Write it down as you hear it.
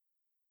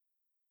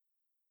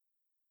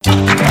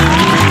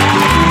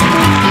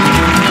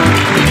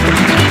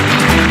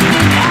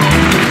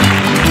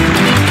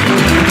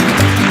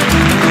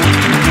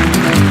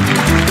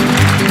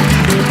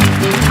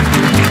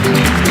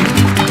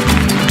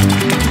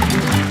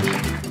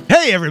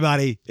Hey,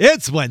 everybody,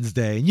 it's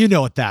Wednesday, and you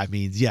know what that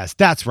means. Yes,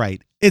 that's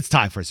right. It's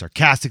time for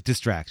Sarcastic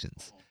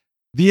Distractions,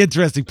 the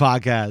interesting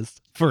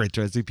podcast for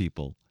interesting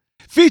people.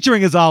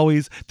 Featuring, as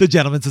always, the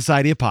Gentleman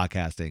Society of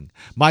Podcasting.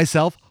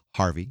 Myself,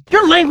 Harvey.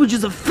 Your language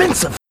is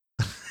offensive.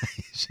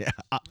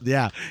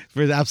 Yeah,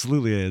 it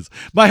absolutely is.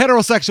 My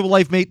heterosexual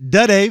life mate,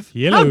 Dave.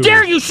 Hello. How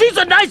dare you? She's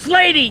a nice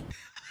lady.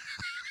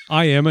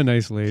 I am a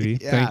nice lady.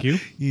 Yeah, Thank you.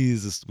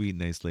 He's a sweet,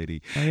 nice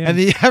lady. And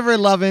the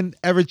ever-loving,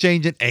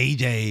 ever-changing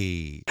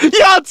AJ.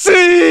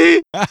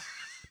 Yahtzee!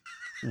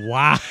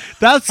 Wow.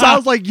 That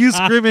sounds like you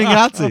screaming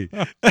Yahtzee.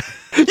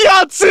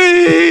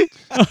 Yahtzee!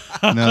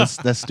 No, that's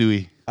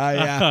Stewie.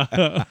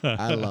 Yeah.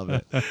 I love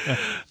it.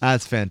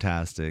 That's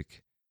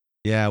fantastic.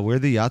 Yeah,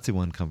 where'd the Yahtzee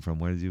one come from?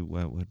 Where did you?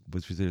 What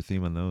was your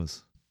theme on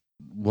those?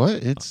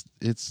 What? Is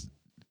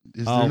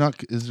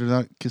there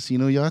not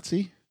casino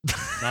Yahtzee?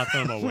 Not that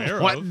I'm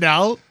aware What? of.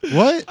 No.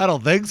 What? I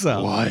don't think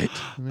so. What?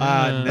 No.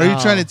 Are you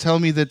trying to tell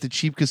me that the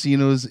cheap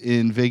casinos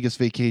in Vegas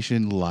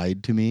Vacation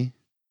lied to me?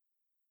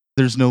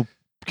 There's no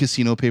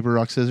casino paper,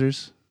 rock,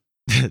 scissors?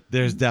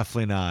 There's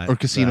definitely not. Or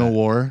casino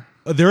war?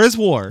 There is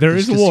war. There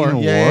is war. casino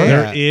war?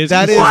 There is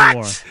That is war.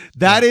 war.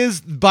 That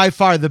is by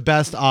far the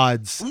best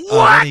odds of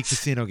any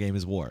casino game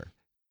is war.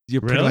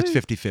 You're pretty Really? much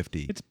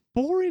 50-50. It's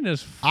boring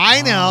as fuck.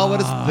 I know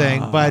what is the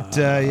thing, but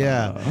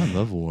yeah. I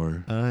love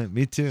war.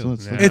 Me too. So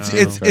it's like No.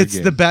 It's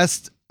game. the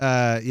best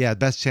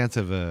best chance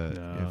of a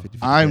No.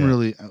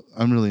 50-50.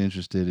 I'm really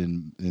interested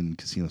in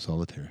Casino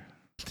Solitaire.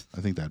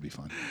 I think that'd be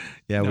fun.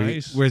 Yeah,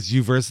 Nice. where's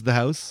you versus the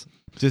house?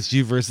 Just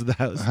you versus the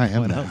house. I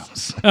am What the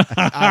else? house.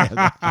 I am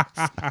the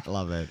house. I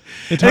love it.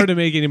 It's hard to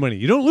make any money.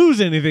 You don't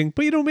lose anything,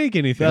 but you don't make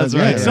anything. That's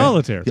right, It's right.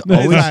 solitaire. You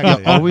always,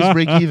 Exactly. you always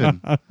break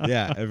even.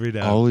 Yeah, every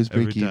time. Always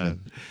Every break time.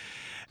 even.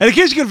 And in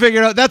case you can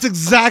figure it out, that's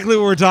exactly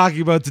what we're talking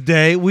about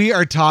today. We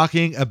are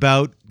talking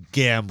about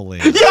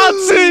gambling.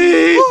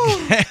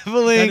 Yahtzee!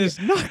 Gambling. That is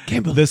not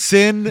gambling. The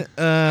sin.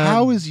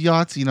 How is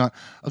Yahtzee not?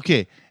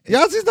 Okay,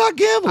 Yahtzee's not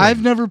gambling?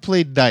 I've never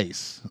played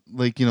dice,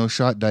 like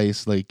shot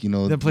dice, like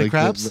Then play like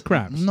craps?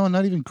 Craps. No,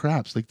 not even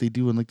craps, like they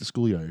do in like the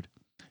schoolyard.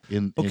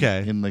 In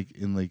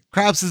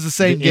Craps is the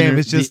same the game. inner-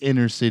 It's just the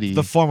inner city.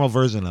 the formal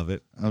version of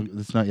it.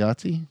 It's not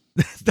Yahtzee.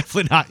 It's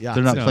definitely not Yahtzee.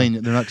 They're not No.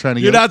 playing. They're not trying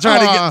to. You're get, not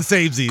trying to get "Ah, the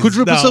samesies.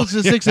 quadruple No.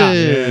 sixes, sixes.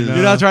 Yeah, no.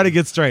 You're not trying to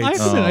get straights. I have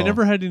to admit, I Oh.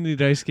 never had any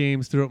dice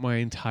games throughout my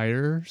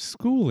entire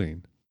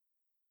schooling.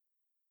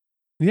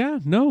 Yeah,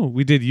 no.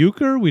 We did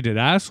euchre, we did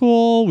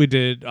asshole, we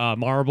did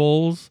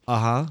marbles.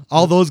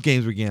 All those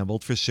games were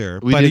gambled for sure.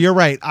 We But did- you're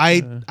right.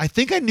 I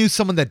think I knew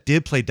someone that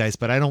did play dice,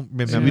 but I don't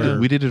remember.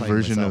 We did a playing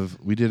version myself.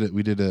 of we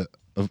did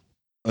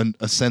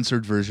a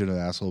censored version of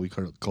asshole. We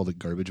called it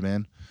Garbage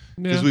Man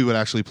because Yeah. we would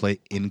actually play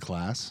in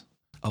class,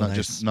 Oh, not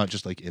nice.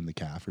 just like in the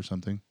calf or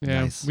something.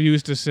 Yeah, Nice. we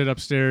used to sit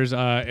upstairs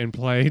and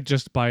play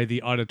just by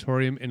the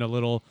auditorium in a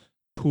little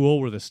pool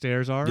where the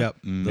stairs are. Yep.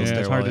 Mm. Those Yeah,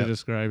 it's hard to stairwell,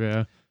 describe.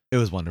 Yeah, It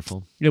was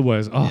wonderful. it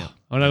was. Oh, Yeah.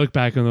 when I look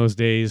back on those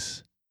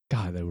days,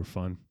 God, they were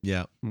fun.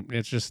 Yeah.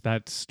 It's just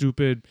that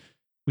stupid.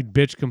 We'd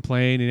bitch,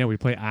 complain, and we'd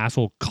play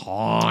asshole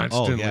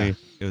constantly. Oh yeah.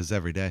 It was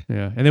every day.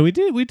 Yeah, and then we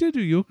did do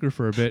euchre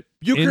for a bit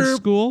Euchre, in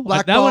school.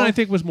 black That one ball. I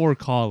think was more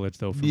college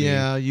though for me.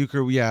 Yeah,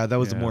 euchre. Yeah, that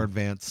was a Yeah. more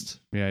advanced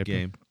Yeah,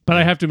 game. But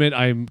I have to admit,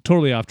 I'm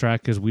totally off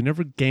track because we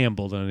never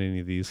gambled on any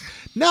of these.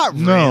 Not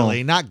No.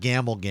 really. Not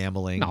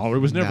gambling. No, it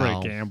was never No.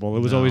 a gamble. It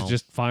was always No.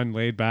 just fun,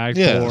 laid back,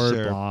 Yeah, bored,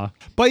 sure. blah.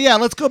 But yeah,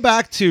 let's go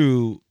back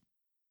to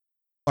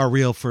our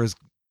real first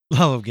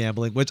love of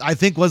gambling, which I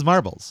think was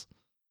marbles.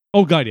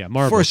 Oh god, yeah,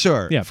 marbles. For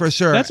sure. Yeah, For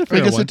sure. That's a I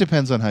fair guess one. it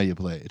depends on how you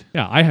played.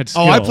 Yeah, I had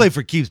skill. Oh, I played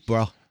for keeps,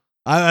 bro.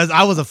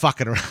 I wasn't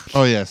fucking around.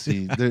 Oh yeah,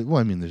 see,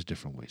 there's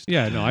different ways.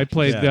 Yeah, no, I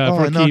played Yeah. Oh,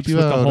 I for knocked keeps you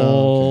with the out. Oh,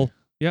 whole. okay.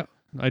 Yeah,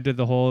 I did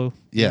the whole.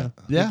 Yeah.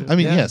 Yeah. I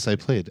mean, Yeah. yes, I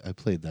played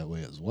that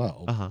way as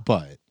well. Uh-huh.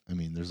 But I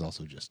mean, there's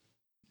also just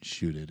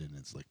shoot it and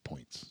it's like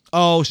points.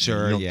 Oh,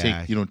 sure.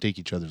 You don't take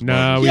each other's No,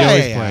 marbles. we Yeah,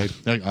 always yeah, yeah.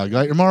 played. Like, I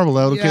got your marble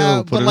out. Okay, Yeah,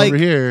 we'll but put it like- over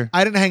here.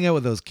 I didn't hang out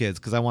with those kids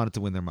because I wanted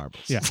to win their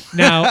marbles. Yeah.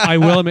 Now I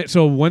will admit.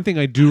 So one thing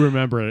I do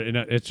remember, and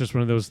it's just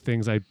one of those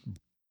things.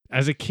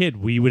 As a kid,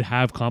 we would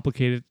have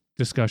complicated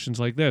discussions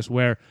like this,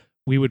 where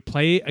we would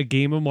play a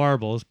game of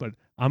marbles, but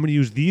I'm going to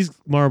use these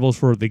marbles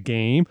for the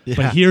game. Yeah.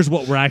 But here's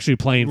what we're actually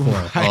playing for.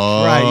 Right,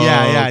 Oh, right.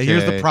 Yeah.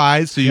 Here's the okay.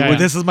 prize. So you Yeah. would,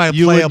 This is my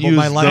you would playable, use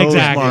my life. those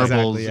Exactly,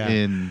 marbles exactly,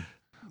 yeah. in.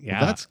 Yeah.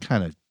 Well, that's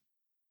kind of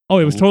Oh,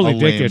 it was totally a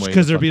lame dickish way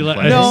because to there'd be fucking like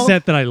play. a No.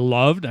 set that I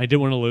loved, I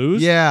didn't want to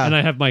lose. Yeah. and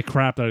I have my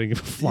crap that I didn't give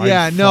a flying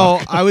Yeah, no,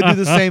 fuck. I would do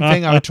the same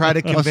thing. I would try to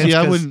Oh, convince. see,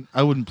 I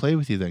 'cause- wouldn't play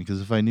with you then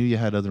because if I knew you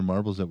had other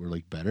marbles that were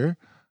like better,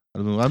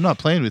 I'm not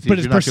playing with you. But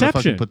if it's you're not gonna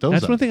perception. fucking put those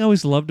That's up. one thing I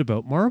always loved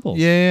about marbles.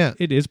 Yeah.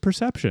 It is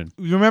perception.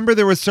 You remember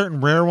there were certain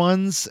rare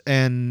ones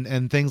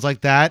and things like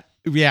that.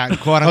 Yeah,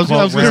 quote I was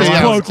unquote. gonna rare say,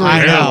 yeah, ones. quotes are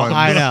rare ones.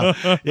 I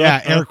know.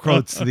 Yeah, air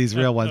quotes to these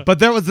real ones. But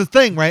there was the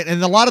thing, right?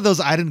 And a lot of those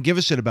I didn't give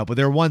a shit about, but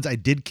there were ones I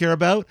did care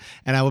about,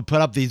 and I would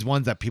put up these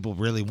ones that people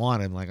really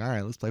wanted. I'm like, all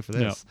right, let's play for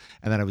this. Yeah.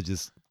 And then I would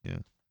just,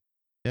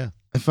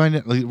 I find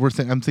it like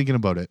I'm thinking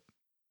about it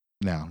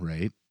now,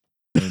 right?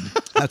 And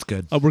that's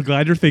good. We're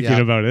glad you're thinking Yeah.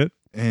 about it.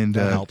 And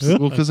That helps.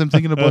 well, because I'm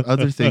thinking about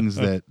other things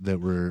that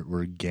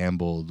were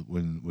gambled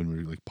when we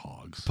were like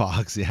Pogs.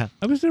 Pogs, yeah.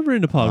 I was never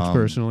into Pogs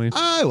personally.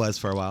 I was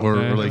for a while. Or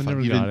I like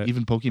never got it.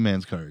 even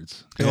Pokemon's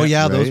cards. oh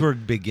yeah, those right? were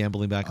big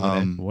gambling back in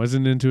the day.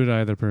 Wasn't into it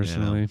either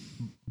personally.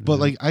 But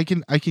like I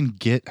can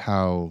get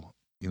how,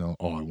 I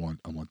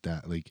want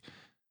that. Like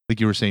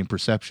you were saying,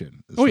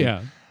 perception. It's Oh like,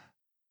 yeah.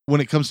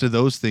 when it comes to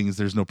those things,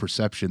 there's no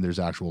perception. There's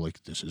actual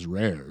like, this is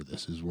rare.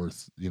 This is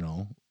worth,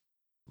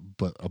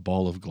 but a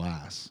ball of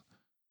glass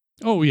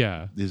Oh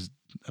yeah. is,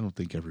 I don't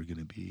think, ever going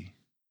to be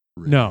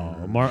rare.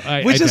 No, Which I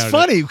is doubt it.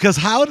 funny because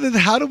how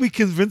did we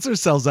convince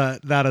ourselves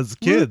that as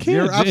We're kids?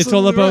 You're kids. It's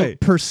all absolutely about right.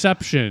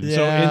 perception. So in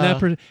Yeah.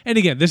 that, and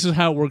again, this is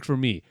how it worked for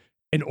me.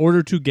 In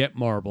order to get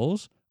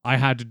marbles, I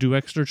had to do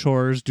extra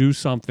chores, do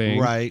something,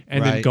 Right,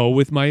 and then right. go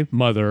with my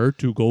mother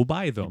to go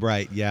buy them.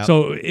 Right, yeah.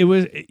 So it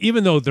was,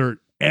 even though they're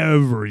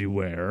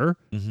everywhere,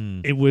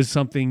 Mhm. it was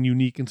something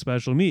unique and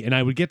special to me. And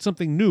I would get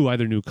something new,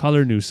 either new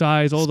color, new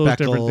size, all those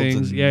different Speckled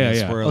things. and Yeah.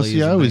 swirlies Oh,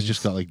 see, I and always things.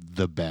 just got like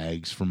the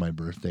bags for my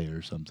birthday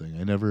or something.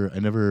 I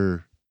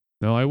never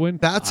No, I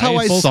wouldn't. That's how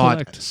I full sought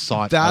collect.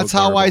 That's out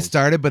how I marbles.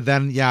 started, but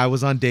then I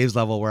was on Dave's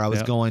level where I was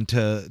Yeah. going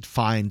to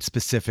find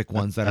specific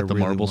ones that at I the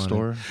really marble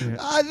wanted.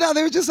 store. No,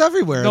 they were just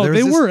everywhere. No, There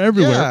was they just- were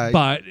everywhere. yeah.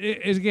 But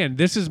again,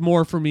 this is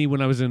more for me when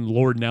I was in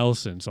Lord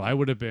Nelson. So I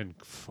would have been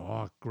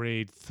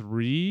grade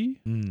 3.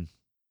 Mm.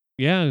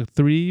 Yeah,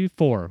 3,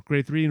 4,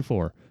 grade 3 and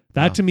 4.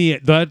 That Wow. to me,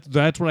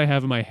 that's what I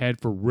have in my head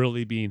for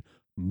really being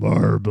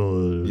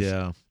marbles.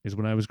 Yeah. Is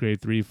when I was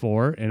grade 3,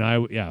 4,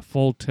 and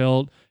full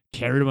tilt,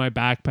 carried in my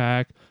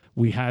backpack.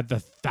 We had the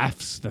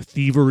thefts, the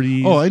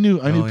thieveries. Oh, I knew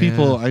Oh,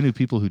 people. yeah. I knew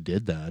people who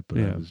did that, but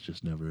Yeah. I was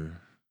just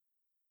never.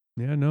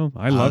 yeah, no,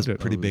 I was loved it.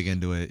 pretty big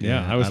into it.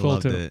 Yeah, I was full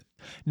loved too. it.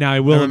 Now I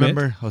will I admit,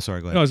 remember. Oh,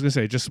 sorry. Go ahead. No, I was gonna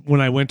say, just when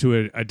I went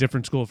to a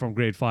different school from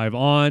grade 5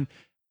 on,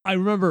 I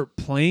remember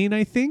playing,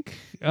 I think,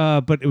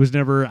 but it was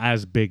never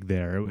as big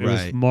there. It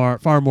Right.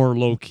 was far more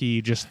low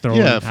key, just throwing.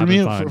 Yeah, for me,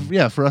 having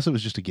fun. for us, it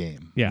was just a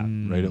game. Yeah,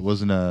 Right. It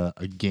wasn't a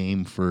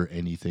game for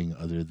anything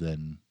other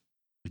than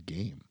a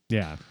game.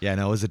 yeah. Yeah,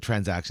 no, it was a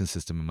transaction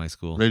system in my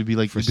school. Right. It'd be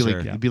like For it'd be sure.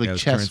 like Yeah. it'd be Yeah, like it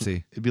was chess.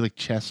 currency. It'd be like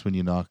chess when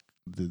you knock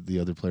the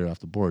other player off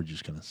the board. You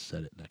just kind of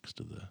set it next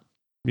to the.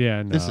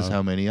 Yeah, no. This is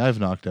how many I've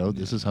knocked out.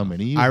 This is how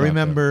many you. I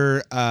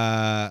remember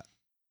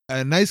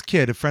a nice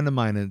kid, a friend of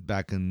mine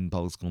back in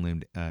public school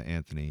named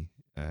Anthony.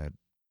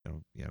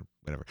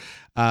 Whatever.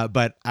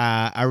 But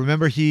I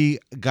remember he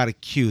got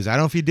accused. I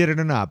don't know if he did it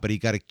or not, but he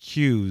got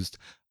accused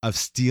of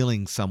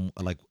stealing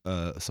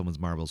someone's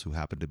marbles who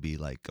happened to be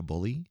like a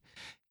bully.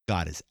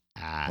 Got his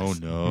ass. Oh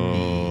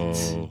no!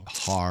 beat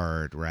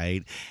hard,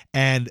 right?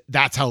 And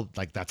that's how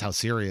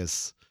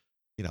serious.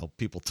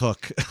 People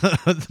took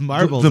the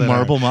marbles. The in our-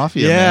 marble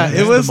mafia. Yeah, man.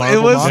 it was The it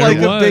marble was mafia. like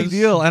It a big was.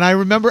 deal. And I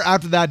remember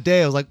after that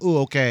day, I was like, "Ooh,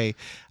 okay,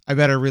 I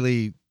better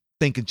really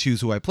think and choose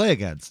who I play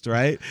against,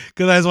 right?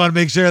 Because I just want to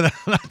make sure that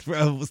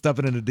I'm not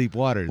stepping into deep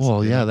waters."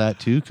 Well, yeah, that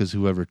too, because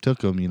whoever took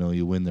them,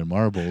 you win their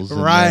marbles.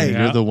 And Right. then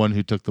Yeah. You're the one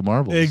who took the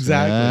marbles.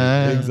 Exactly,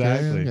 Yeah,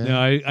 exactly. okay.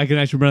 No, I can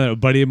actually remember that. A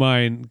buddy of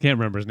mine, can't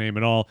remember his name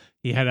at all.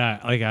 He had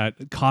a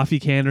coffee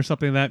can or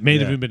something like that. May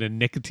have Yeah. even been a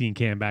nicotine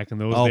can back in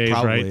those Oh, days,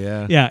 probably, right?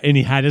 yeah. Yeah, and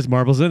he had his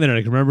marbles in there. And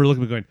I can remember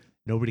looking and going,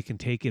 nobody can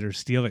take it or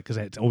steal it because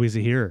it's always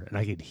a here, and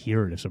I can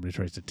hear it if somebody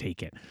tries to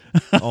take it.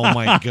 Oh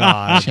my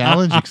god.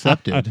 Challenge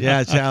accepted.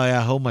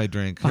 Yeah, hold my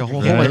drink. Hold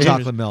my Right.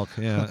 chocolate milk.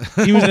 Yeah.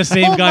 He was the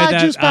same Oh, guy my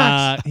juice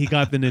that box. he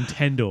got the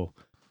Nintendo.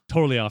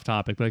 Totally off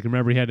topic, but I can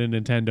remember he had a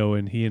Nintendo,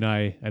 and he and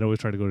I'd always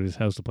try to go to his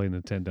house to play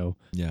Nintendo,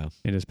 Yeah.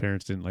 and his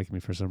parents didn't like me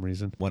for some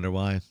reason. Wonder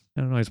why.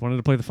 I don't know. I just wanted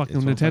to play the fucking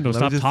It's one Nintendo. fucking- let me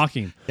Stop just-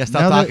 talking. Yeah,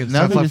 stop Now that- talking.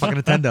 now Stop that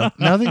fucking Nintendo.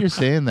 Now that you're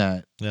saying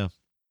that, Yeah.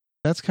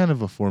 that's kind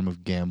of a form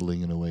of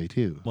gambling in a way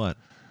too. What?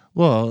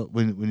 Well,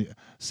 when you,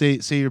 say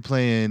you're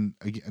playing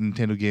a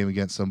Nintendo game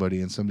against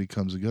somebody and somebody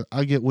comes and goes,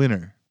 I get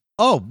winner,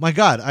 Oh my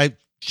god.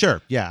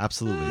 Sure. Yeah,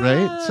 absolutely.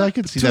 right? So I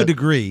could see To that. a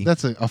degree.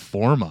 That's a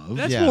form of.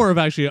 That's Yeah. more of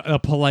actually a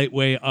polite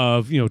way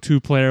of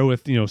 2-player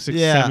with 6,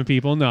 Yeah. 7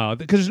 people. No,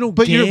 because there's no.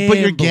 but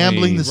you're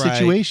gambling the Right.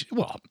 situation.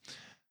 Well,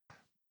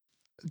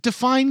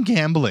 define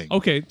gambling.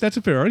 Okay, that's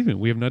a fair argument.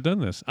 We have not done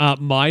this.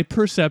 My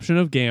perception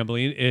of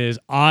gambling is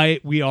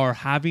we are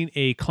having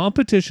a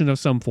competition of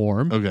some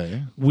form.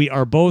 Okay. We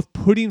are both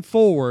putting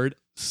forward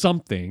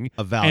something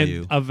A value.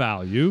 and a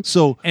value,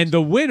 So and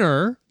the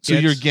winner. So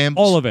you're gets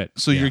all of it.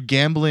 So Yeah. you're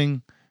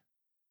gambling.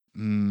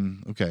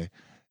 Okay.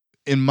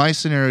 In my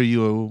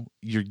scenario,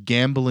 you're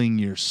gambling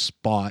your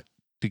spot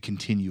to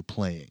continue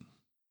playing.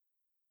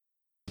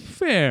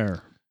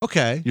 Fair.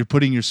 Okay. You're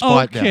putting your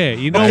spot Okay,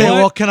 down. you know Okay, what?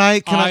 well, can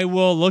I I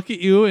will look at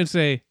you and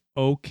say,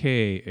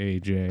 "Okay,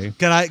 AJ."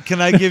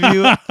 can I give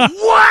you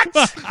what?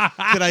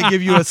 Can I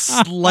give you a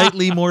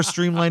slightly more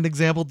streamlined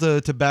example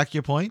to back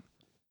your point?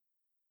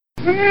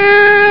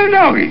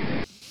 No.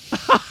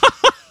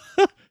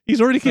 He's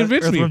already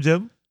convinced me. Earthworm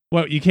Jim?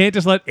 Well, you can't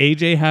just let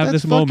AJ have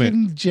That's this moment.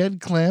 fucking Jed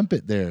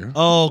Clampett there.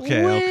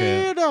 Okay, Way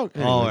okay. out.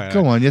 Anyway, All right.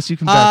 Go on. Yes, you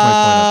can back my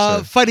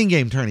point up, sir. Fighting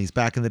game tourneys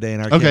back in the day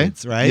in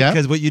arcades, right? yeah.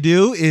 Because what you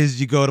do is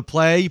you go to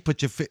play, you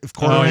put your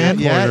quarter Oh, in,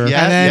 yeah, quarter.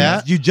 Yeah, and then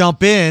yeah. you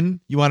jump in.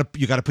 You got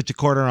to put your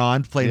quarter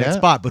on to play next Yeah.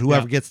 spot, but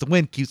whoever Yeah. gets the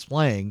win keeps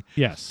playing,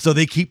 Yes. so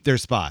they keep their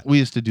spot, We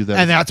used to do that.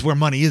 and that's where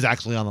money is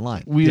actually on the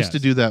line. we used to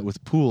Yes. do that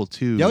with pool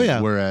too. Oh, yeah.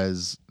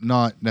 Whereas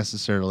not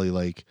necessarily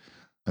like,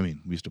 I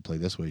mean, we used to play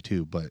this way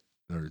too, but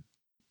or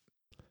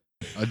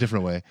a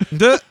different way.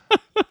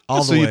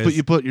 All So the you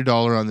ways. put your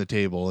dollar on the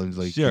table and it's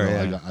like, Sure,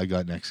 you know, yeah. I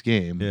got next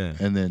game. Yeah.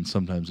 And then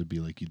sometimes it'd be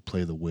like you'd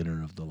play the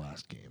winner of the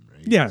last game,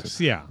 right? Yes.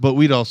 So- Yeah. but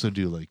we'd also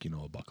do like, you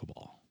know, a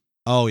buckaball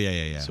Oh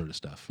yeah. sort of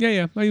stuff. Yeah.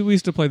 Yeah. We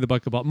used to play the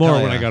bucketball more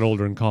Oh, when I yeah. got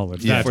older in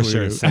college. Yeah, That's for what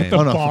sure, we do. same. At the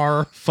Oh, no.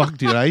 bar. Fuck,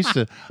 dude. I used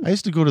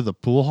to go to the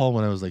pool hall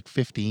when I was like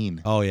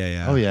 15. Oh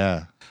yeah. Oh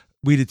yeah.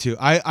 We did too.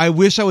 I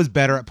wish I was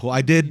better at pool.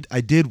 I did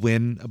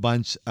win a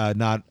bunch,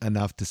 not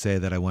enough to say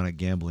that I won at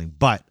gambling,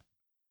 but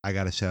I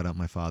got to shout out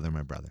my father and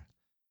my brother.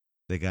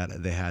 They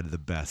had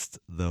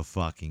the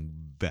fucking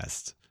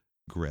best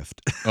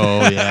grift.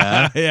 Oh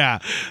yeah. yeah.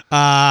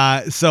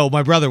 So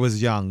my brother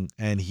was young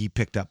and he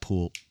picked up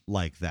pool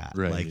like that.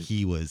 Right. Like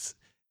he was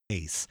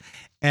ace.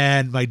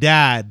 And my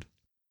dad,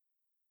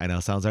 I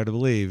know, sounds hard to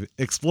believe,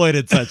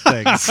 exploited such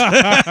things.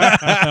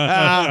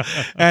 And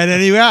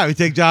then we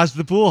take Josh to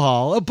the pool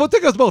hall.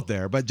 Take us both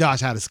there, but Josh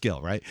had a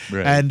skill, right?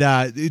 Right.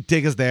 And he'd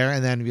take us there,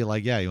 and then be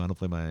like, "Yeah, you want to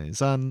play my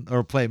son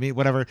or play me,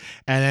 whatever."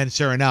 And then,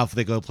 sure enough,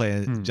 they go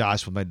play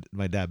Josh with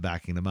my dad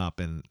backing him up,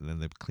 and then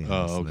they clean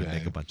us and they okay.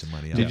 make a bunch of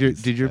money.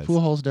 Did your pool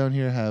halls down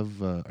here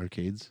have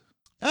arcades?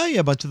 Oh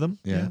yeah, a bunch of them.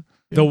 Yeah.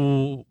 I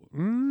don't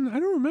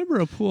remember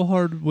a pool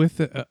hard with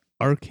a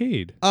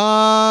arcade.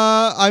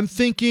 I'm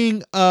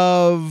thinking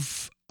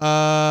of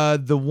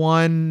the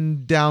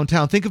one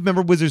downtown.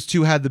 Remember Wizards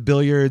 2 had the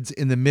billiards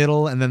in the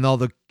middle, and then all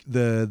the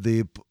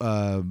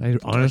I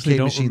honestly arcade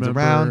don't machines remember.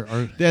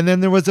 around. And then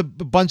there was a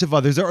bunch of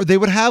others. Or they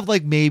would have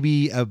like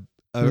maybe a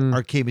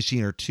arcade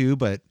machine or two,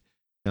 but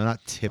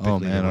not typically. Oh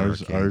man, there were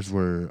ours arcades.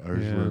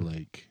 were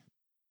like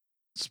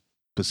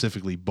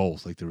specifically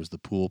both. Like there was the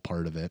pool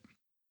part of it,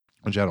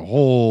 which had a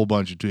whole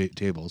bunch of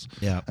tables.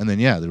 Yeah. And then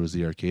there was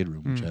the arcade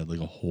room, which had like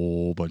a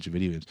whole bunch of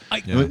video games.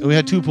 Yeah. We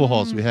had two pool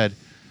halls. We had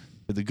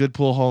the good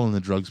pool hall and the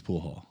drugs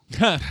pool hall.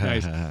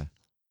 Nice.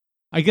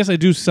 I guess I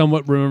do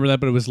somewhat remember that,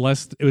 but it was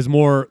less. It was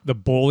more the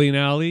bowling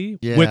alley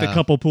with a Yeah.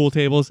 couple pool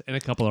tables and a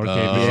couple arcade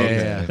Oh,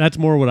 machines. yeah. That's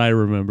more what I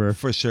remember.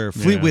 For sure.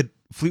 Yeah.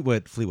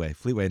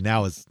 Fleetway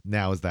now is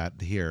that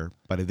here,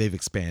 but they've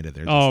expanded.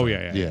 They're just Oh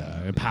like-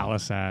 yeah. And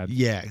Palisade.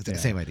 Yeah, Yeah.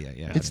 same idea.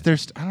 Yeah. It's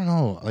there's I don't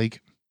know,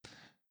 like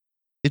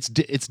it's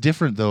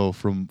different though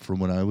from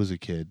when I was a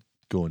kid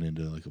going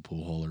into like a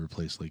pool hall or a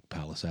place like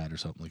Palisade or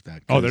something like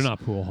that. Oh, they're not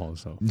pool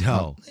halls though.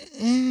 No.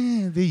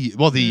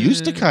 They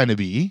used to kind of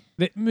be.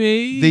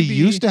 Maybe They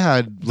used to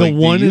have like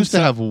one they in used to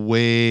Sa- have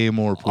way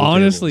more pool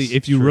Honestly, tables.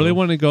 if you really True.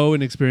 want to go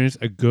and experience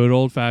a good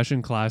old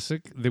fashioned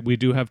classic, that we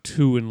do have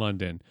two in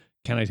London.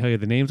 Can I tell you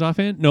the names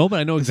offhand? No,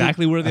 but I know Is it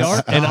exactly where they a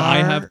are, and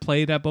I Star? have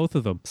played at both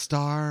of them.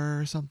 Star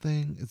or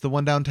something. It's the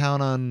one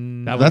downtown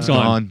on. That that's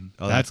one's gone. gone.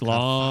 Oh, That's gone.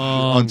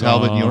 long On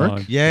Talbot, New York?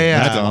 gone.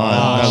 Yeah. That's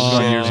gone. That was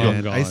gone years ago.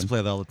 man. I used to Gone.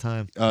 play that all the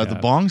time. The Yeah.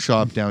 Bong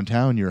Shop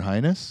downtown, Your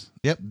Highness.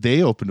 Yep.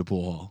 They opened a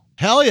pool hall,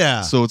 Hell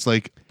yeah. so it's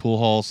like pool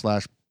hall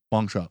 /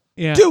 Bong Shop.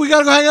 Yeah. Dude, we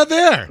gotta go hang out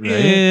there.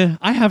 Yeah,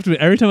 I have to.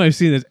 Every time I've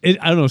seen this,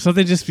 I don't know.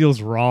 Something just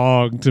feels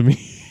wrong to me.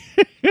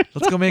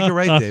 Let's go make it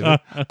right, David.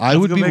 I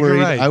would go be make it worried.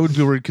 right. I would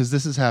be worried because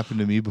this has happened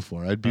to me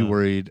before. I'd be Uh.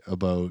 worried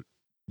about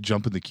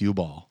jumping the cue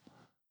ball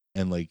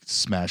and like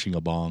smashing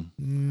a bong.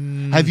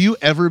 Mm, Have you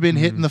ever been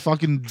hit in the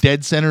fucking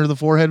dead center of the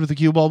forehead with a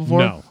cue ball before?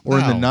 No. Or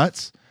in the No.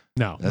 nuts?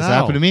 No. That's No.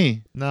 happened to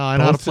me. No, I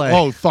know how to Both- play.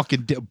 Oh,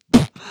 fucking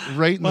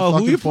right in the well, who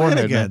fucking are you playing forehead.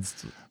 man.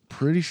 against?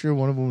 Pretty sure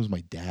one of them was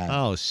my dad.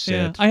 Oh Yeah,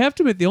 shit. I have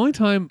to admit, the only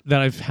time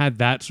that I've had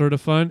that sort of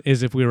fun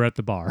is if we were at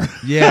the bar.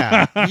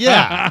 Yeah,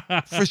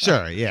 for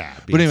sure. Yeah.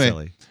 But being anyway,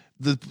 silly.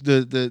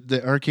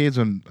 The arcades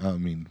when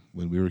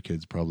when we were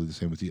kids, probably the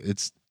same with you.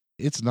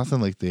 It's nothing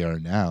like they are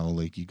now.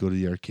 Like you go to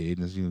the arcade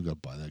and you got to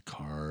buy that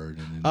card.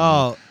 And then,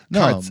 Oh no,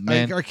 cards.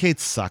 man.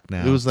 Arcades suck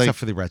now. It was like except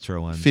for the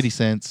retro ones. 50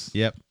 cents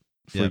Yep.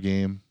 for Yep. a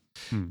game.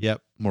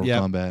 Yep. Mortal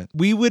Yep. Kombat.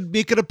 We would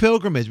make it a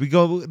pilgrimage. We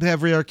go to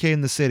every arcade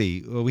in the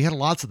city. We had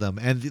lots of them,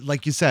 and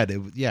like you said,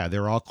 they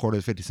were all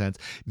quarter 50 cents.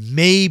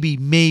 Maybe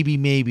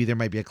there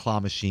might be a claw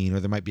machine, or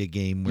there might be a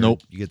game where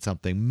Nope. you get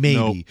something.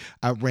 Maybe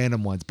at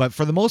random ones, but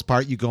for the most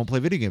part, you go and play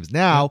video games.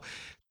 Now,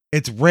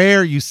 it's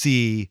rare you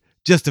see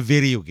just a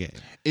video game.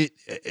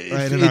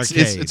 Right, an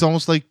arcade. It's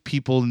almost like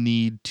people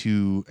need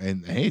to,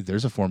 and hey,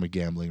 there's a form of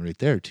gambling right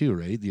there too,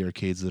 right? The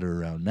arcades that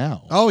are around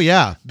now. Oh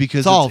yeah, Because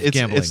it's all it's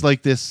gambling. it's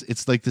like this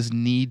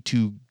need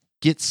to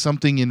get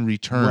something in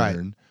return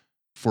Right.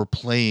 for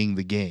playing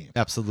the game,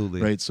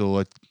 absolutely right?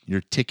 So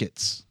your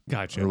tickets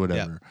Gotcha. or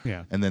whatever,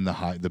 Yeah. and then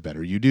the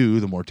better you do,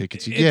 the more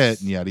tickets you It's-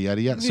 get, and yada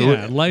yada yada. So,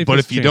 Yeah, life but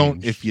has if you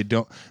don't, changed.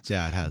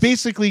 Yeah, it has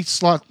basically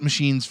slot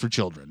machines for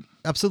children,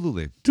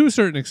 absolutely. To a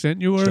certain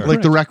extent, you were Sure.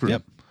 like the correct. rec room.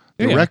 Yep.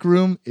 The Yeah. rec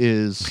room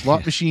is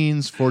slot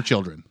machines for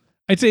children.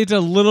 I'd say it's a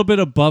little bit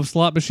above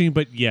slot machine,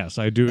 but yes,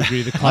 I do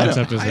agree the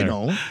concept is there. I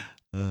know.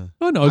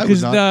 Oh no, I would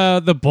because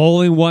not- the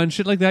bowling one,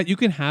 shit like that, you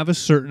can have a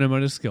certain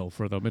amount of skill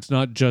for them. It's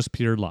not just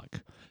pure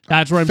luck.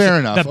 That's where I'm Fair saying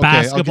enough. the Okay, I'll gi-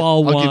 basketball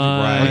I'll one, give you-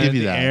 I'll give you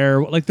the that.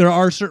 air, like there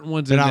are certain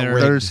ones They're in not there.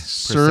 rigged. There's per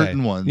se.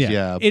 certain ones,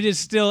 yeah. It is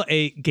still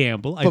a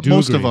gamble. I But do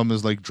most agree. of them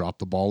is like drop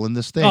the ball in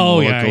this thing, Oh,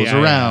 or yeah, it goes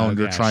yeah, around,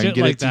 yeah, or yeah. try and Shit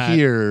get like it to that.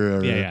 here.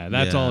 Or, Yeah,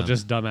 that's all Yeah.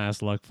 just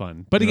dumbass luck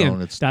fun. But You know, again,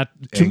 and it's that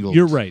angled.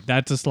 you're right.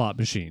 That's a slot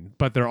machine.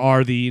 But there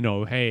are the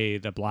hey,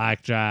 the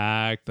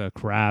blackjack, the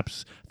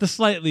craps, the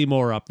slightly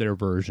more up there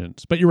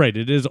versions. But you're right.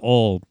 It is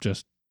all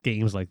just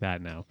games like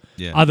that now.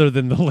 Yeah. Other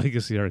than the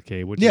Legacy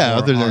Arcade, which Yeah,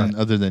 is more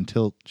other than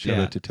Tilt. Shout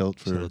Yeah. out to Tilt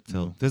for Shout out to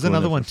Tilt. you know, There's going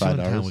another there one for too in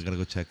 5 town hours. we gotta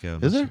go check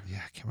out. Is there? Yeah,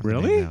 I can't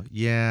remember Really? the name now.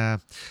 Yeah,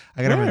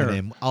 I gotta remember the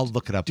Where? name. I'll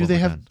look it up. Do when they we're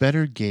have done.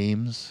 better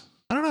games?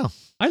 I don't know.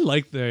 I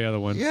liked the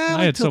other one. Yeah, I I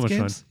like had so Tilt much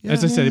games. fun.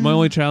 As I Yeah. said, my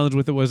only challenge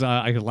with it was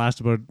I could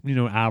last about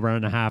hour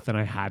and a half, and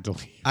I had to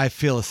leave. I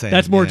feel the same.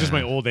 That's more yeah. just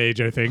my old age,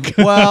 I think.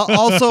 Well,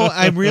 also,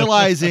 I'm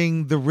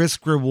realizing the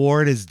risk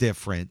reward is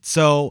different.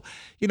 So,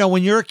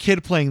 when you're a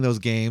kid playing those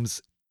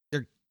games,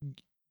 your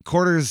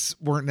quarters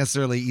weren't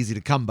necessarily easy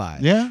to come by.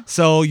 Yeah.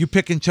 So you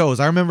pick and chose.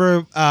 I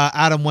remember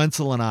Adam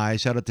Wenzel and I,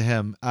 shout out to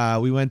him,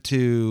 we went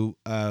to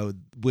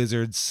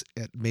Wizards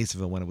at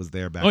Masonville when it was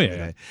there back Oh, in yeah, the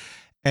yeah. day.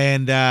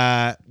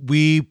 And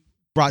we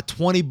brought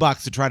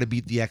 $20 to try to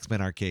beat the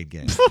X-Men arcade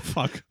game.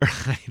 Fuck.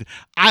 Right?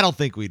 I don't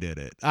think we did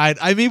it.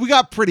 I mean, we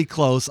got pretty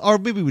close, or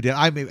maybe we did.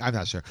 I'm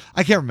not sure.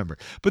 I can't remember.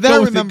 But then I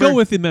remember. Go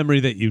with the memory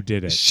that you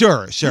did it.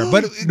 Sure.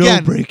 But No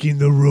again, breaking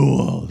the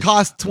rules.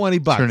 cost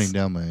 $20. Turning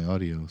down my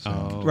audio. So.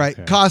 Oh, Right.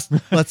 okay. Cost,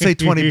 let's say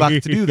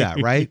 $20 to do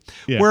that. Right.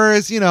 Yeah.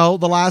 Whereas, the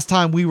last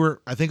time we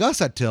were, I think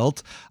us at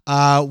Tilt,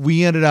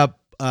 we ended up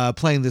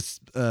playing this,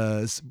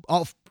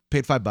 all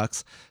paid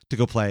 $5 to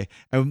go play.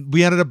 And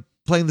we ended up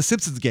playing the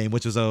Simpsons game,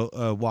 which was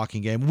a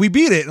walking game. We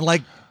beat it in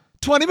like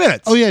 20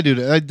 minutes. Oh yeah, dude.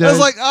 I I was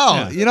like,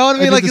 yeah. you know what I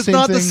I mean? did Like, the it's same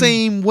not the thing.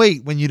 same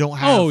weight when you don't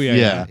have. Oh, yeah.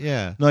 Yeah.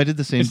 Yeah. no, I did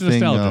the same It's thing.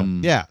 nostalgia.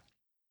 Yeah.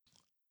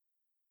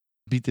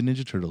 Beat the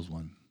Ninja Turtles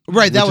one.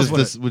 Right. That which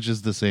was is which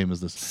is the same as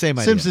the same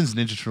idea. Simpsons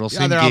Ninja Turtles. Yeah,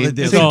 Same they're on game,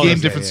 the same Disney. game, Yeah,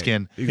 different yeah.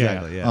 skin.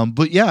 Exactly. Yeah.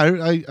 But yeah,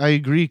 I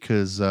agree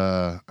because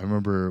I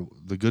remember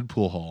the good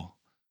pool hall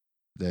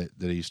that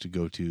I used to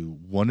go to.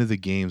 One of the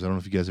games, I don't know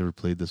if you guys ever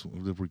played this.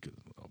 We're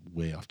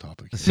way off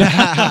topic.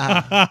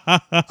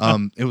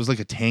 It was like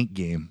a tank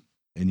game,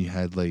 and you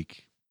had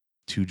like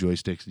 2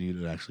 joysticks, and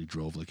you actually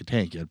drove like a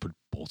tank. You had to put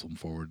both of them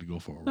forward to go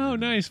forward. Oh,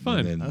 nice, fun.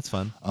 And then, That's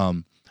fun.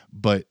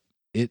 but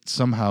it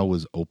somehow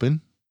was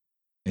open,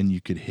 and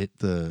you could hit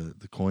the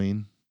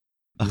coin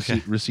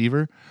Okay.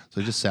 receiver.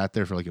 So I just sat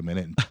there for like a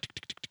minute, and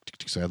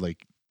so I had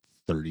like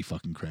 30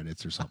 fucking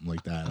credits or something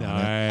like that. on it.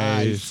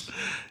 Nice.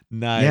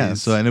 Nice. Yeah.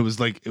 So and it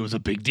was a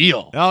big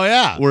deal. Oh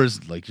yeah.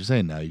 Whereas, like you're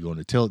saying, now you go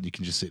into Tilt, you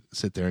can just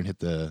sit there and hit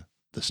the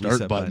start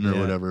Reset button button, or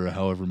yeah. whatever,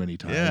 however many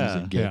times, Yeah.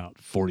 and get Yeah.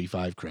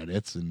 45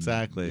 credits, and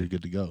Exactly. you're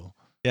good to go.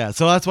 Yeah.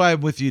 So that's why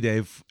I'm with you,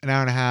 Dave. An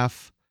hour and a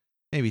half,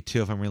 maybe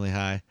 2 if I'm really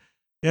high.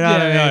 You know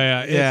what I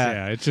mean?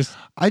 Yeah. It's just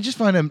I just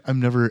find I'm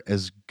never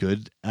as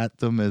good at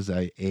them as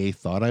I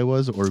thought I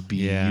was, or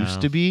Yeah.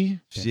 used to be.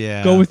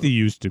 Yeah. go with the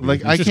used to be.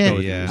 Like You I just go can't,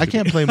 with the yeah. used I to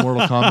can't be. play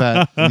Mortal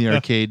Kombat in the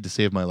arcade to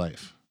save my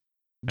life.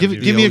 Give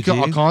The me a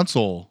OG?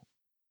 console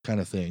kind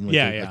of thing. Like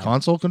Yeah, a yeah.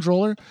 console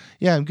controller.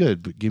 Yeah, I'm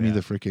good, but give me Yeah.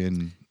 the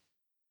freaking.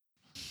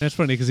 That's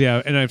funny because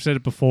and I've said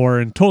it before,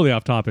 and totally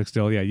off topic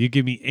still. Yeah, you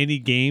give me any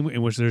game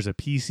in which there's a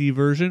PC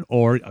version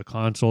or a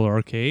console or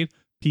arcade.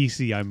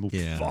 PC, I'm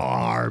Yeah.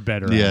 far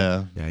better. At.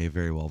 Yeah, Yeah, you're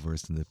very well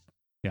versed in the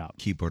Yeah.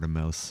 keyboard and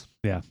mouse.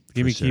 Yeah,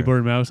 give For me sure. keyboard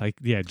and mouse.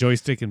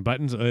 Joystick and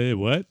buttons.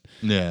 What?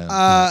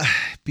 yeah.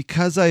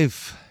 Because I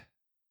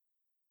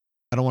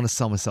don't want to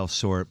sell myself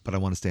short, but I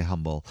want to stay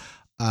humble.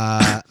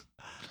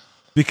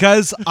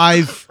 Because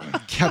I've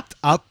kept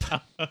up,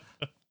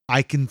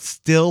 I can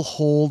still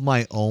hold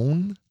my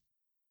own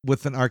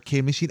with an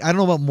arcade machine. I don't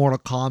know about Mortal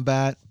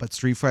Kombat, but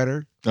Street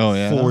Fighter, Oh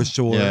yeah, for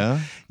sure.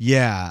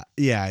 Yeah,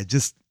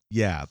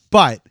 yeah.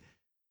 But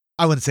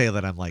I wouldn't say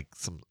that I'm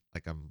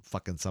I'm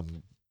fucking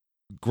some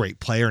great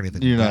player or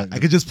anything. You're like not- that. I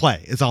could just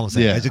play. It's all I'm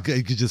saying. Yeah.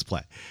 I could just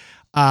play.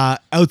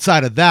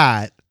 Outside of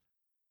that,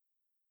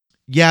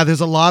 yeah, there's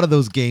a lot of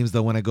those games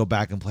though. When I go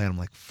back and play, I'm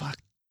like, fuck,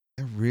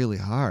 they're really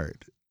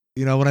hard.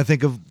 When I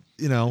think of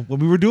when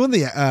we were doing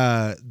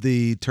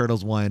the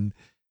Turtles one,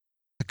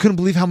 I couldn't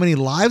believe how many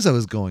lives I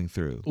was going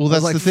through. Well, I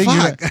that's was the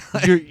like, thing.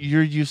 fuck.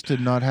 You're used to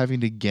not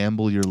having to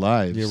gamble your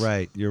lives. You're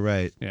right.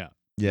 Yeah.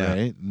 Yeah.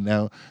 Right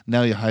now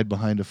you hide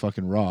behind a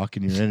fucking rock,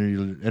 and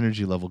your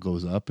energy level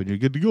goes up, and you're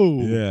good to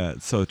go. Yeah,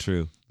 it's so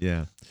true.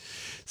 Yeah.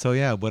 So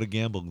yeah, what a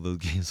gamble those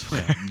games were.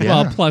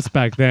 Yeah. Well, plus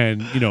back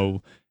then,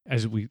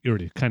 as we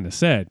already kind of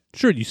said,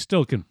 sure, you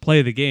still can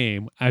play the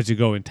game as you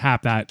go and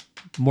tap that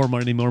more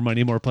money,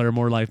 more player,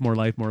 more life.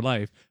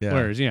 Yeah.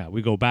 Whereas,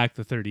 we go back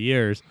to 30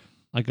 years.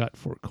 I got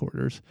 4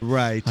 quarters.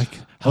 Right. Like,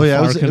 how Oh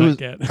yeah, far can I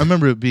get? I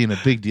remember it being a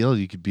big deal.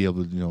 You could be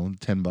able to, $10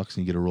 and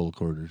you get a roll of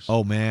quarters.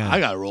 Oh man. I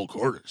got a roll of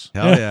quarters.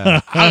 Hell yeah.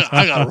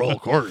 I got a roll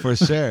of quarters. For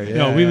sure. Yeah,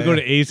 No, we would go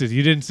yeah. to Aces.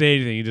 You didn't say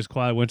anything. You just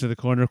quietly went to the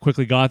corner,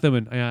 quickly got them,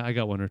 and I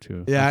got 1 or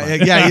 2. Yeah, you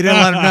didn't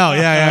let him know.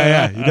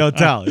 Yeah. You don't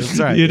tell. That's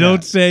right. You yeah.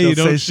 don't say, you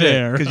don't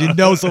share.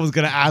 Because someone's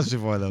gonna ask you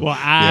for them. Well,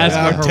 ask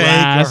Yeah. or Take or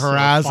harass,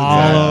 harass.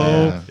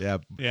 follow. Yeah.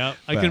 Yeah,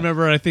 I But- can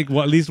remember. I think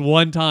at least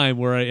one time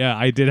where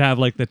I did have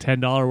like the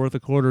 $10 worth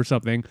of quarter or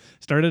something.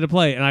 Started to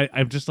play, and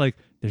I'm just like,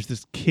 there's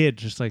this kid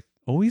just like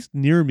always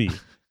near me,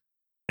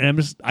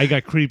 and I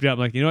got creeped out. I'm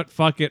like, you know what?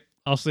 Fuck it.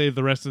 I'll save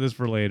the rest of this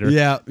for later.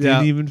 Yeah.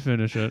 Didn't even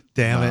finish it.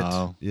 Damn it.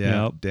 Wow.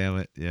 Yeah. Yep. Damn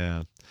it.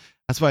 Yeah.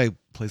 That's why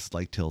places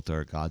like Tilt are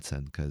a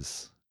godsend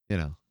because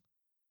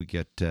we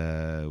get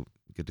to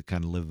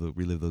kind of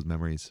relive those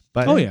memories.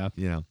 But Oh, yeah.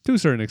 to To a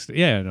certain extent.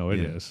 Yeah, no, it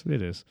Yeah. is.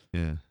 It is.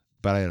 yeah.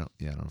 But I don't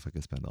know if I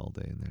could spend all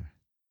day in there.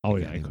 Oh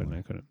Yeah, yeah, I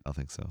anymore. couldn't. I don't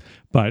think so.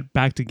 But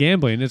back to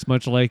gambling, it's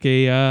much like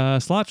a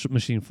slot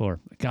machine floor.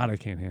 God, I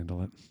can't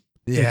handle it.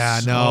 Yeah,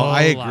 It's no, so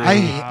I agree.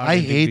 loud. I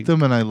hate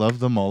them and I love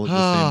them all at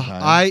the same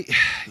time.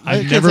 I've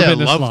can't never say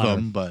been I a love slotter.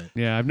 them, but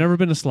Yeah, I've never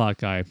been a slot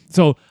guy.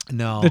 So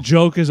no. the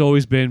joke has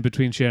always been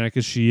between Shanna,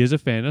 because she is a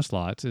fan of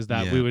slots, is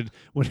that Yeah.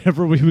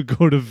 whenever we would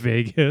go to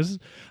Vegas,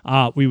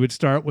 we would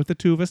start with the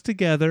two of us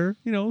together,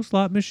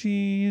 slot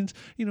machines,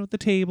 the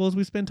tables,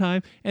 we spend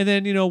time. And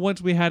then, once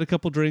we had a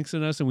couple drinks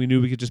in us and we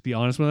knew we could just be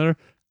honest with her,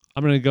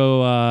 I'm going to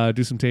go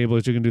do some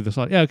tables. You can do the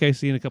slot. Yeah, okay,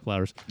 see you in a couple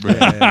hours.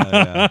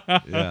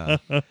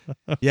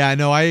 Yeah,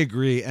 no, I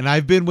agree. And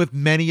I've been with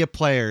many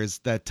players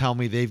that tell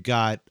me they've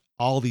got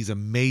all these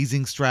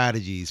amazing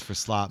strategies for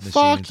slot machines.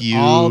 Fuck you.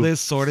 All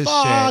this sort of shit.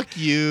 fuck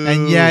you.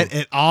 And yet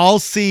it all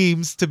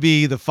seems to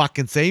be the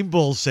fucking same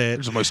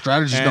bullshit. my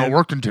strategy's And-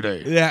 working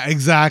today. Yeah,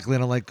 exactly.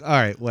 And I'm like, all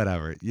right,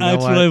 whatever. You know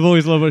That's what? what I've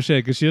always loved about Shay,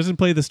 because she doesn't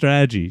play the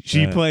strategy.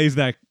 She Yeah. plays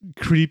that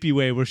creepy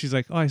way where she's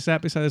like, oh, I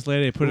sat beside this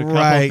lady, I put a couple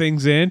Right. of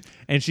things in,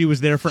 and she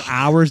was there for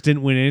hours,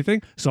 didn't win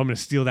anything, so I'm going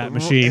to steal that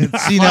machine.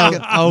 It's See now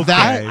fucking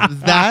okay.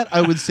 that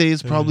I would say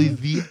is probably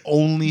the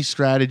only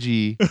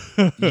strategy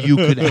you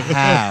could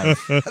have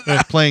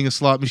playing a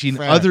slot machine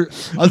Right.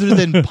 other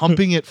than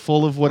pumping it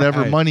full of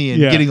whatever Right. money and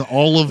Yeah. getting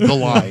all of the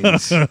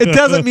lines. It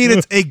doesn't mean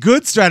it's a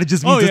good strategy, it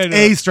just means Oh, yeah, it's no.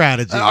 a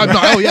strategy. I'm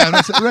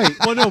not saying, right.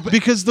 Well, no, but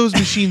Because those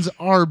machines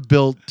are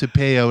built to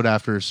pay out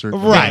after a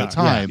certain Right, amount of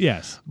time.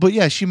 yes. But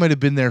yeah, she might have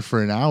been there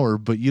for an hour,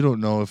 but you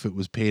don't know if it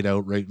was paid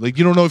out right. Like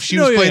you don't know if she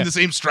No, was yeah, playing yeah. the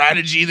same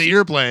strategy that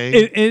you're playing.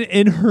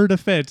 In her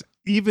defense,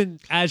 even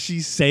as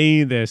she's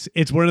saying this,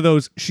 it's one of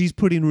those, she's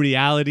putting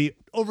reality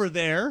over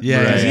there.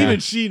 Yeah, Because yeah. even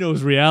she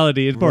knows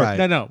reality. It's more,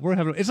 Right. no, we're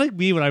having, it's like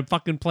me when I'm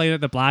fucking playing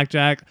at the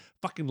blackjack,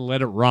 fucking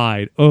let it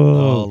ride. Oh,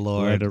 Oh,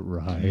 Lord. let it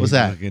ride. What's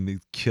that? Fucking, it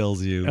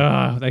kills you.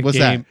 That What's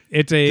game. that?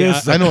 It's a,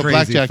 This- I know what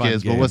crazy blackjack fun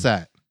is, game. but what's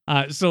that?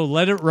 So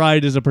Let It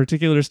Ride is a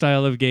particular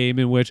style of game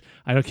in which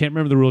can't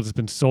remember the rules. It's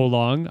been so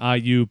long.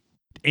 You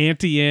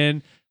ante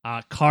in,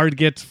 card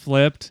gets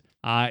flipped.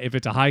 If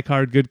it's a high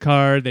card, good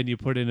card, then you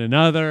put in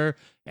another,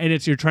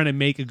 and you're trying to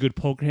make a good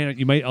poker hand.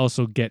 You might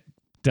also get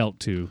dealt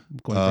to,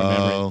 going from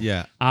memory.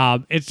 Yeah.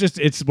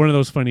 It's one of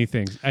those funny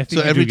things. I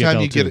think So every do time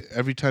dealt you to. get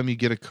every time you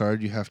get a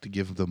card, you have to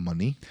give them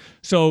money.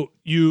 So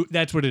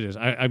that's what it is.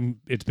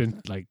 It's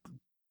been like.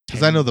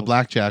 Because I know the 10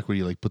 blackjack where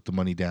you like put the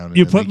money down. And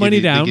You then put they give money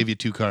you- down. They give you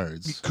 2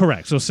 cards.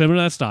 Correct. So similar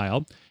to that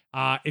style.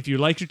 If you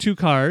like your 2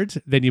 cards,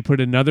 then you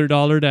put another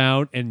 $1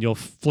 down and you'll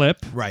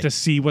flip Right. to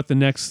see what the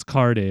next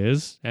card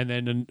is. And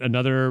then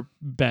another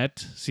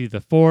bet, see the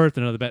 4th,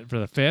 another bet for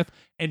the 5th.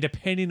 And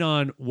depending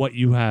on what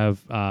you have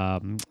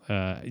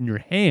in your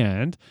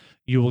hand,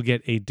 you will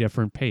get a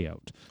different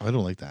payout. I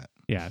don't like that.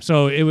 Yeah.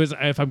 So it was,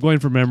 if I'm going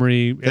from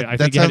memory, That- I that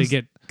think you had to sounds-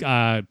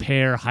 get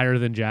pair higher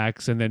than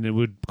jacks, and then it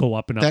would go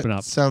up and up That and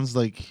up. sounds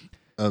like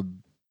a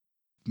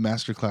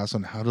masterclass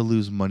on how to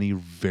lose money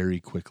very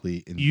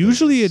quickly.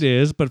 Usually it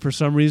is, but for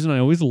some reason I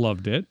always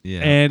loved it. Yeah.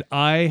 And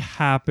I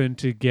happened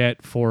to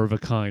get 4 of a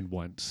kind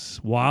once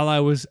while I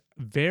was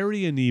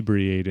very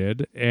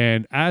inebriated.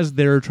 And as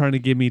they're trying to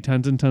give me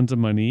tons and tons of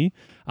money,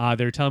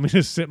 they're telling me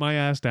to sit my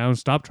ass down,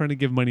 stop trying to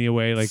give money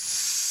away. Like,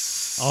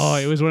 oh,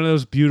 it was one of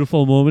those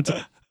beautiful moments.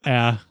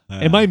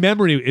 And my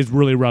memory is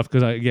really rough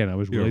because I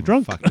was really You're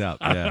drunk. fucked up.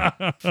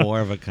 Yeah.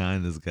 4 of a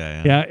kind, this guy.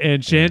 Huh? Yeah,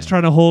 and Shan's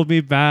trying to hold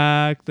me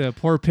back. The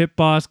poor pit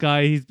boss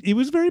guy, he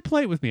was very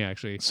polite with me,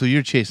 actually. So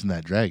you're chasing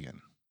that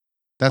dragon.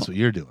 That's what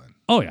you're doing.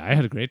 Oh yeah, I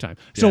had a great time.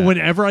 So Yeah.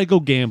 whenever I go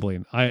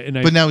gambling,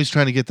 But now he's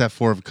trying to get that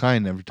 4 of a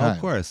kind every time.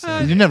 Of course.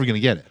 And you're never going to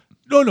get it.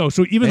 no.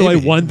 So even though I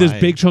Maybe. won this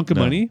Might. big chunk of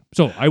No. money,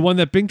 so I won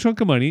that big chunk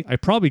of money. I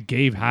probably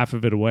gave half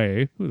of it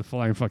away. Who the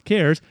flying fuck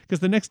cares? Because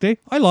the next day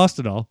I lost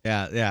it all.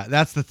 Yeah.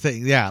 That's the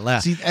thing. Yeah.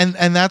 See, and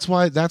that's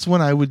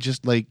when I would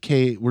just like,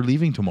 okay, we're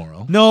leaving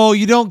tomorrow. No,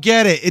 you don't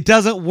get it. It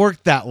doesn't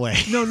work that way.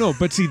 No,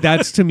 but see,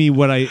 that's to me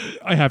what I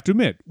have to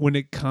admit. When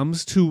it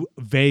comes to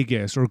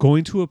Vegas or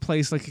going to a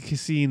place like a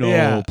casino,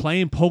 Yeah.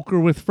 playing poker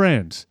with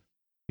friends,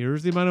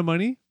 here's the amount of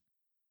money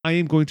I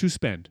am going to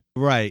spend.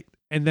 Right.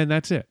 And then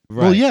that's it.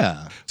 Right. Well,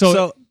 yeah.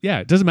 So yeah,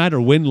 it doesn't matter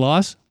win,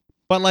 loss.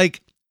 But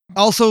like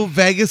Also,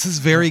 Vegas is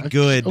very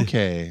good.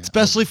 Okay.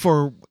 Especially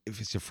for if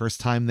it's your first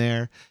time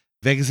there.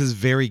 Vegas is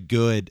very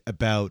good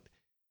about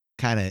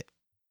kind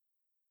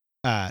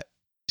of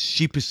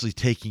sheepishly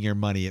taking your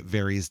money at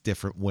various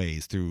different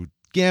ways through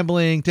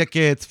gambling,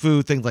 tickets,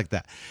 food, things like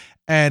that.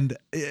 And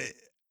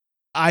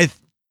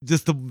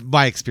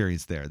my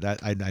experience there that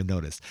I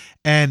noticed,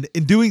 and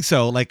in doing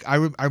so, like I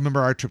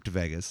remember our trip to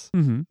Vegas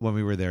when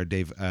we were there.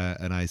 Dave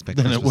and I spent.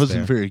 Then Christmas it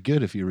wasn't there. very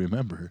good if you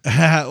remember.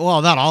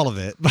 Well, not all of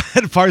it,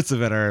 but parts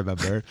of it I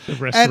remember. The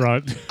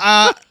restaurant.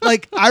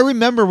 Like I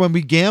remember when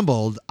we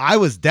gambled, I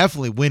was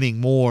definitely winning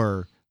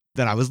more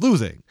than I was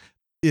losing.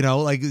 You know,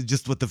 like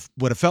just what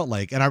it felt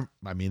like. And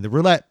I mean, the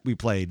roulette we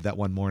played that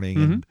one morning,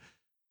 and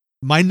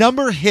my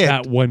number hit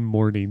that one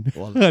morning.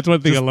 Well, That's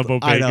one thing I love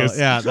about I know, Vegas.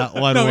 yeah, that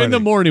one. No, morning. in the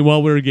morning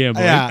while we were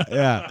gambling.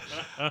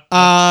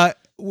 Yeah.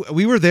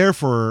 We were there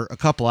for a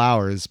couple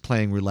hours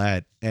playing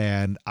roulette,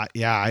 and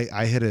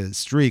I hit a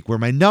streak where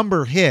my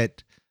number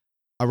hit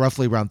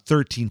roughly around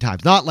 13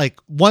 times. Not like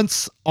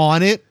once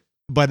on it,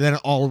 but then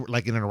all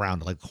like in and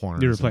around like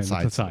corners. You were playing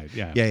and the side.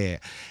 Yeah. Yeah.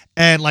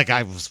 And like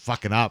I was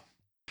fucking up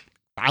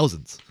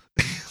thousands.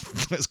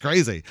 It was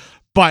crazy.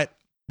 But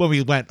when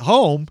we went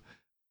home,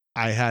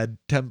 I had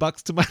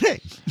 $10 to my name.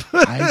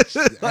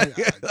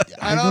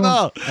 I don't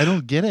know. I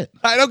don't get it.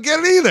 I don't get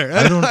it either.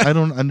 I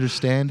don't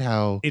understand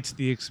how. It's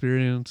the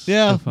experience.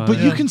 Yeah, the fun. But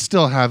you can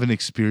still have an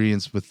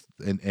experience with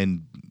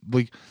and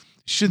like,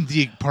 shouldn't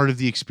the part of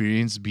the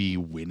experience be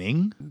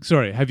winning?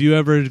 Sorry, have you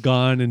ever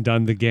gone and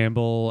done the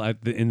gamble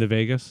in the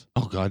Vegas?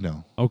 Oh God,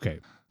 no. Okay,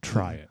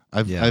 try it.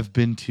 I've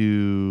been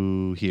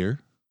to here.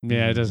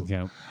 Yeah, it doesn't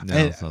count. No,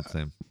 it's not the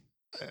same.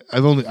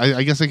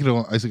 I guess I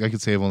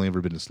could say I've only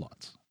ever been to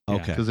slots.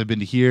 Okay. Because I've been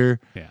to here,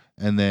 Yeah.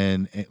 and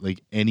then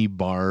like any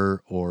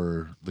bar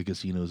or the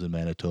casinos in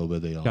Manitoba,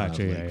 they all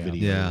Gotcha, have like yeah.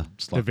 video Yeah.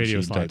 slot The video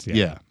machine slots, type.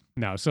 yeah.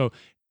 No, so,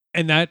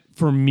 and that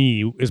for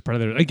me is part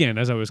of the, again,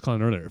 as I was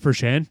calling earlier, for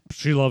Shan,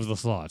 she loves the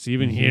slots.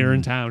 Even here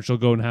in town, she'll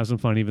go and have some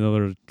fun, even though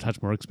they're a touch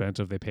more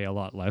expensive. They pay a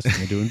lot less than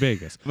they do in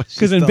Vegas. But she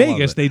Because in still loves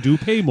Vegas, it. they do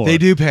pay more. They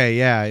do pay,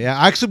 yeah.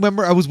 I actually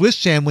remember I was with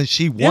Shan when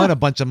she won a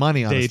bunch of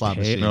money on They the slot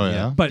pay- machine. Oh,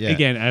 yeah? But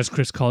again, as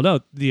Chris called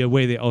out, the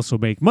way they also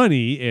make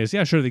money is,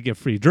 yeah, sure, they give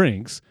free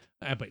drinks,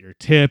 but you're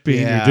tipping,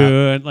 Yeah. you're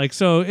doing, like,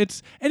 so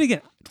it's, and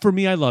again, for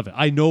me, I love it.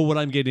 I know what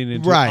I'm getting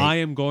into. Right. I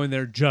am going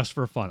there just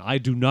for fun. I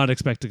do not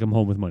expect to come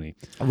home with money.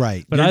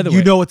 Right. But You're- either you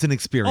way- know it's an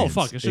experience.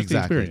 Oh, fuck, it's just the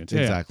exactly. experience.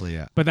 Yeah. Exactly,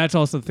 yeah. But that's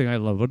also the thing I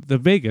love about the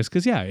Vegas,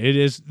 because yeah, it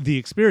is the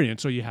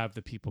experience. So you have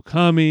the people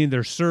coming,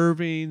 they're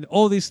serving,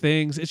 all these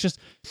things. It's just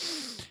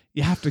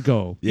you have to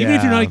go. Even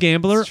if you're not a Yeah,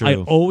 gambler, it's I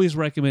true. always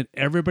recommend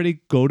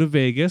everybody go to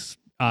Vegas.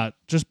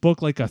 Just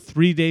book like a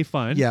 3-day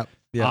fun. Yep.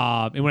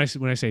 Yeah. And when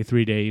I say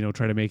 3-day,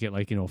 try to make it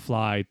like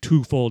fly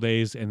 2 full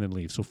days and then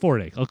leave. So 4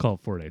 days. I'll call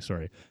it 4 days.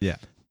 Sorry. Yeah.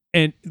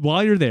 And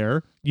while you're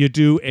there, you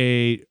do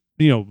a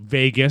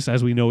Vegas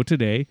as we know it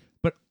today,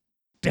 but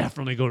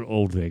definitely go to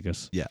Old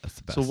Vegas. Yeah, it's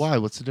the best. So why?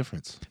 What's the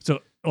difference? So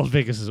Old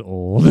Vegas is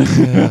old.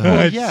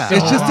 yeah.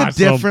 It's just a awesome.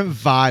 different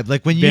vibe.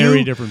 Like when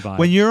Very different vibe.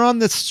 when you're on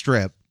the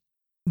strip,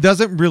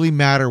 doesn't really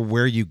matter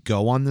where you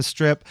go on the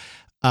strip.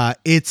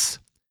 It's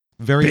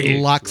very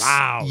Big, luxe.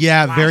 loud,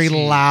 Yeah, very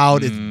flashy.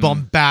 loud. It's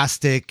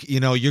bombastic.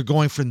 You're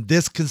going from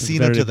this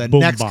casino very to the boom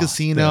next bop.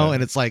 casino, Yeah.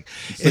 and it's like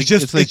it's like-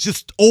 just it's like it's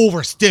just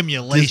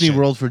overstimulation. Disney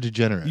World for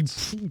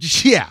degenerates.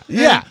 Yeah.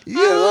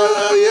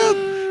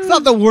 It's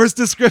not the worst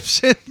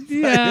description.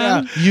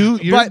 Yeah. You're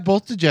But-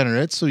 both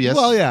degenerates, so yes.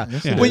 Well, yeah.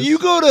 yes, Yeah. it When is. you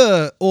go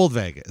to Old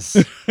Vegas,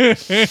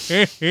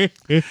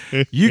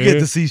 you get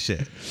to see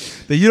shit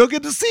that you don't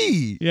get to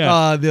see.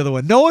 Yeah. The other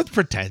one. No one's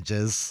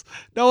pretentious.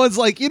 No one's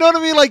like, you know what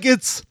I mean? Like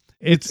it's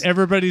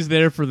Everybody's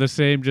there for the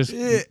same, just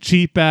Yeah.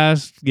 cheap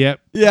ass.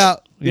 Yep. yeah.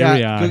 Here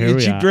we are, Go here get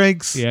we cheap are.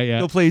 drinks. Yeah.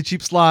 Go play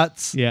cheap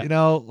slots. Yeah.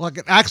 Like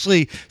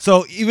actually,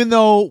 so even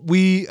though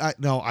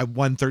I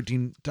won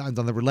 13 times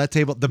on the roulette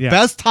table, the Yeah.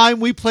 best time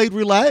we played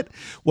roulette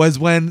was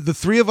when the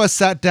three of us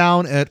sat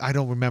down at, I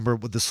don't remember,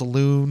 with the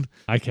saloon.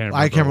 I can't remember.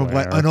 I can't remember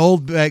what, where. an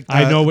old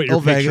I know what you're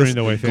Old Vegas. picturing,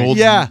 though, I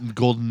think.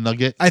 Golden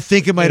Nugget. I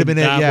think it might have been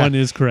it. That Yeah. one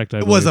is correct.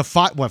 It was a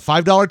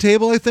 $5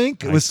 table, I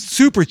think. It was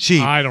super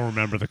cheap. I don't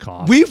remember the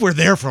cost. We were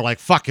there for like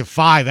fucking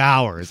 5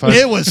 hours.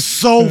 It was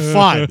so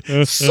fun.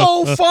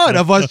 So fun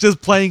of us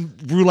just playing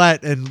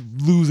roulette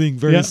and losing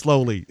very Yeah.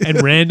 slowly. and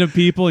random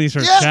people, and you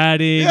start Yeah,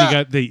 chatting. yeah. You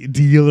got the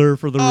dealer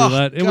for the Oh,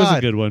 roulette. It was a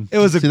God. good one. It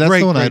was a See, that's great,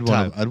 the one great I'd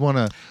time.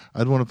 want.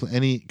 I'd want to play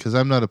any because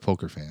I'm not a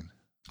poker fan.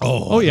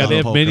 Oh, yeah, I they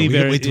love have many We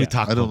very- wait till we yeah.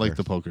 talk I don't poker. like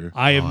the poker.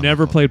 I have Oh,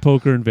 never no. played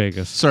poker in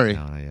Vegas. Sorry,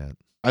 No, not yet.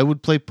 I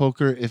would play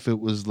poker if it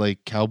was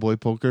like cowboy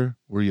poker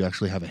where you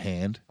actually have a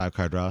hand.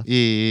 5-card draw.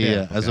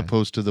 Yeah. As okay.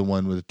 opposed to the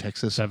one with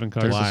Texas 7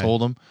 cards. Texas Why?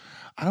 Hold'em.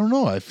 I don't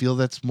know. I feel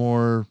that's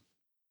more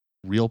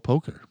real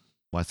poker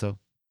Why so?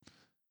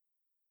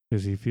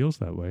 Because he feels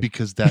that way.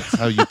 because that's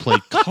how you play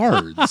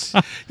cards.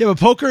 Yeah, but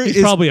poker He's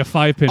is probably a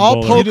 5-pin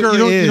all bowler. poker-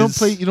 You don't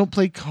is- you don't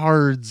play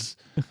cards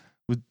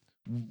with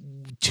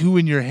 2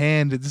 in your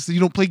hand. You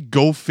don't play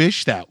Go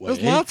Fish that way.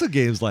 There's lots of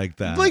games like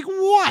that. Like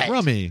what?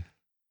 Rummy.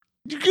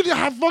 You could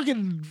have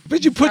fucking.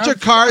 But you put your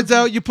cards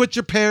out, you put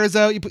your pairs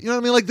out, you know what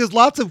I mean? Like there's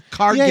lots of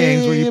card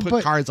games where you put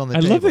but cards on the I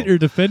table. love that you're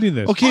defending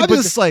this. Okay, I'm but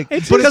just like,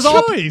 it's but his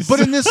all- choice.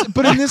 But in this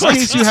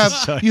case, you have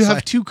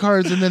choice. two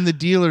cards, and then the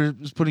dealer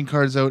is putting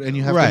cards out, and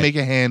you have to Right. make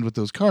a hand with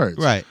those cards.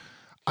 right.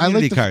 I like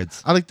Community the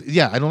cards. I like.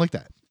 I don't like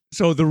that.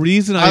 So the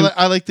reason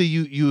I like that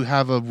you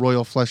have a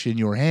royal flush in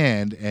your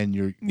hand,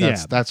 and Yeah.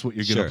 that's what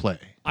you're Sure. gonna play.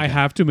 I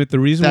have to admit the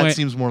reason That why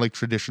seems more like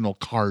traditional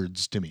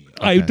cards to me.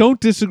 I Okay. don't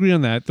disagree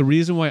on that. The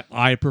reason why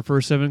I prefer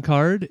 7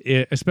 card,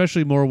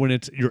 especially more when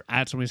you're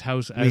at somebody's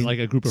house as like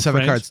a group of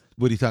 7 friends. cards.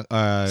 What do you think?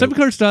 7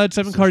 card stud,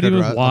 7 card card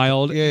even rod,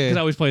 wild. okay. Yeah, Because yeah. I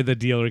always play the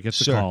dealer gets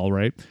Sure. the call,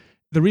 right?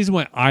 The reason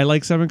why I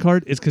like 7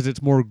 card is because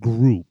it's more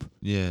group.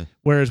 Yeah.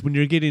 Whereas when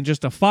you're getting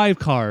just a 5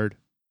 card,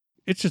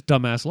 it's just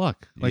dumbass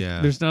luck. Like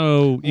Yeah. there's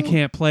no, you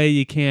can't play,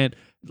 you can't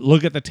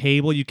look at the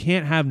table, you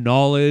can't have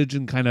knowledge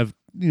and kind of,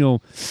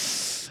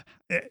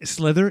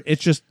 slither.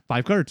 It's just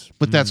 5 cards.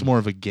 But that's more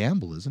of a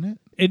gamble, isn't it?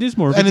 It is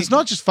more, of And a- it's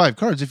not just 5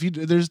 cards. If you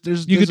there's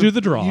You could do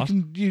the draw.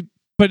 You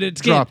but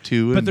it's drop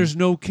 2. But and- there's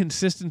no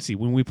consistency.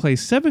 When we play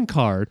 7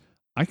 card,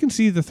 I can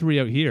see the 3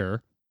 out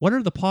here. What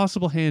are the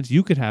possible hands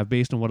you could have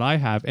based on what I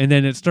have? And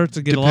then it starts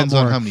to get depends a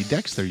lot on more. how many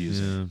decks they're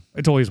using. Yeah.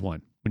 It's always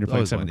one when you're playing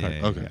Always 7 one, card.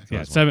 yeah, Okay. Yeah,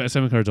 always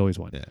seven cards always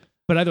one. Yeah.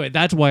 But either way,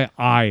 that's why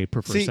I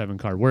prefer See- 7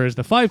 card. Whereas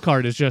the 5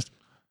 card is just,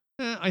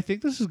 I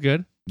think this is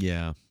good.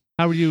 Yeah.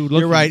 How are you looking?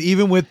 You're right.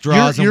 Even with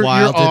draws your and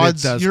wilds,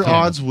 odds, it does your count.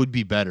 odds would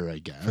be better, I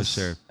guess. For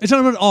sure. It's not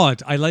about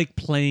odds. I like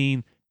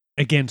playing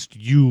against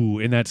you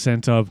in that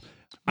sense of.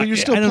 But you're I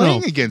still don't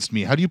playing know. against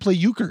me. How do you play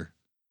euchre?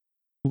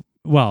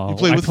 Well, You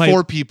play I with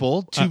 4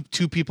 people,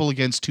 two people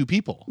against 2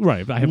 people.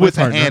 Right, but I have With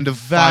my a partner. hand of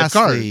 5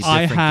 cards.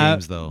 I different have.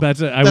 games, though. That's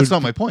That's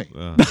not my point.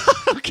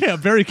 Okay, I'm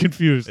very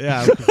confused.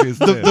 Yeah, I'm confused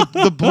too.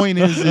 The point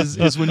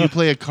is when you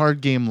play a card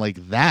game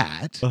like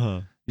that,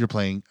 Uh-huh. you're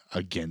playing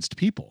against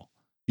people.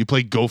 You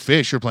play Go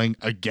Fish, you're playing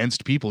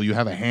against people. You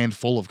have a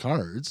handful of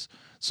cards.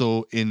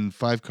 So in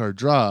 5-card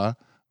draw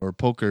or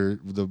poker,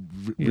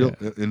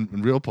 in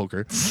real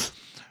poker,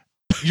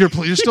 you're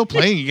still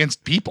playing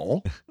against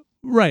people.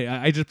 Right.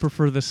 I just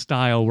prefer the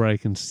style where I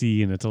can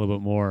see and it's a little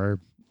bit more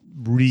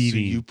So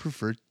reading. you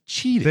prefer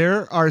cheating.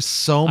 There are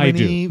so I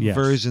do, many yes.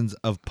 versions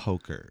of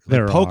poker.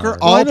 There poker, are.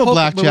 all I know poker,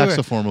 blackjack's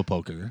a form of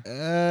poker.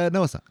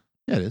 No, it's not.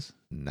 Yeah, it is.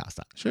 No, it's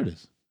not. Sure it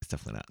is. It's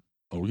definitely not.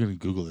 Oh, we're gonna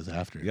Google this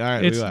after. All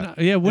right, It's we are. not,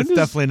 yeah. When It's does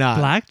definitely not.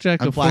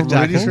 blackjack I'm a form of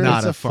Blackjack pretty is sure not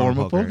it's a a form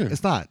of poker. poker.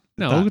 It's not.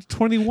 No, It's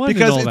 21 not. and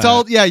Because all it's that.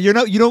 all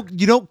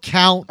you don't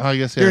count Oh, I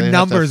guess your they have to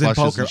have numbers in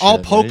flushes poker. and All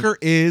shit, poker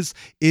is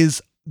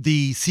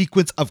the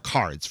sequence of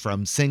cards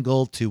from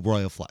single to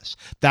royal flush.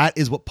 That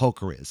is what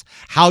poker is.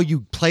 How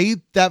you play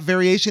that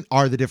variation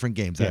are the different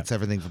games. Yeah. That's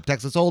everything from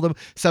Texas Hold'em,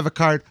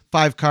 7-card,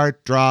 5-card,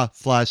 draw,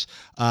 flush.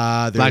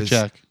 There's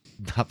Blackjack.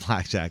 Not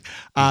blackjack.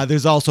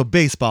 There's also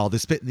baseball.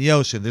 There's spit in the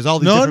ocean. There's all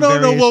these No,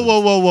 different no, no!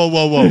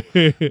 Whoa!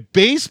 variations.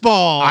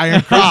 Baseball,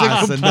 Iron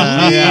Cross is a and,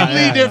 completely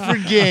yeah.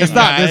 different game. It's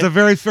not. There's guy. a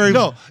very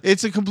No,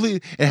 it's a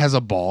complete. It has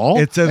a ball.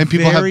 It's a and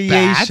people have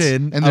bats,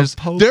 variation and of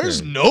poker.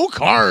 there's no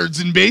cards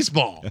in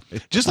baseball.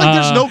 Just like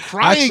there's no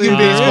crying actually, in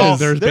there baseball. is.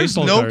 There's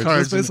baseball no cards.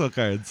 cards. There's in-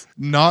 baseball cards.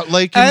 not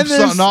like And in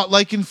there's- not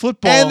like in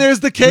football. And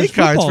there's the K There's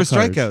cards football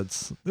for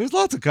cards. strikeouts. There's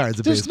lots of cards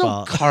in there's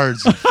baseball. no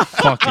cards in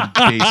fucking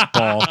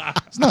baseball.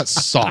 It's not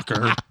soccer.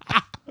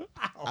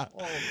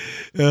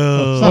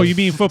 Oh, you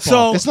mean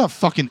football? So- It's not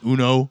fucking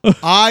Uno.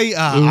 I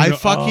Uno.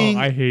 fucking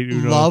I hate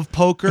Uno. love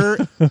poker,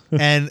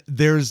 and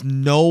there's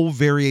no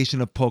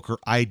variation of poker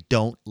I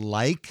don't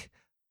like,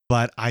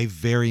 but I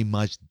very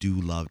much do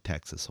love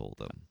Texas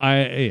Hold'em.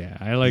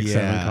 I like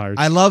 7 cards.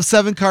 I love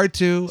 7-card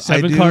too.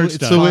 7 I do. cards It's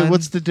stuff. So wait, fun.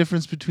 what's the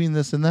difference between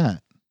this and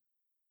that?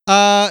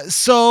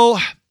 So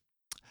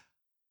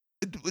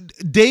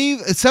Dave,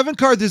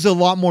 7-card, there's a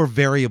lot more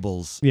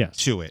variables Yes.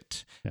 to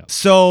it. Yeah.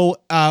 So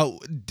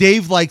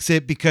Dave likes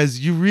it because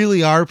you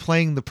really are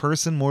playing the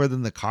person more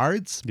than the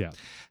cards. Yeah.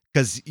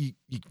 Because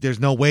there's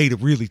no way to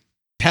really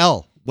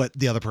tell what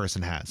the other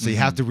person has. So you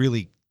have to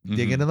really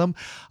dig Mhm. into them.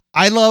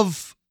 I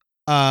love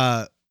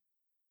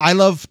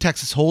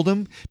Texas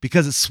Hold'em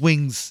because it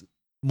swings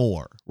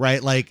more,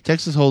 right? Like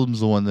Texas Hold'em's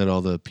the one that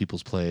all the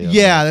peoples play. on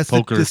Yeah, the that's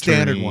poker the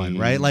standard tourney, one,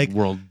 right? Like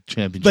World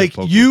Championship. like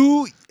poker.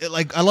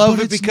 I love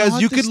But it it's because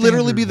not you the could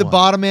literally standard be the one.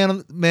 bottom man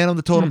on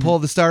the totem pole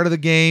at the start of the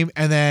game,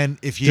 and then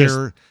if Just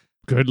you're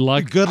Good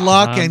luck. good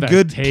luck on and the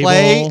good table.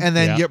 play, and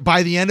then Yeah. you're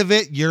by the end of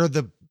it, you're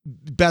the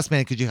best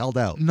man because you held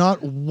out.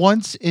 Not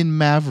once in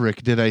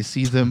Maverick did I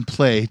see them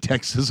play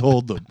Texas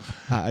Hold'em.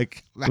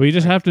 We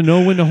just have to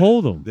know when to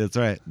hold them. That's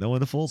right. No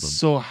one to fold them.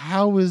 So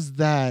how is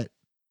that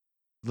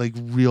like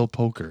real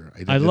poker?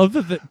 I love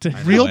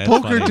that. real it's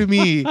poker funny. to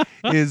me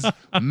is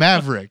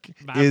Maverick.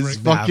 Is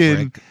fucking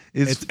Maverick.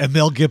 is It's a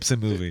Mel Gibson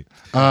movie.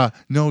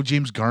 no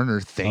James Garner.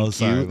 Thank Oh,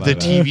 sorry, you. my The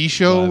bad. TV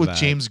show My with bad.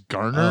 James Oh, I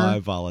Garner.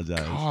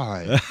 apologize.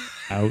 God,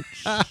 Ouch.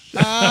 fuck,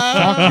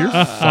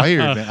 you're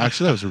fired, man.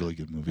 Actually, that was a really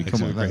good movie. Come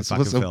Actually, on, a great that's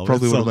fucking film.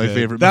 probably It's one so of my good.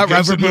 favorite. That Mel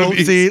Gibson rubber boat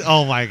movies. scene.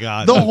 Oh my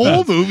god. The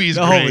whole movie's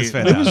The whole great. movie's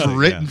It was fantastic,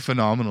 written yeah.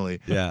 phenomenally.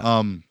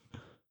 Yeah.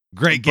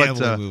 Great but,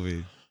 gambling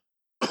movie.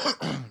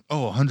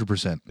 Oh,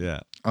 100%.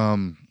 Yeah.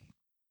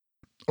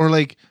 Or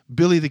like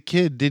Billy the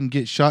Kid didn't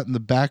get shot in the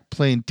back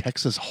playing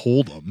Texas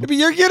Hold'em. But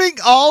you're getting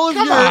all of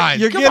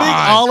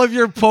all of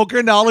your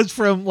poker knowledge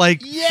from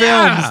like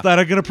films that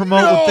are going to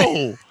promote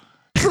what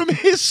from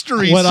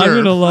history. What sir. I'm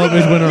gonna love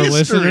is when our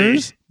History.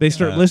 listeners they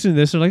start listening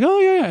to this. They're like, "Oh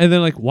yeah," and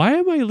then like, "Why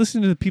am I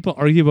listening to people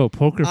argue about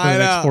poker for the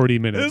next 40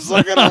 minutes?" It's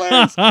fucking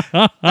hilarious.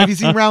 Have you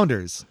seen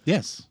Rounders?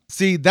 Yes.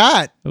 See,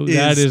 that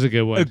that is a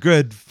good one. A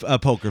good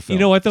poker film. You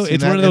know what though? Seen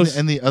It's that one of those.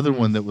 and the other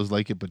one that was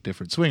like it but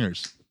different.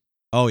 Swingers.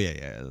 Oh yeah.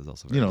 That's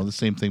also very good. The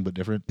same thing but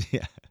different.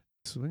 Yeah.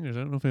 Swingers.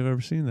 I don't know if I've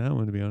ever seen that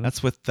one, to be honest.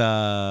 That's with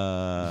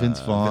Vince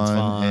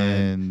Vaughn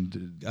and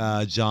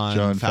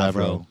John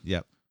Favreau.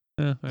 Yep.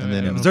 Yeah, and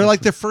then- Was there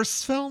like their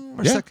first film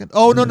or Yeah. second?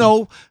 Oh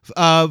no.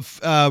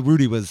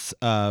 Rudy was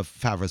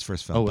Favreau's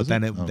first film, Oh, but was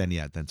then it? Oh.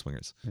 then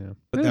Swingers. Yeah.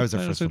 But that was their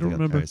I first honestly film. don't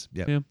remember. Anyways,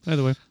 yeah.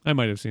 Either way, I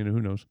might have seen it.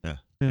 Who knows? Yeah.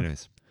 Yeah.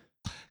 Anyways.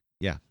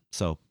 Yeah.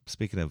 So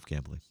speaking of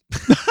gambling,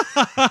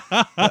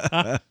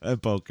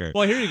 poker,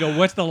 Well, here you go.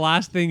 What's the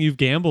last thing you've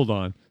gambled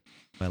on?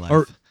 my life,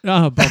 Or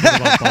bum.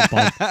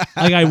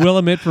 Like I will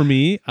admit, for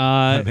me,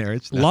 my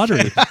marriage, No.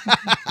 lottery.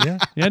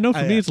 Yeah. No,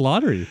 for me Yeah. it's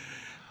lottery.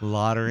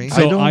 lottery.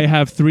 So I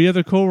have 3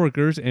 other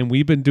coworkers, and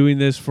we've been doing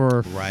this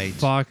for Right.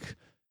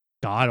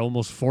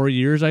 almost 4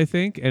 years, I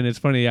think. And it's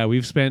funny, yeah,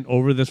 we've spent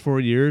over this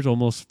 4 years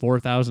almost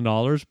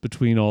 $4,000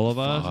 between all of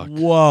us. Fuck.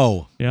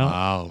 Whoa! Yeah,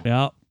 Wow.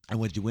 yeah, And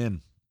what'd you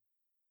win?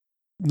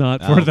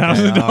 not Okay,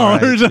 $4,000. all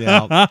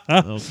right,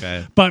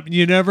 Okay. But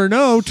you never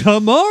know.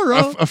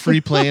 Tomorrow, A free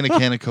play and a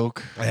can of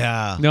Coke.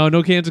 Yeah.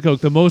 no cans of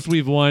Coke. The most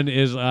we've won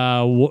is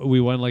we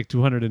won like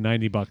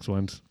 $290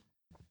 once.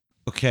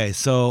 Okay,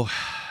 so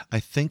I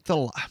think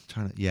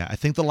I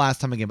think the last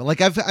time I gambled,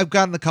 like I've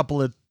gotten a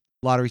couple of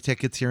lottery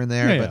tickets here and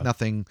there, Yeah, but yeah.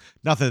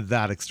 nothing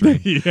that extreme.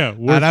 Yeah,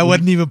 And I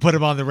wouldn't even put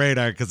them on the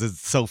radar because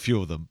it's so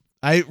few of them.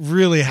 I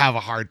really have a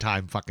hard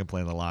time fucking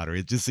playing the lottery.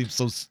 It just seems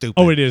so stupid.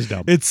 Oh, it is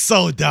dumb. It's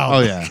so dumb. Oh,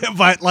 yeah.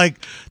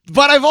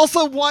 but I've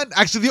also won.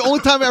 Actually, the only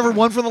time I ever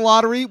won from the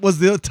lottery was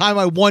the time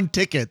I won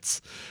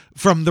tickets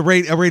from the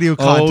a radio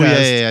contest.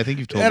 Oh yeah. I think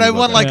you've told And me I about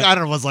won that. like, I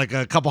don't know, it was like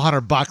a couple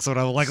 $100 or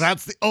whatever. Like,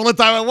 that's the only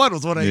time I won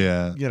was when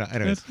Yeah.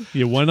 Anyways.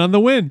 You won on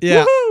the win.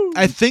 Yeah. Woohoo!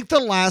 I think the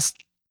last.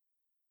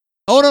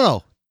 Oh,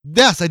 no.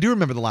 Yes, I do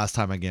remember the last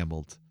time I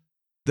gambled.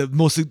 The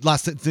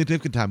last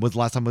significant time was the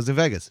last time I was in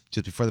Vegas,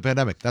 just before the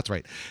pandemic. That's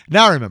right.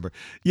 Now I remember.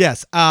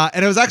 Yes.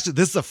 And it was actually,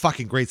 this is a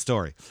fucking great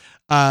story.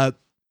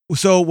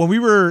 So when we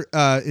were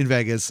in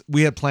Vegas,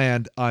 we had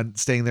planned on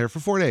staying there for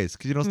 4 days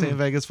because you don't stay in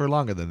Vegas for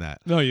longer than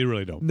that. No, you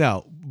really don't.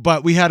 No,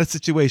 but we had a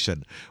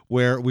situation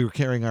where we were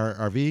carrying our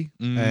RV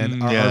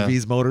and our yeah.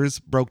 RV's motors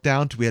broke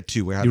down. We had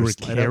two. We had You to were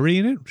slide out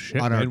carrying it?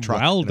 Shit, on our man.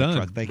 truck. Well in our done.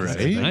 truck. Thank you. Right.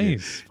 Thank you.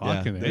 Nice.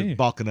 Fucking they're A.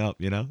 bulking up,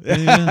 you know.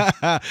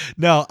 Yeah.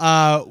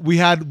 No, we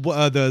had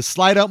the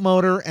slide out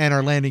motor and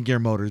our landing gear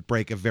motors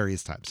break at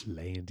various times.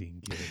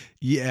 Landing gear.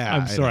 Yeah,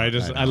 I'm sorry.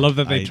 know. I love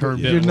that they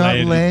termed it You're not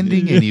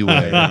landing I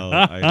anyway.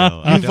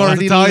 know. You've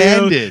already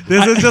landed.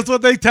 This is just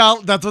what they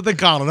tell. That's what they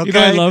call it. Okay. You know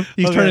what I love?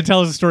 He's Okay. trying to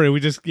tell us a story.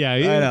 We just, I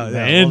know. Yeah.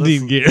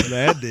 landing gear.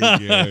 Landing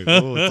gear.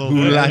 Oh, it's so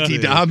Ooh la fancy.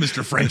 ti da,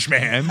 Mr.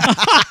 Frenchman.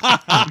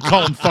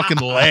 Call him fucking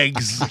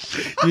legs.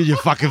 You your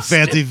fucking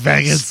fancy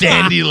Vegas.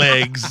 Standy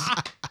legs.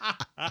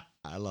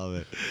 I love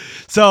it.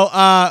 So,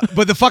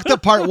 but the fucked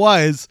up part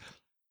was,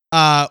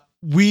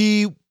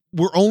 we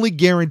were only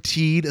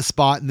guaranteed a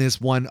spot in this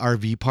one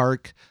RV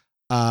park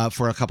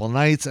for a couple of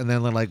nights, and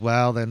then they're like,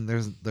 well, then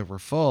we're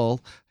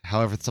full.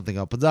 However, something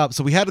opens up,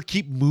 so we had to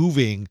keep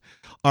moving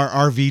our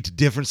RV to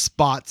different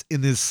spots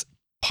in this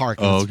park.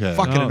 And Oh, it's okay.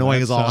 fucking Oh, annoying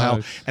that as all hell,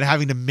 sucks. and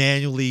having to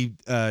manually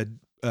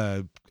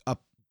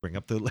bring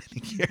up the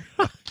landing gear.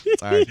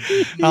 Sorry,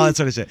 all that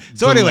sort of shit.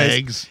 So, The anyways,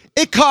 legs.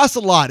 it costs a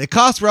lot. It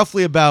costs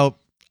roughly about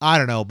I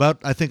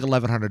think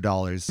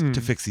 $1,100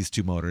 to fix these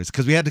two motors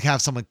because we had to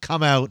have someone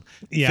come out,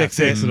 fix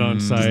it on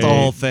just site. the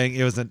whole thing.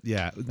 It was it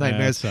was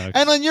nightmares. sucks.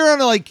 And then you're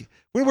on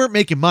we weren't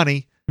making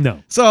money,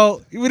 No,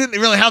 so we didn't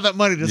really have that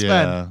money to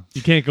spend. Yeah.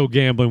 you can't go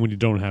gambling when you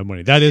don't have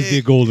money. That is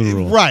the golden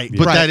rule. Right, Yeah.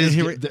 But right. that And is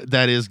here we-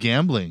 that is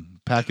gambling.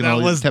 Packing That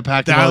all was-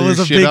 packing that all was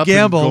your a shit big up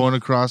gamble. and going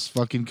across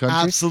fucking country.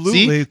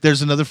 Absolutely. See,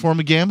 there's another form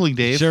of gambling,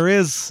 Dave. Sure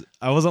is.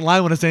 I wasn't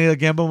lying when I say I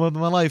gambled with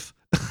my life.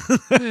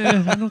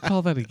 I don't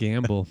call that a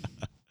gamble.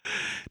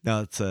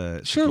 No, it's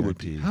a Sure it would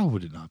be. guaranteed. How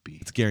would it not be?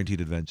 It's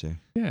guaranteed adventure.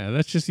 Yeah,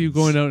 that's just you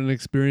going out and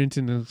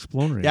experiencing and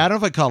exploring. Yeah, I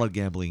don't know if I call it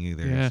gambling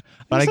either. Yeah,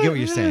 But I It's get like, what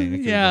you're saying. I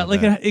get Yeah, about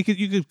like that.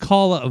 you could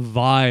call it a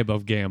vibe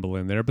of gamble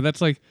in there, but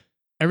that's like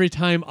every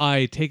time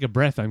I take a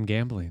breath, I'm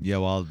gambling. Yeah,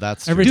 well,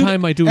 that's Every true.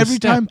 time I do a Every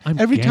step, time, I'm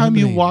every time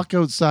you gambling. walk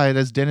outside,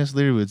 as Dennis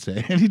Leary would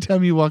say,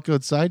 anytime you walk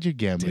outside, you're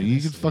gambling. You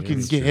Dennis could fucking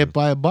Leary's get true. hit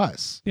by a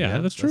bus. Yeah,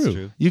 that's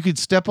true. You could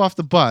step off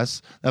the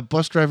bus. That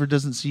bus driver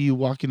doesn't see you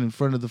walking in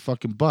front of the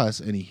fucking bus,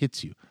 and he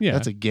hits you. Yeah.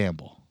 That's a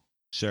gamble.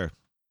 Sure.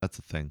 That's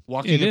the thing.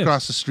 Walking It is.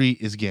 across the street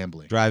is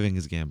gambling. Driving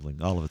is gambling.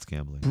 All of it's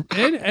gambling.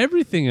 And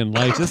everything in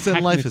life, Just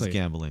in life is technically.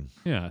 gambling.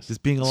 Yes,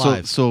 Just being So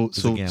alive. so is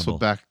a so gamble. so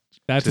back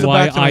that's to,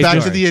 why back to- I back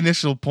do to it. the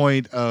initial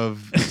point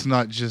of it's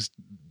not just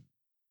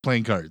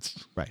playing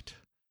cards. Right.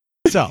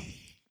 So,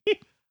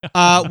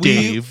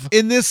 Dave.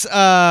 In this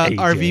AJ.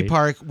 RV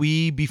park,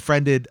 we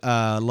befriended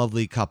a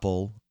lovely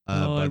couple. I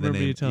By the remember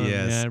name, you telling me.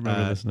 yes, Yeah, I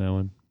remember this now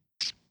one.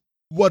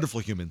 wonderful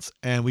humans,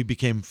 and we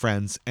became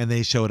friends. And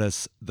they showed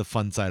us the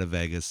fun side of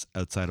Vegas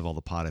outside of all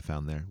the pot I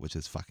found there, which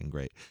is fucking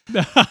great.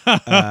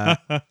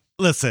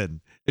 Listen,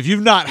 if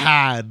you've not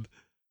had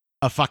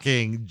a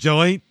fucking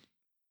joint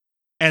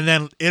and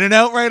then in and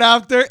out right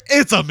after,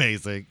 it's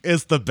amazing.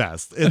 It's the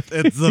best. It's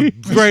the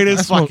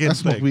greatest fucking I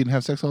smoke thing. weed and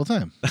have sex all the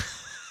time.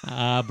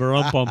 Bum.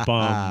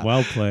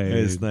 Well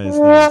played. Nice.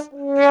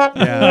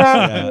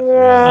 Yeah.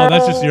 Oh,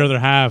 that's just your other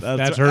half.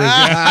 That's hers.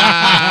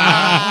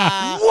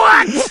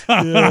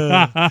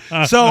 Yeah.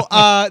 So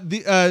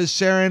the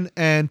Sharon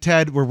and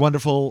Ted were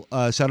wonderful.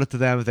 Shout out to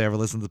them if they ever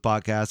listen to the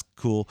podcast.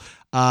 Cool.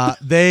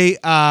 They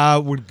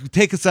would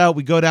take us out.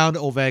 We go down to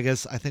Old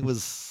Vegas. I think it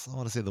was, I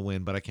want to say the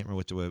Wynn, but I can't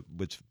remember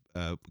which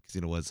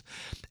casino it was.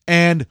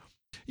 And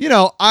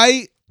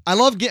I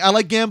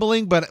like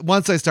gambling, but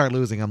once I start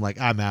losing, I'm like,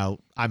 I'm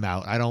out. I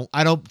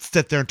don't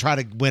sit there and try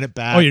to win it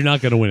back. Oh, you're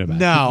not going to win it back.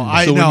 No,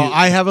 So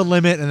I have a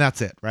limit and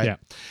that's it, right? Yeah.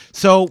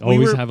 So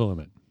Always have a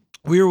limit.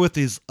 we were with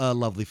these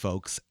lovely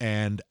folks,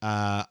 and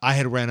I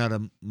had ran out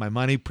of my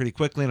money pretty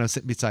quickly, and I was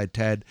sitting beside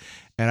Ted,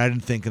 and I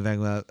didn't think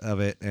anything of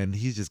it, and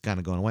he's just kind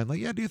of going away. I'm like,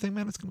 yeah, do you think,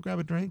 man, it's gonna grab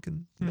a drink,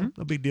 and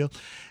no big deal,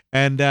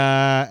 and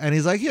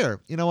he's like, here,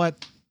 you know what,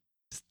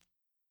 just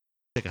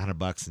take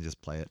 $100 and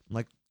just play it. I'm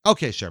like,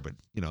 okay, sure, but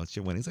it's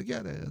your win. He's like,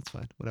 yeah, that's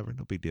fine, whatever,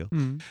 no big deal.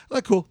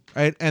 Like, cool,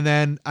 right? And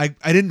then I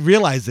didn't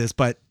realize this,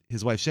 but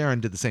his wife Sharon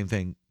did the same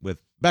thing with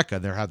Becca.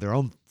 They have their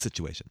own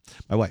situation,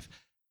 my wife,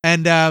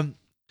 and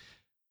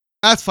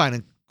that's fine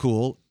and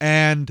cool.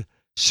 And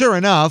sure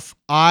enough,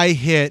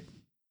 I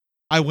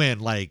win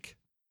like,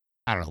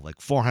 I don't know, like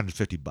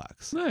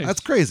 $450. Nice. That's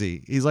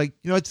crazy. He's like,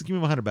 just give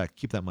me my $100 back.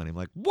 Keep that money. I'm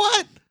like,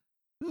 what?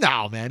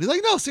 No, man. He's like,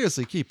 no,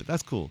 seriously, keep it.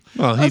 That's cool.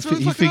 Well, That's he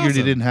really fucking figured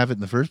he awesome. didn't have it in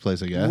the first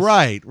place, I guess.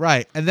 Right.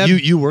 And then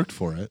you worked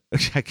for it.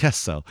 I guess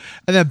so.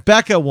 And then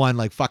Becca won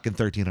like fucking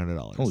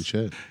 $1,300. Holy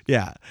shit.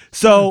 Yeah.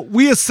 So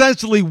we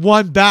essentially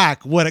won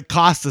back what it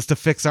cost us to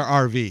fix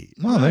our RV.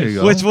 Oh, there you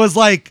go. Which was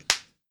like,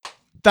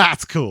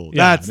 that's cool.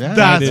 Yeah, that's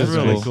that is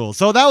really cool. cool.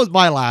 So that was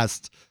my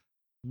last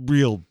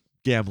real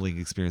gambling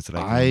experience that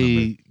I can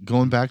remember.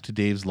 Going back to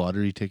Dave's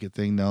lottery ticket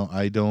thing. No,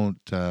 I don't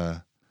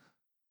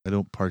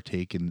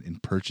partake in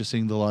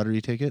purchasing the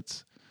lottery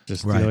tickets.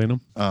 Just Right. stealing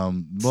them.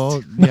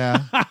 Well,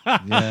 yeah,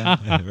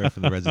 yeah. Right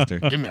from the register.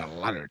 Give me a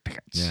lottery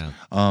tickets. Yeah.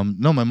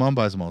 No, my mom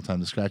buys them all the time.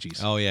 The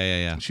scratchies. Oh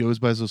yeah. She always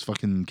buys those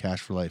fucking cash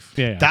for life.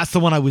 Yeah. That's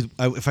the one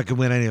if I could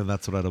win any of them,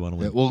 that's what I'd want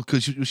to Yeah, win. well,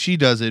 because she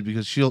does it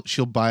because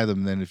she'll buy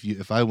them. Then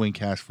if I win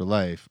cash for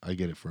life, I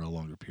get it for a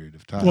longer period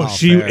of time. Well, Oh,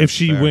 if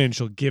she fair. wins,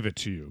 she'll give it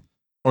to you.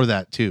 Or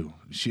that too.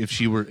 If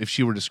she were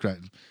to scratch,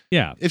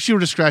 Yeah. if she were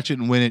to scratch it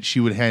and win it,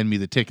 she would hand me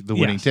the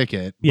winning Yes.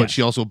 ticket. But Yes.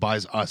 she also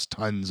buys us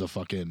tons of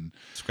fucking.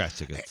 Scratch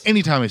tickets.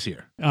 Anytime I see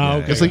her, Oh,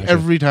 okay. it's like gotcha.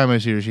 every time I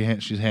see her,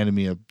 she's handing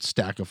me a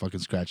stack of fucking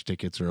scratch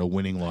tickets or a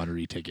winning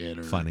lottery ticket.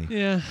 Or, Funny.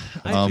 Yeah.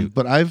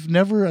 But I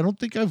don't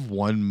think I've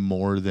won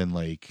more than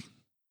like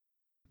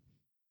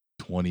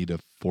 $20 to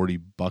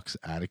 $40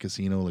 at a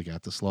casino, like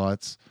at the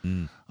slots.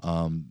 Mm.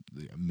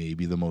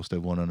 Maybe the most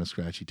I've won on a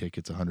scratchy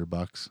ticket's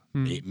 $100.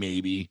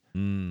 Maybe.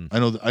 Mm. I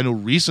know.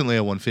 Recently,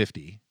 I won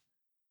 50.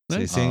 So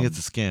you're saying it's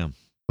a scam.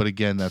 But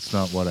again, that's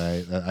not what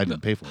I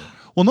didn't pay for it.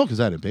 Well, no, because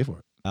I didn't pay for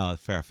it. Oh,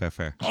 fair.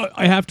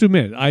 I have to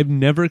admit, I've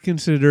never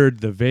considered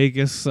the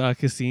Vegas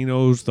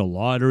casinos, the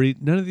lottery,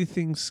 none of these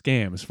things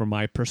scams from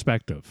my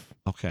perspective.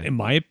 Okay. In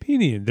my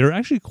opinion, they're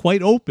actually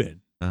quite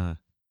open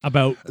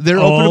about They're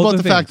all open about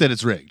the things. fact that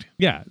it's rigged.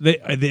 Yeah,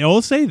 they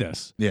all say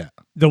this. Yeah.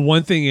 The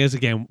one thing is,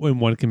 again, when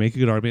one can make a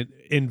good argument,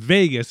 in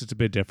Vegas, it's a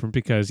bit different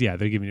because, yeah,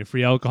 they're giving you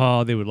free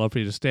alcohol. They would love for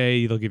you to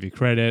stay. They'll give you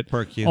credit.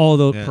 Perk you. All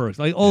those Yeah. perks.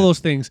 Like, all those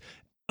things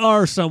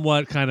are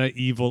somewhat kind of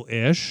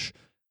evil-ish.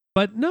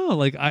 But no,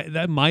 like,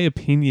 my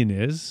opinion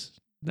is,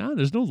 no,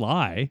 there's no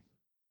lie.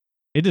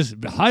 It is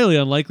highly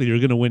unlikely you're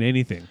going to win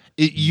anything.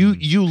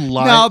 You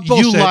lie. No,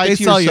 bullshit. You lie They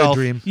to sell you a yourself.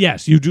 dream.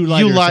 Yes, you do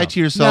lie You to lie yourself. to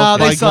yourself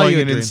No, they by sell going you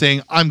a in dream. and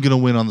saying, "I'm going to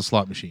win on the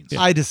slot machines."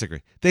 I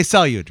disagree. They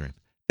sell you a dream.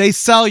 They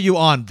sell you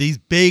on these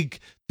big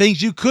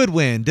things you could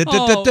win. So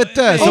Oh,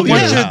 once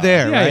yeah. you're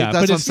there, Yeah, right? yeah, That's but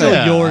what I'm it's still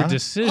saying. your Yeah.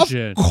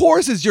 decision. Of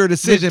course, it's your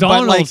decision,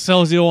 McDonald's but like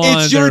sells you on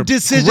it's your their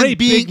decision great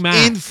being Big Mac.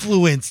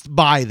 influenced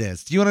by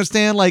this. Do you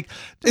understand? Like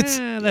it's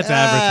That's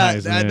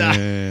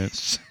advertisement.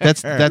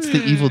 That's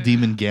the evil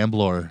demon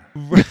gambler.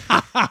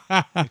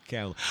 I'm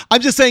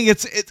just saying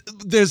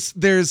there's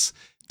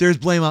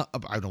blame. I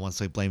don't want to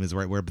say blame is the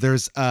right word, but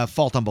there's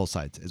fault on both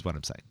sides is what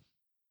I'm saying.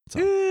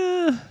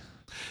 Eh,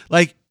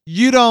 Like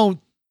you don't,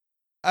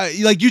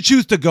 like you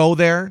choose to go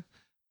there,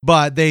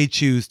 but they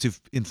choose to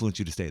influence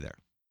you to stay there.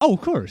 Oh,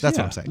 of course. That's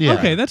yeah. what I'm saying. Yeah.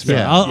 Okay, that's fair.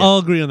 Yeah. I'll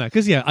agree on that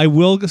because I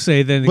will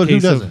say then in the But who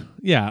case of doesn't?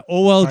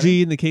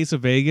 OLG in the case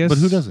of Vegas. But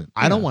who doesn't?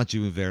 I don't want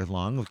you there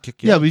long. I'll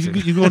kick you Yeah, out.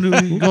 but you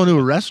go into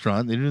a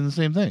restaurant, they're doing the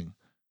same thing.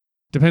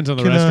 Depends on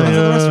the Can restaurant. Depends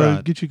on the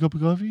restaurant. Get you a cup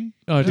of coffee?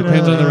 Oh, it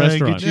depends on the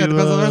restaurant. Yeah, it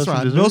depends on the some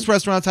restaurant. dessert? Most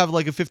restaurants have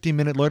like a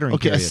 15-minute loitering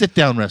Okay, a period.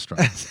 sit-down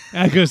restaurant.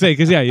 I was gonna say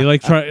because you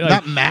like try like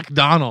Not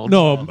McDonald's.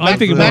 no. I'm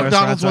thinking more.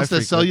 McDonald's restaurants I wants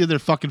to sell frequent. you their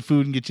fucking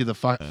food and get you the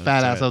fat ass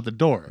right. out the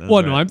door.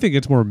 Well, no, I'm thinking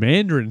it's more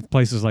Mandarin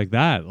places like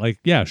that. Like,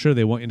 yeah, sure,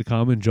 they want you to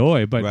come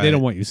enjoy, but Right. they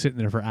don't want you sitting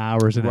there for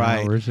hours and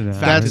Right. hours and hours.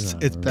 That's-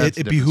 and It hours. that's a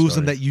it different behooves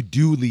them story. that you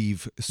do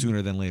leave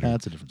sooner than later.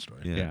 That's a different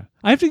story. Yeah.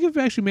 I have to give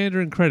actually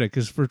Mandarin credit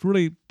because for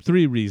really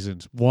 3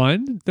 reasons.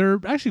 One, they're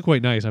actually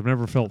quite nice. I've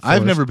never felt forced.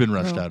 I've never been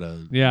rushed out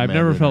of. Yeah, I've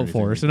never Mandarin or felt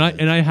anything forced, like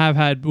and I have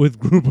had with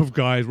group of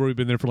guys where we've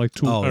been there for like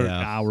 2 Oh, yeah.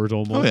 hours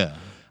almost. that.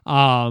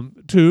 Oh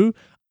yeah. 2,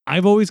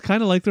 I've always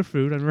kind of liked their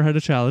food. I've never had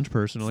a challenge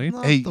personally.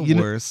 Not Hey, the you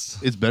know- worst.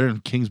 It's better than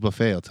King's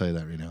Buffet. I'll tell you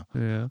that right now.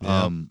 Yeah.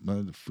 Yeah.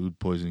 The food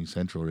poisoning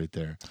central right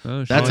there.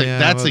 Oh, That's Oh, a yeah, I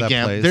that's know a that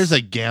gamble. place. There's a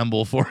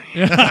gamble for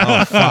you.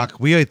 Oh fuck,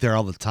 we ate there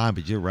all the time,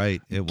 but you're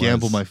right. It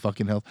Gamble was my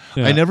fucking health.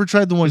 Yeah. I never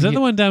tried the one. Is that he-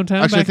 the one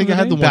downtown? Actually, I back think in I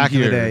had day? the one back in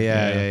the here. day.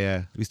 Yeah. Yeah.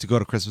 We used to go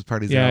to Christmas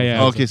parties. Yeah, there.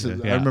 yeah. Okay, so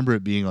Yeah. I remember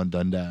it being on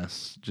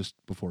Dundas just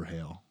before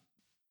Hale.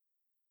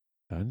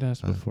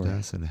 Dundas before.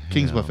 Dundas and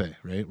King's Hale. Buffet,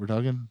 right? We're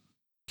talking.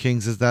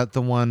 King's, is that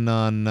the one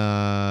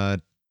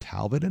on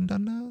Talbot and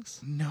Dundas?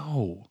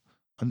 No,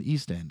 on the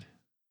East End.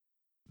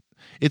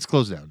 It's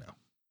closed down now.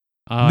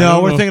 I No,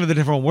 don't we're know. thinking of the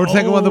different one. We're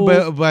thinking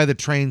one by the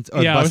trains.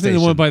 Or Yeah, I bus was thinking the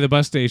station. one by the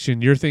bus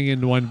station. You're thinking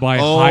the one by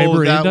Oh, Hyber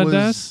in that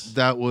Dundas?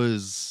 that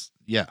was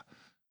yeah.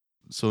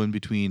 So in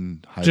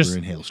between Hyber Just-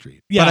 and Hale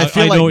Street. Yeah, But I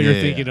feel know like- what you're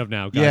Yeah, thinking yeah. of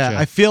now. Gotcha. Yeah,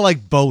 I feel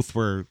like both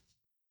were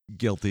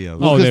guilty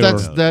of. Oh, Because they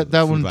that's were. that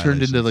food one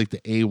turned into violations. like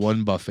the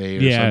A1 buffet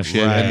or Yeah, some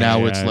shit, right, and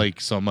now it's yeah.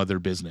 like some other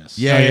business.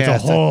 Yeah, it's a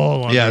it's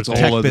whole other Yeah, it's a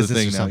thing. whole tech other business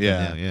thing or now. something.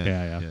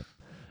 Yeah. Yeah.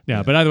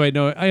 Yeah, but either way,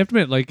 no, I have to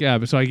admit, like,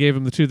 yeah, so I gave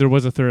him the 2. There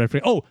was a third. I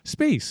forget. Oh,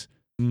 space.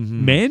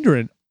 Mhm.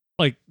 Mandarin.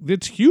 Like,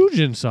 it's huge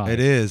inside. It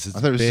is. It's I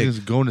thought it was big.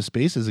 just going to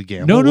space as a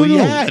gamble. No, no, Well, no.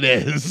 Yeah, it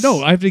is.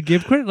 No, I have to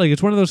give credit. Like,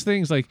 it's one of those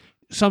things, like,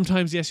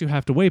 sometimes, yes, you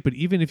have to wait, but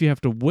even if you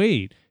have to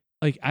wait,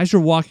 like, as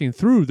you're walking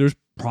through, there's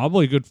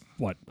probably a good,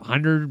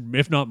 100,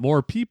 if not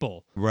more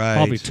people. Right.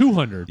 Probably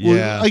 200. Yeah.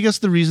 Well, I guess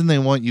the reason they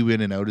want you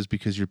in and out is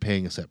because you're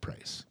paying a set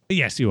price.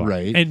 Yes, you are.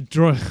 Right. And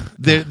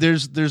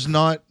There's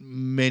not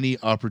many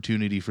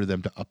opportunity for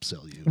them to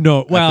upsell you.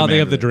 no, at well, the they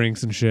have the Mandarin.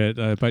 drinks and shit,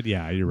 but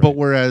yeah, you're right. But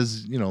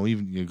whereas,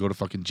 even you go to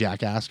fucking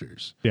Jack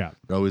Astor's, yeah.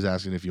 they're always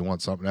asking if you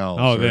want something else.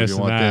 Oh, or this if you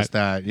and want that. this,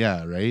 that.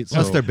 Yeah, right?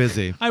 Plus, So, they're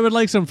busy. I would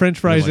like some French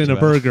fries want and a you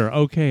burger.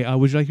 Okay,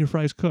 would you like your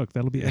fries cooked?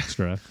 That'll be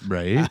extra.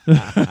 right?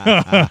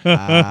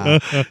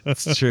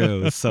 It's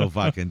true. It's so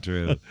fucking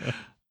true.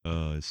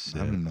 Oh shit. I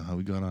don't even know how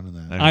we got onto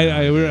that. don't I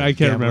know. can't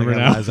Gambling remember on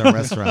now. Lives Our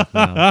restaurant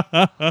now.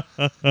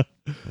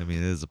 I mean,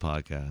 it is a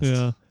podcast.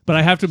 Yeah. But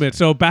I have to admit,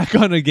 so back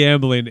on the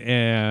gambling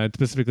and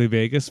specifically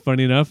Vegas,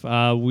 funny enough,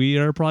 we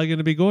are probably going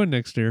to be going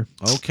next year.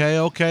 Okay.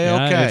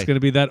 Yeah, it's going to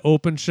be that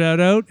open shout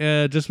out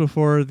just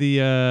before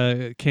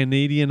the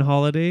Canadian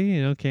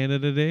holiday,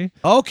 Canada Day.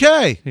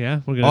 Okay.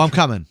 Yeah, we're Oh, going I'm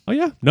coming. Oh,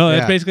 yeah. No,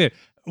 that's Yeah. basically it.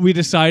 We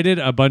decided,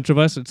 a bunch of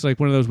us, it's like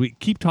one of those, we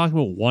keep talking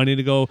about wanting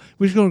to go.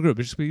 We should go in a group.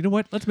 It's just, you know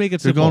what? Let's make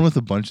it They're simple. going with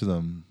a bunch of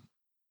them.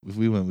 If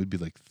we went, we'd be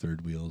like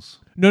third wheels.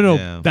 No,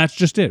 Yeah. that's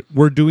just it.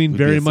 We're doing We'd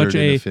be very a much third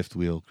and a. a fifth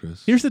wheel,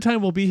 Chris. Here's the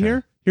time we'll be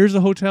here. Here's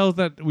the hotels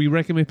that we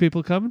recommend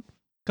people come.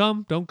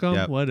 Come, don't come,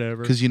 Yep.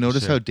 whatever. Because you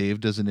notice Sure. how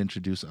Dave doesn't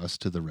introduce us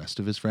to the rest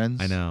of his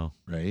friends. I know.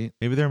 Right?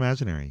 Maybe they're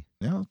imaginary.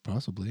 Yeah,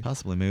 possibly.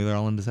 Possibly. Maybe they're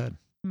all in his head.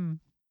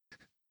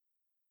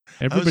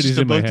 Everybody's I was just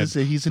in my about to head.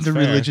 say he's into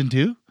fair. religion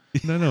too.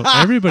 No,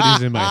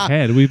 everybody's in my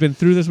head. We've been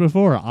through this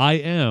before. I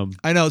am.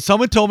 I know.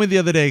 Someone told me the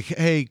other day,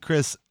 "Hey,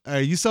 Chris, are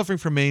you suffering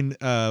from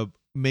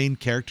main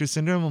character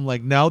syndrome?" I'm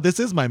like, "No, this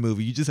is my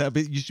movie. You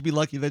should be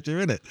lucky that you're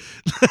in it."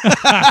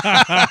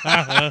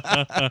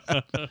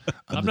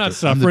 I'm not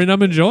suffering.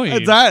 I'm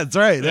enjoying. That's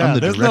right. Yeah, the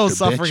there's no director,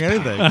 suffering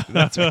bitch. anything.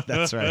 That's right.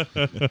 That's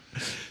right.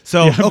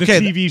 So Yeah, I'm okay.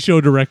 the TV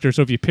show director.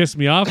 So if you piss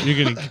me off, you're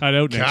getting cut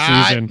out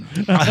next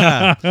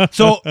season.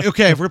 So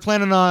okay, if we're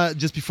planning on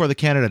just before the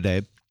Canada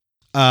Day,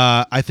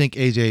 I think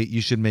AJ,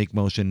 you should make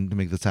motion to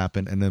make this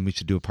happen, and then we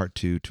should do a part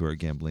 2 to our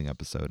gambling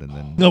episode, and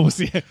then No, we'll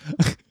see.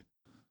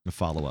 a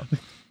follow up.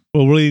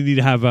 We'll really need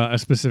to have a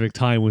specific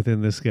time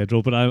within this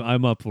schedule, but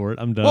I'm up for it.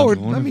 I'm done. Well,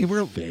 going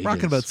we're to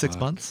rocking about Vegas, 6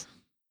 fuck. months.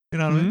 You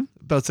know what I mean?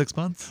 About 6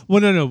 months.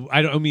 Well, no.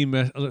 I don't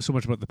mean so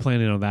much about the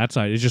planning on that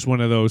side. It's just one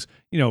of those,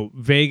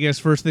 Vegas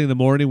first thing in the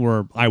morning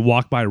where I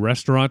walk by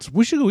restaurants.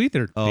 We should go eat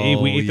there. Dave,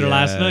 we ate there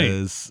last night.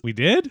 yes. We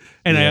did?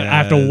 And I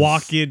have to Yes.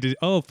 walk into,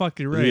 oh, fuck,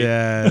 you're right.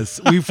 Yes,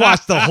 we've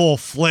watched the whole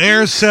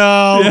Flair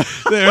show.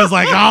 There's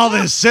like all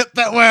this shit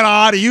that went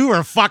on. You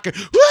were fucking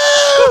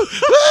woo,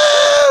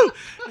 woo,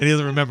 and he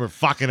doesn't remember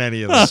fucking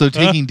any of it. So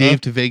taking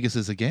Dave to Vegas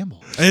is a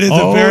gamble. It is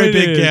Oh, a very it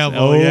big is. gamble.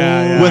 Oh,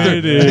 yeah. Whether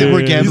it is.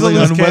 we're He's a gambling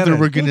loose on whether cannon.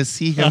 we're going to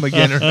see him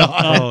again or not.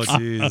 Oh,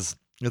 jeez,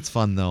 it's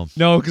fun though.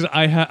 No, because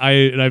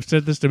and I've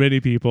said this to many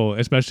people,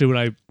 especially when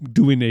I'm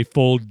doing a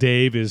full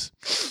Dave's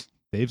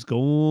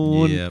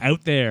going Yep.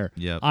 out there.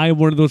 Yep. I'm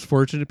one of those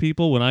fortunate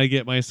people when I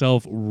get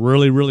myself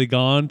really, really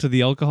gone to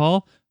the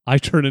alcohol, I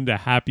turn into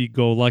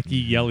happy-go-lucky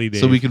Yelly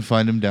Dave. So we can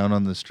find him down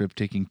on the strip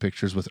taking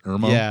pictures with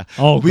Irma. Yeah.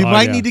 Oh, we God,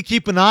 might yeah. need to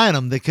keep an eye on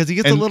him because he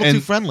gets a little too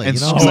friendly. And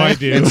you know? Oh, I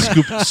do. And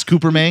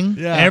Scoopermang.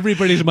 Yeah.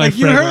 Everybody's my like friend.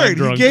 you when I'm heard, he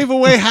drunk. gave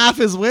away half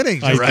his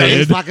winnings. I right? did.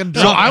 He's fucking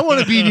So drunk. I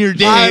want to be near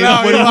Dave I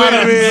know, when you he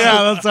wanna be- wins.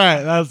 yeah, that's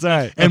right. That's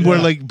right. And we're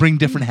like, bring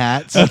different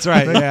hats. That's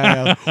right.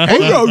 Yeah.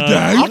 Hey,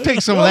 I'll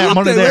take some of that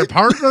money there,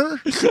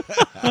 partner.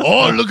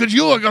 Oh, look at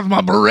you. I got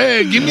my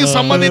beret. Give me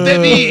some money,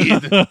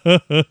 David.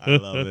 I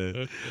love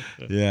it.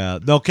 Yeah.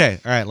 Okay.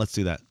 All right. Let's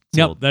do that.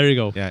 Yep, Sold. there you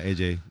go. Yeah,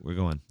 AJ, we're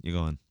going. You're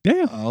going.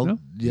 Yeah. I'll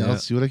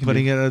see what I can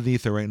Putting do. it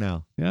underneath it right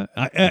now. Yeah,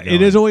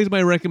 it is always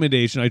my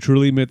recommendation. I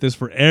truly admit this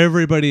for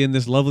everybody in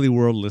this lovely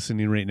world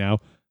listening right now.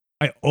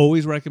 I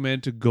always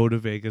recommend to go to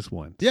Vegas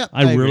once. Yeah,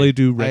 I I really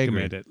agree. do I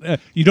recommend it.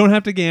 You don't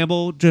have to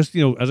gamble. Just,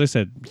 as I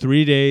said,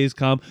 3 days.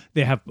 Come.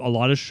 They have a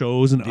lot of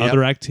shows and Yep.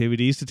 other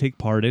activities to take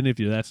part in if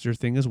that's your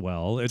thing as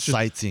well. It's just,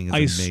 Sightseeing is I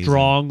amazing.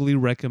 strongly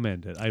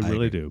recommend it. I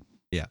really agree. do.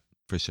 Yeah,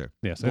 for sure.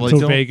 Yes. Well, And I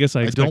so don't- Vegas,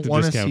 I I expect don't a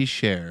want to discount. see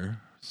Cher.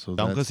 So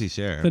Don't go that's- see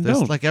Cher. Then There's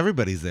don't. like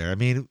everybody's there. I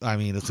mean, it's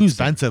Who's there?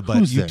 expensive, but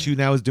Who's there? U2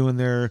 now is doing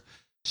their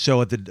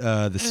show at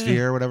the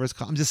Sphere, or whatever it's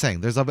called. I'm just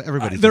saying, there's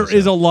everybody's. There doing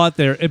is a show. lot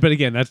there, but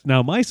again, that's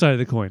now my side of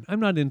the coin. I'm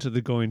not into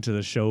the going to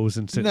the shows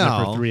and sitting there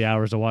No. for 3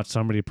 hours to watch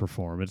somebody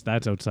perform.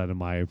 That's outside of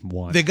my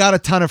want. They got a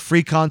ton of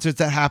free concerts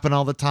that happen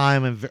all the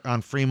time and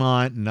on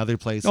Fremont and other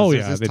places. Oh,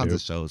 There's yeah, just they tons do.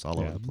 of shows all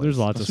over the place. There's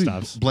lots of Sweet.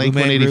 stuff. Blink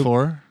Blue Man Group.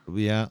 184.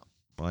 Yeah,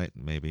 right,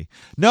 maybe.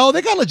 No,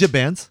 they got legit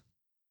bands.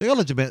 They got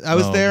legit bands. I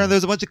was Oh, there. okay. And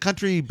there's a bunch of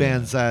country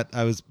bands that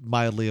I was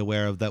mildly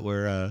aware of that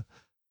were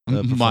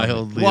performing.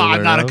 Mildly Well, I'm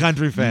aware not a of.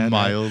 country fan.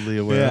 Mildly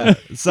aware.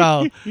 Yeah.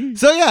 So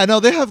yeah, no,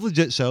 they have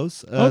legit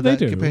shows. Oh, they that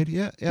do. get paid.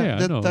 Yeah,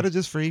 Yeah, no. that are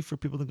just free for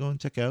people to go and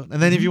check out. And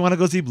then if you want to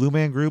go see Blue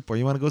Man Group, or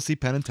you want to go see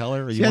Penn and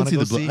Teller, or you See, want to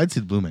go I'd see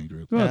the Blue Man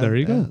Group. Well, there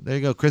you go. There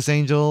you go. Chris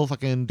Angel,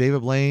 fucking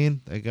David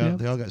Blaine. Yeah.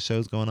 They all got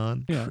shows going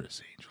on. Yeah.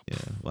 Chris Angel.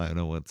 Yeah. Well, I don't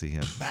know what to see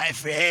him. My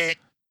friend.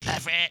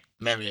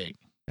 Mary.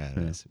 Yeah, it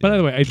Yeah. is. But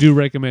either way, I do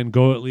recommend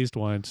go at least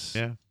once.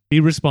 Yeah. Be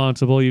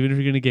responsible, even if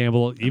you're going to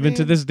gamble. Even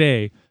to mean- this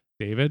day,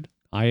 David,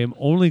 I am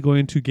only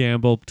going to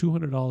gamble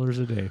 $200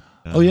 a day.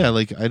 Oh yeah,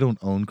 like I don't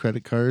own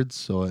credit cards,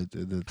 so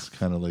that's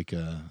kind of like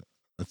a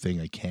thing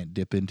I can't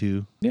dip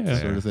into. Yeah.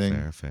 sort of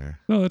thing. Fair.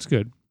 No, that's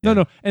good. Yeah.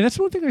 No, and that's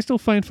one thing I still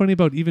find funny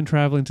about even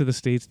traveling to the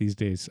States these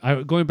days.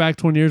 Going back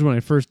 20 years when I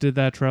first did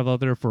that travel out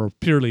there for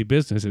purely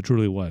business, it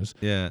truly was.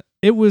 Yeah.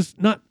 It was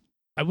not,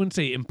 I wouldn't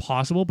say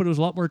impossible, but it was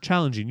a lot more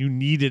challenging. You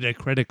needed a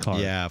credit card.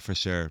 Yeah, for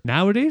sure.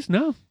 Nowadays,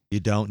 no. You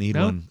don't need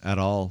No. one at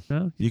all.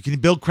 No. You can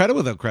build credit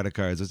without credit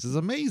cards, which is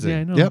amazing. Yeah,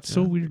 I know. Yep. It's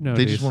so weird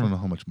nowadays. They just want to know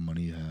how much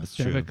money you have. That's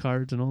true. Debit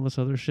cards and all this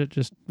other shit.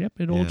 Just,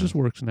 it all Yeah. just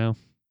works now.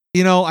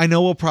 I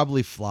know we'll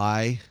probably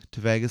fly to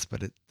Vegas,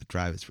 but the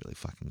drive is really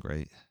fucking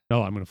great.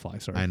 No, I'm going to fly.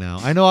 Sorry. I know.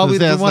 I'll be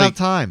there That's one like have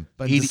time,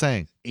 but I'm 80 just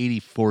saying.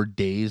 84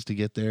 days to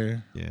get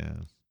there. Yeah.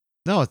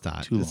 No, it's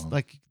not. Too It's long.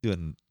 like you do it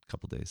in a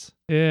couple days.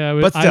 Yeah,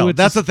 But I still, would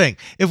that's just- the thing.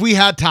 If we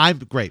had time,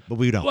 great, but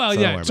we don't. Well,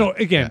 don't yeah. worry So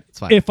about it. again,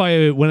 Yeah, it's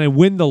fine. when I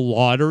win the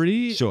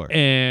lottery, Sure.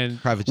 and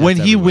Private jets When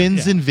he everywhere.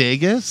 wins Yeah. in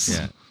Vegas,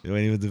 Yeah.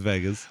 When he wins in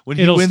Vegas. when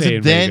he It'll wins stay it,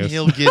 in then Vegas.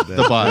 he'll get the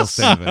He'll bus.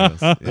 stay in Vegas.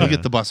 He'll Yeah.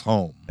 get the bus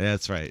home.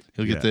 That's right.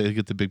 He'll get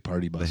the big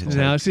party bus. The home.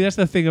 now see that's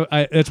the thing.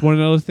 That's one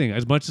other thing.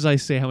 As much as I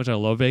say how much I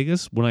love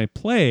Vegas, when I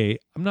play,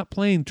 I'm not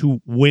playing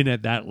to win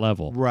at that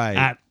level, Right.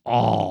 At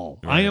all.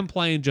 I Right. am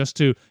playing just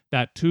to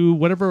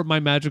whatever my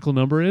magical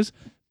number is.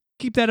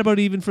 Keep that about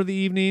even for the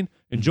evening.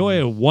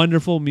 Enjoy a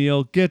wonderful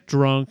meal. Get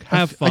drunk.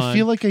 Have fun. I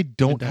feel like I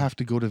don't done. have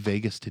to go to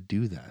Vegas to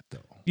do that,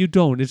 though. you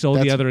don't. It's all the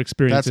That's- other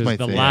experiences, my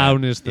the thing.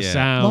 loudness, the Yeah.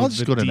 sound, Well, I'll just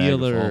the go to Niagara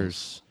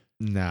dealers.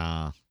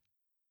 Nah.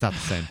 It's not the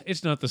same.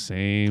 It's not the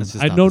same. It's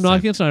just I not know the same. not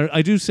against Niagara.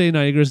 I do say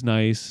Niagara's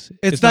nice.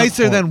 It's not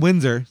nicer hor- than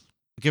Windsor.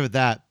 Give it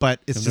that,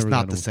 but it's I've just never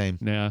not done the same.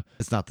 Yeah.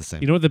 It's not the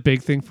same. You know what the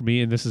big thing for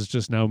me, and this is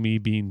just now me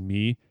being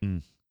me,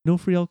 no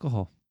free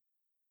alcohol.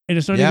 And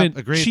it's not Yeah, even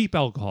agreed. cheap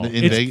alcohol.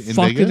 In It's Veg- in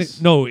fucking Vegas?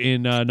 no,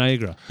 in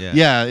Niagara.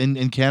 Yeah,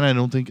 in Canada, I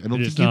don't think It's you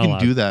not can allowed.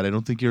 do that. I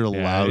don't think you're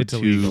allowed it's to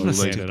illegal. Like,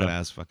 Like, stupid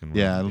ass fucking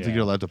yeah, I don't Yeah. think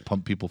you're allowed to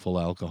pump people full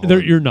of alcohol.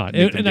 You're not.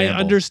 make them And I gamble.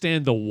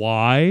 understand the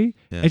why.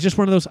 Yeah. It's just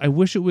one of those, I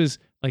wish it was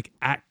like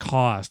at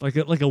cost, like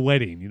a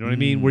wedding, you know what I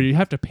mean? Where you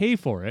have to pay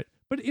for it,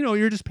 but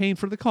you're just paying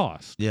for the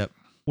cost. Yep.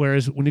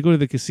 Whereas when you go to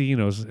the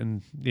casinos,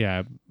 and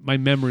my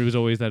memory was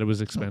always that it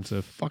was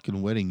expensive.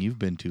 Fucking wedding you've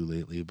been to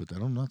lately, but I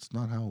don't know. That's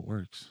not how it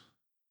works.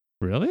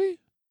 Really?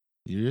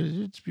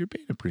 You're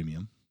paying a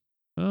premium.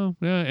 Oh,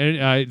 yeah.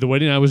 And the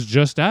wedding I was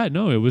just at,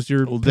 no, it was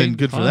your. Well, then paying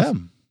good for cost.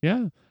 them.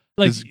 Yeah.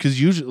 Like, Because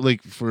usually,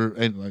 like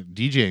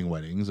DJing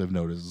weddings, I've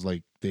noticed is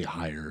like they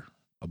hire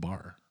a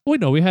bar. wait,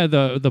 no, we had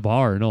the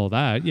bar and all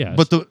that. Yes.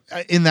 But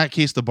in that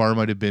case, the bar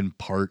might have been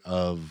part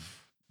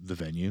of the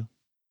venue.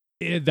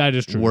 That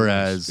is true.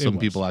 Whereas It some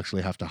was. people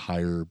actually have to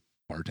hire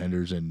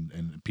bartenders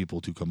and people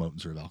to come out and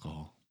serve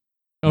alcohol.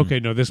 Okay,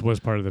 no, this was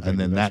part of the venue. And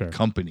then that's that fair.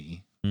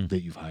 company Mm.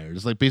 that you've hired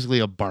is like basically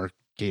a bar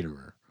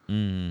caterer,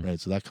 Mm, right?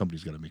 So that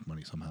company's got to make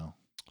money somehow,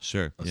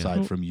 sure. Yeah.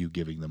 aside from you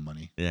giving them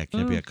money. Yeah, it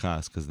can't be a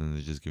cost because then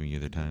they're just giving you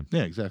their time.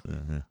 Yeah, exactly.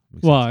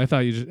 Makes Well, sense. I thought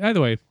you just. Either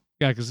way,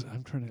 Yeah, because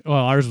I'm trying to. Well,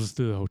 ours was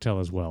through the hotel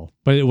as well,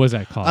 but it was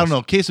at cost. I don't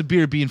know. Case of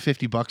beer being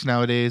 $50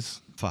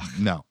 nowadays. Fuck.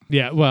 No.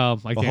 Yeah, well,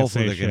 I Well, can't hopefully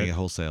say they're shit. getting a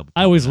wholesale.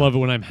 I always love it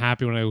when I'm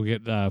happy when I go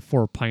get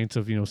 4 pints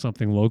of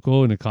something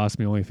local and it costs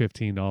me only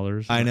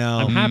 $15. I know.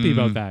 I'm happy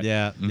about that.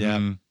 Yeah, yeah.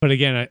 Mhm. But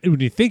again, when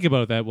you think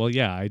about that, well,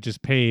 yeah, I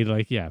just paid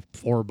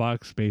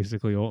 $4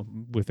 basically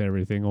with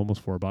everything,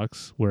 almost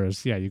 $4.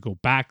 Whereas, yeah, you go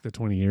back the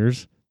 20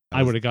 years,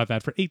 I would have got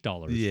that for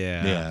 $8.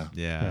 Yeah.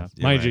 Yeah.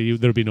 Mind you,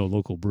 there'd be no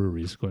local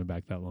breweries going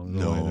back that long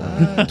ago. No.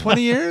 either.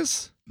 20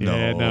 years?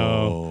 Yeah,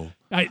 no.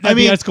 I I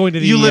mean, that's going to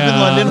the. you live in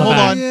London, hold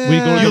Labatt. on. We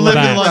go to You the live in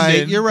Labatt. London.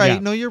 Right, you're right. Yeah.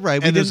 No, you're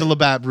right. And there's a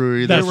Labatt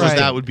brewery. That's Therefore, right.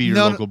 that would be your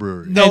No, local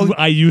brewery. no. And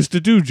I used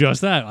to do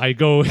just that. I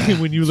go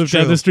when you live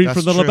down the street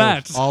from the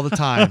Labatts. All the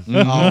time.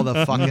 All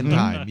the fucking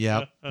time.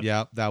 Yep.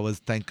 That was,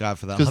 thank God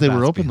for that. Because they were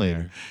Labatt's open being later.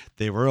 there.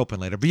 They were open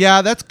later. But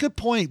yeah, that's a good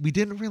point. We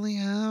didn't really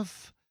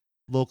have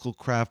local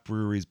craft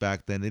breweries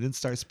back then. They didn't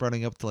start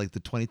spreading up to like the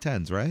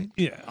 2010s, right?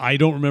 Yeah, I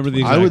don't remember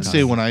the. I would exact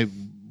say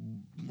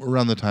time.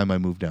 around the time I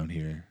moved down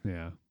here.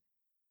 Yeah.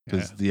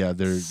 Because,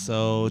 there's.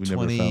 So we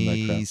never found that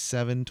crap.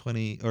 27,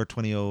 20, or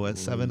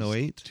 2007,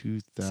 08?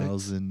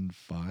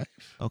 2005.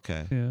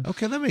 Okay. Yeah.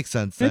 Okay, that makes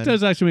sense. It then.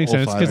 does actually make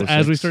sense 05, because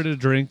as we 06. started to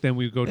drink, then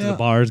we go to Yeah. the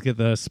bars, get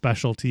the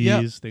specialties,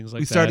 Yeah. things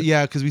like We started,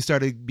 that. because we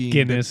started being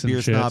Guinness beer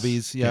and shits.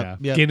 snobbies. Yep.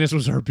 Yeah. Guinness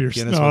was our beer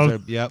Guinness snob. was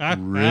our, yep.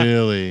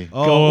 Really?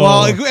 Oh, Go.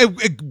 well,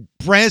 it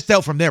branched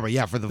out from there, but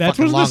yeah, for the That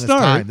fucking was the longest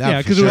start. time. that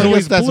Yeah, for 'cause it was sure.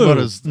 always that's blue. about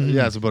as Mhm.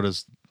 yeah, it's about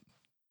as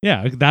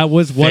Yeah, that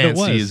was what it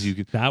fancy was. as you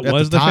could. That At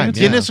was the the time,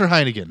 fancy. yeah. Guinness or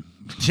Heineken.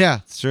 Yeah,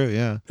 it's true.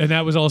 Yeah, And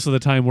that was also the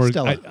time where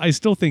Stella. I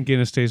still think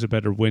Guinness tasted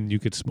better when you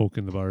could smoke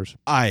in the bars.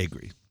 I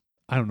agree.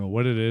 I don't know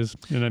what it is,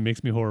 and that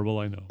makes me horrible.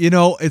 I know. You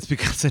know, it's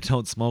because I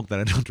don't smoke that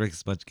I don't drink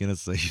as much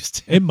Guinness as I used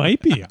to. It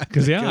might be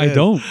because think I it is.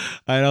 don't.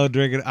 I don't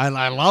drink it.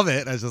 I love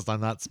it. It's just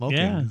I'm not smoking.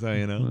 Yeah. So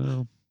you know.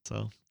 Well,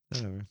 So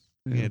whatever.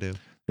 yeah. Yeah, I do.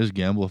 There's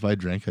gamble. If I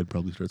drank, I'd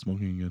probably start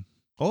smoking again.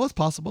 Oh, it's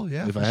possible.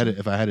 Yeah. if for I had sure. it,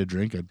 if I had a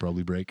drink, I'd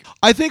probably break.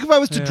 I think if I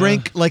was to Yeah.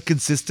 drink like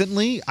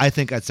consistently, I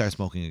think I'd start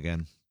smoking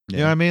again. You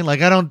know Yeah. what I mean?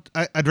 Like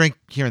I drink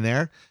here and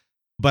there,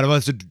 but if I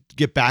was to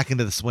get back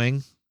into the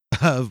swing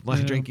of my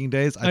Yeah. drinking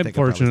days, I I'm think I'd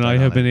probably fortunate. start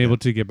I have on been it. able Yeah.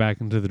 to get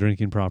back into the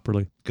drinking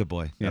properly. Good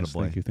boy. Yes, Atta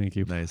boy. thank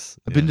you. Nice.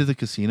 I've Yeah. been to the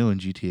casino in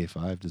GTA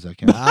 5. Does that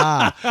count?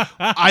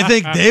 I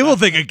think they will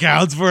think it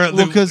counts for it.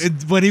 Well, 'cause-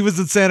 when he was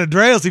in San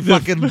Andreas, he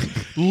fucking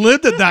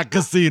lived at that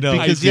casino.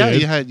 Because I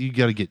did. you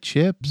got to get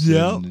chips.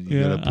 Yeah. and you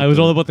Yeah, gotta put I was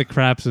the- all about the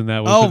craps in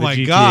that one. Oh for the my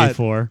GTA God.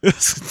 4. I Do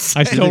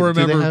still they- Do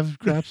remember. they have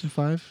craps in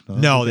 5?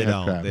 No, they have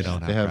don't. craps. They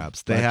don't have have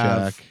craps. They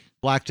have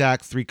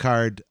blackjack,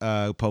 3-card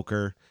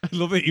poker. I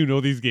love that you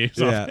know these games.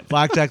 Yeah,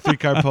 blackjack,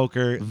 3-card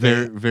poker.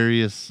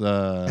 various.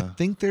 I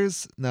think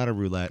there's not a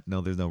roulette.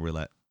 No, there's no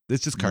roulette.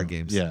 It's just card no,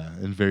 games. Yeah,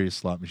 and various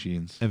slot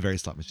machines, And very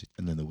slot machine.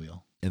 and then the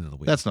wheel. And then the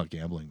wheel. That's not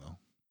gambling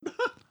though.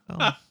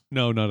 Oh.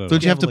 No, not at all.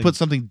 Don't you have to Gambling. put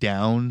something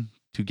down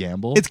to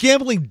gamble? It's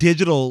gambling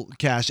digital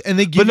cash, and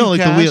they give but no, you like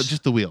cash. the wheel,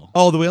 just the wheel.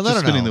 Oh, the wheel. No,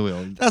 just no, spinning no. the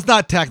wheel. That's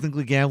not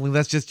technically gambling.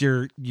 That's just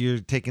you're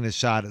taking a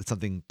shot at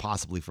something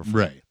possibly for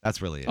free. Right.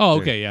 That's really it.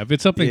 Oh, okay, yeah. If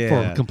it's something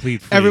Yeah. for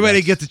complete free,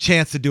 Everybody that's- gets a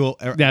chance to do it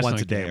that's once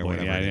not a day or gambling.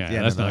 whatever. Yeah, it is.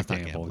 yeah, that's no, not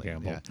gambling.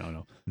 gamble. Yeah.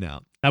 No. No.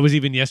 That was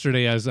even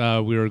yesterday as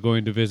we were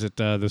going to visit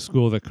the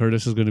school that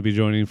Curtis is going to be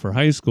joining for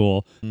high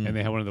school, Mm. and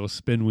they have one of those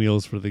spin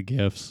wheels for the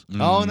gifts.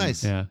 Oh,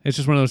 nice. Yeah, it's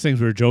just one of those things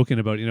we were joking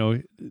about. You know,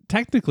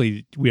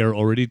 technically we are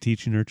already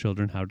teaching our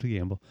children how to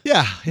gamble.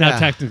 Yeah. Not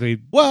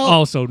technically. Well-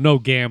 also no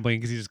gambling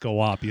because you just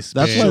go up. You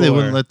spin. That's why they Sure.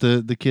 wouldn't let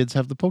the kids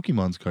have the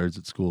Pokemon's cards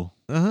at school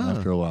Uh-huh.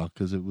 after a while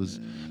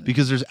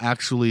because there's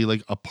actually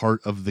like a part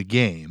of the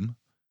game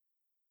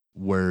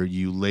where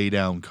you lay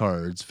down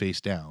cards face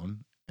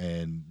down,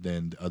 and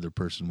then the other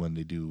person, when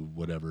they do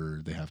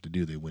whatever they have to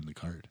do, they win the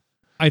card.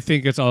 I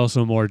think it's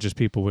also more just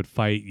people would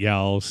fight,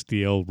 yell,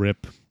 steal,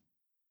 rip.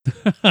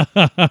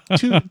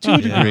 To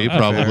a degree, fair.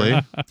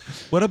 probably.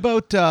 What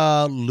about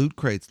loot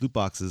crates, loot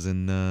boxes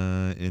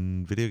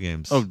in video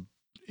games? Oh,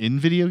 in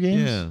video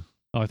games? yeah.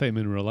 Oh, I thought you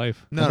meant in real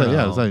life. No, I thought, no,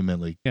 yeah, I no. thought you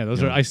meant like. Yeah, those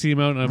you are. know, I see them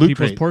out on Loot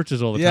people's crate.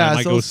 porches all the Yeah, time.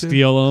 I so go too.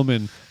 steal them,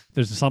 and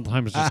there's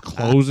sometimes just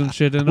clothes and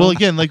shit in them. Well,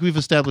 again, like we've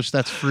established,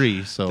 that's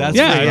free. So That's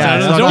Yeah, free. it's on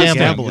it's the not doorstep.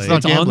 gambling. It's not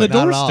It's on the gambling.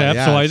 Not at all. doorstep,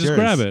 Yeah, so I it just sure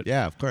grab is. it.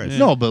 Yeah, of course.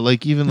 No, but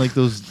like even like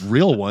those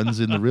real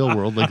ones in the real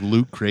world, like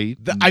Loot Crate.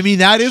 I mean,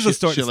 that is a Shit-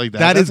 story. shit like that.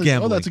 That is That's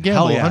gambling. that's a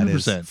gamble, Hell yeah, it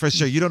is. 100%. For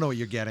sure. You don't know what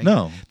you're getting.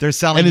 No. They're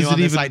selling And you is on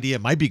it this even- idea.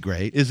 It might be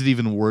great. Is it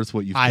even worth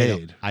what you've I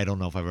paid? don't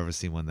know if I've ever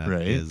seen one that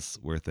is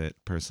Right. worth it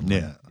personally.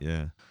 Yeah.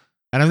 Yeah.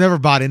 And I've never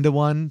bought into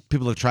one.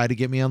 People have tried to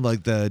get me on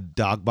like the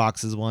dog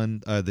boxes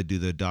one. They do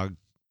the dog.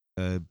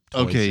 Toy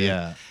Okay, shit.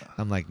 yeah.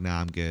 I'm like, nah,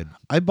 I'm good.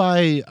 I've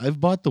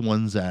bought the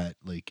ones at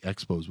like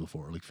expos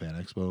before, like Fan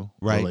Expo,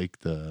 Right. Or like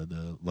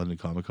the London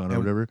Comic Con or And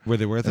whatever. Were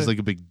they worth It's it? like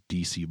a big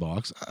DC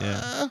box.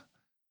 Yeah.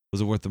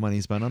 Was it worth the money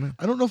you spent on it?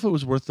 I don't know if it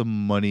was worth the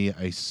money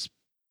I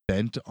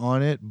spent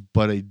on it,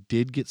 but I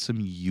did get some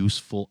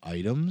useful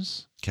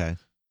items. Okay.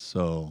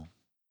 So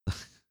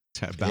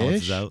That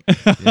balances Ish. out.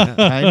 Yeah.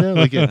 kind of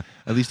like at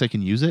least I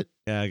can use it.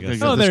 Yeah, I I guess.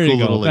 got Oh, this there you cool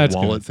go. little like That's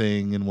wallet good.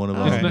 thing in one of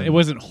All them. right. It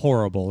wasn't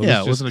horrible. It Yeah,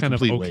 was it just wasn't a kind of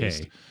complete okay.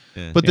 waste.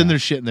 Yeah. But then Yeah.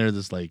 there's shit in there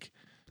that's like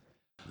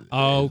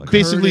Oh,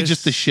 basically Curtis.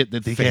 just the shit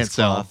that they Face can't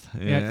sell. cloth.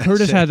 Yeah,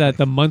 Curtis had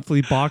the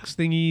monthly box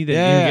thingy that you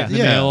get in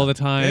the mail all the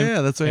time.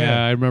 Yeah, that's what.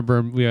 Yeah, I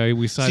remember. Yeah,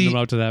 we signed See- them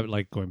out to that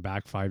like going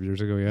back 5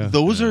 years ago. Yeah,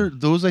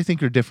 Those I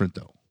think are different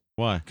though,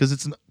 Why?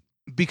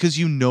 because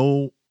you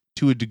know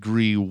to a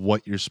degree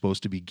what you're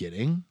supposed to be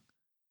getting,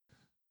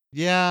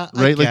 Yeah,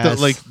 right? I Like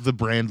guess. the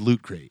brand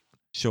Loot Crate,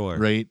 Sure.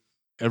 right?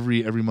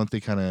 Every month they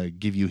kind of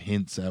give you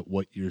hints at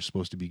what you're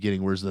supposed to be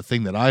getting. Whereas the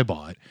thing that I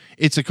bought,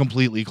 it's a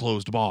completely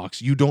closed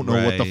box. You don't know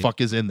what the Right. fuck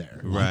is in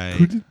there, Right.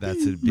 could it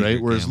That's a bigger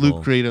right? Whereas gamble.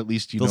 Loot Crate, at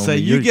least They'll say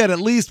you get at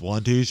least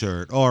one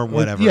T-shirt or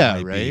whatever. yeah, it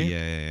might right? Be.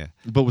 Yeah.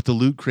 But with the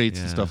Loot Crates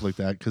and Yeah. stuff like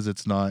that, because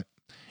it's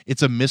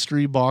a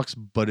mystery box,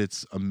 but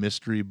it's a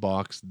mystery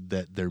box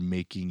that they're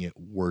making it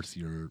worth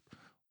your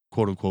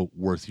quote unquote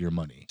worth your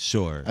money.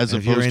 Sure. As And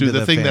if you're opposed to into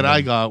the thing that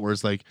I fandom- got where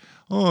it's like,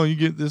 oh, you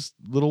get this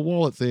little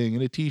wallet thing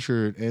and a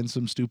T-shirt and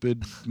some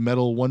stupid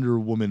metal Wonder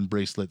Woman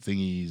bracelet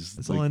thingies.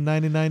 It's like, only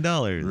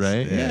 $99,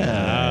 Right?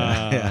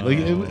 Yeah. Yeah. like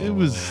it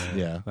was,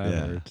 yeah. that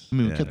Yeah. hurts. I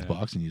mean, we Yeah. kept the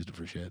box and used it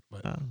for shit,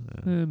 but Oh, Eh,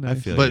 I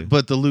nice. feel you.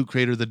 but the Loot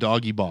Crate or the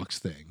doggy box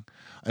thing,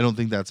 I don't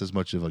think that's as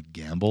much of a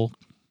gamble.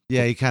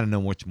 Yeah, you kind of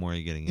know much more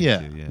you're getting Yeah.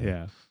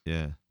 into.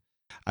 Yeah.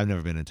 I've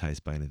never been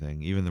enticed by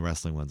anything. Even the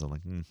wrestling ones, I'm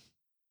like,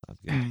 not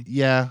good.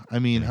 Yeah, I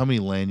mean, how many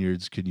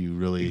lanyards could you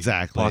really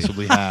Exactly.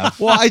 possibly have?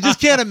 Well, I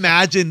just can't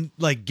imagine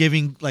like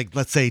giving like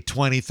let's say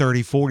 $20,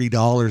 $30,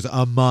 $40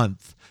 a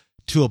month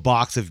to a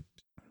box of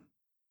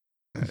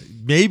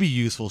maybe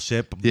useful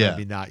shit, but Yeah.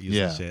 maybe not useful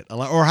Yeah. shit.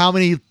 Or how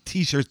many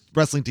T-shirts,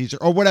 wrestling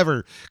T-shirts, or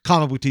whatever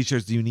comic book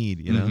T-shirts do you need?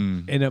 You know,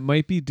 Mhm. And it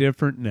might be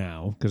different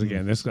now because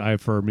again, this guy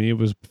for me it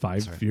was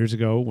 5 Sorry. years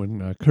ago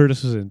when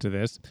Curtis was into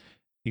this.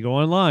 You go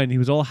online, he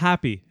was all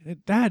happy.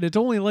 Dad, it's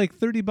only like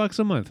 $30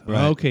 a month.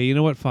 Right. Okay, you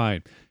know what?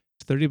 Fine.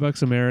 It's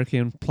 $30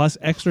 American plus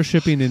extra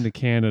shipping into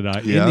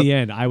Canada. Yep. In the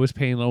end, I was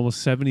paying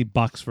almost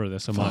 $70 for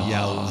this a month.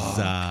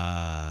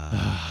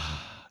 Yowza.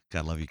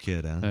 Gotta love your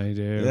kid, huh? I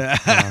do. Yeah.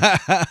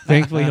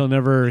 Thankfully, he'll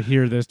never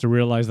hear this to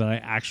realize that I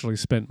actually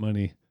spent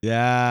money.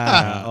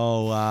 Yeah.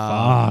 Oh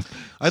wow. Fuck.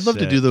 I'd love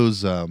to Shit. do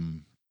those.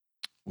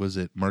 Was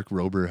it Mark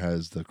Rober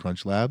has the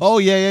Crunch Labs? Oh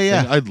yeah.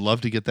 And I'd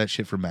love to get that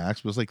shit for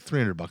Max, but it's like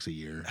 $300 a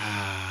year.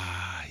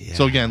 Yeah.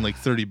 So again, like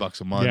 $30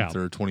 a month Yeah.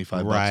 or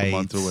 $25 a Right.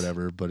 month or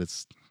whatever. But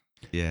it's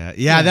Yeah,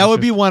 that would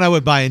be one I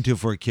would buy into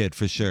for a kid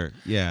for sure.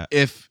 Yeah.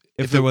 if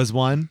If there was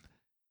one.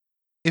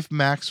 if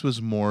Max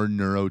was more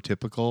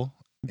neurotypical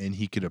and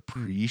he could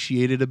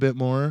appreciate it a bit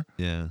more,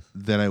 Yeah.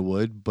 then I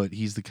would. But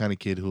he's the kind of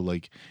kid who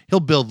like he'll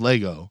build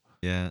Lego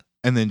Yeah.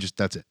 and then just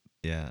that's it.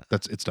 Yeah.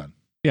 It's done.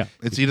 Yeah.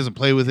 He doesn't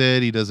play with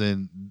it. He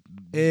doesn't.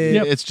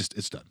 Yep.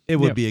 It's done. It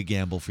would Yep. be a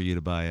gamble for you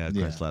to buy Yeah.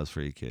 Crunch Labs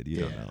for your kid.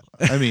 You don't know.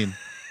 I mean,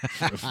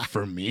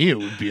 for me, it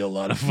would be a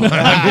lot of fun.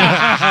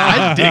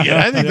 I dig it.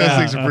 I think those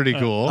things are pretty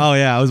cool. Oh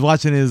yeah, I was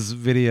watching his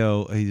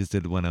video. He just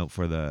did one out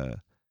for the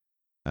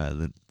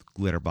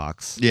glitter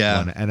box. Yeah.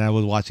 one, and I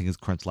was watching his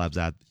Crunch Labs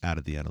ad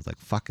at the end. I was like,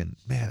 "Fucking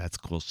man, that's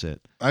cool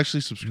shit." I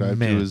actually subscribed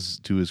Man.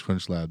 to his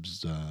Crunch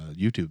Labs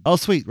YouTube Oh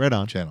sweet, right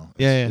on. channel.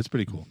 Yeah. It's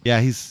pretty cool. Yeah,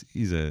 he's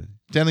a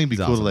I think it'd be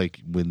He's cool awesome. to like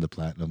win the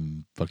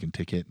platinum fucking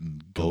ticket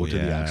and go Oh, to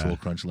the yeah. actual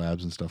Crunch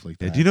Labs and stuff like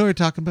Yeah, that. do you know what you're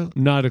talking about?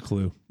 Not a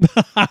clue.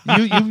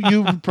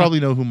 you probably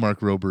know who Mark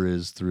Rober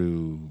is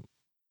through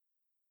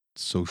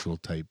social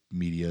type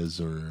medias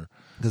or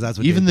Because that's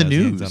what Even Dave the does.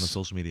 He hangs news. out on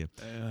social media.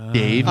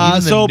 Dave. Uh, Even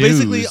the So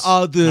basically, news.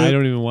 I the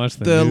don't even watch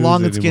the news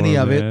long and skinny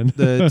anymore, of man. it,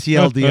 the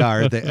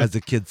TLDR, as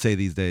the kids say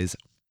these days.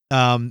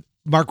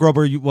 Mark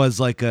Rober was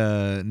like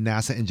a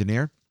NASA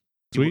engineer.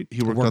 Sweet.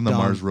 he worked on the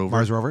Mars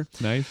rover.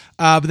 Nice.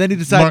 But then he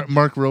decided.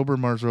 Mark Rober,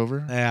 Mars rover.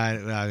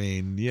 I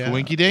mean, yeah.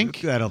 Winky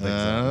Dink? I don't think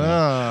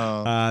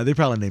so. Oh. They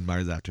probably named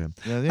Mars after him.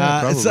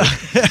 Yeah, probably. So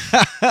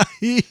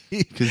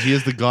Because he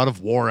is the god of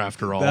war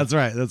after all. that's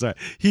right. That's right.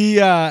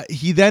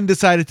 He then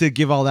decided to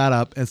give all that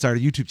up and start a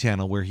YouTube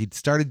channel where he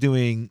started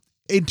doing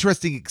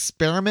interesting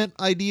experiment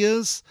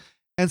ideas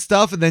and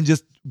stuff, and then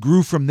just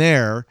grew from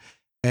there.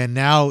 And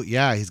now,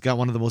 yeah, he's got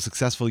one of the most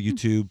successful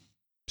YouTube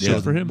Yeah.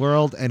 shows For in him. the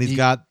world, and he's He-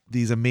 got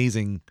these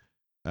amazing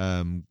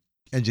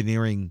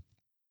engineering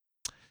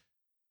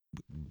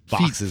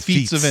boxes.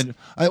 feats of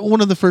one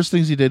of the first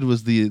things he did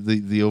was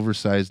the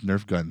oversized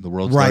Nerf gun, the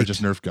world's Right.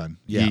 largest Nerf gun.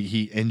 Yeah.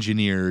 He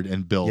engineered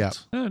and built Yeah.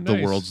 Oh, the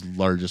nice. world's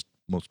largest,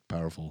 most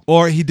powerful.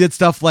 Or he did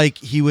stuff like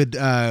he would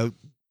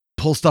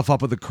pull stuff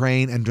up with a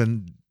crane and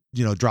then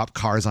drop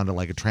cars onto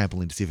like a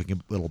trampoline to see if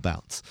it'll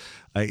bounce.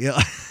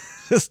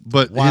 Just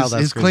But wild his ass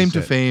crazy claim to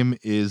shit. fame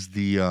is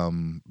the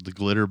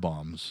glitter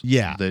bombs.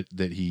 Yeah.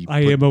 that he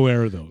I put, am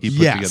aware of those. he put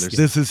Yes, together.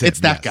 this is him. It's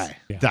that yes. guy.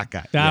 Yeah. That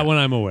guy. That yeah. one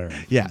I'm aware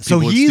of. Yeah. People So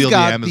would he's steal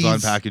got the Amazon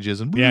these, packages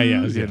and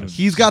Yeah.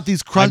 He's got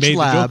these I Crunch made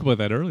the joke Lab. about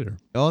that earlier.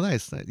 Oh,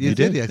 nice. You You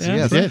did. did. Yes. Yeah,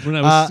 yes. I did when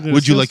I was gonna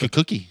Would you steal like a stuff.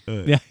 cookie?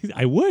 Yeah,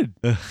 I would.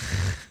 Do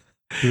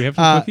we have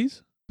some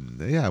cookies?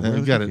 Yeah. Where are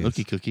We the got a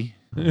cookies? cookie.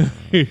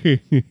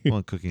 I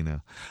want cookie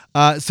now.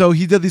 So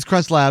he did these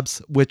Crunch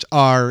Labs, which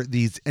are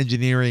these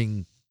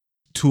engineering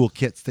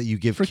toolkits that you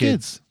give For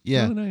kids.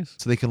 Yeah. Oh, nice.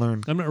 So they can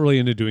learn. I'm not really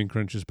into doing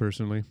crunches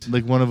personally.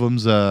 Like one of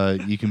them's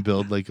you can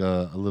build like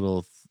a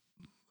little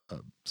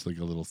it's like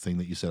a little thing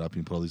that you set up and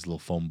you put all these little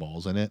foam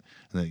balls in it,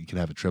 and then you can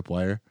have a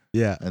tripwire,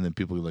 Yeah. and then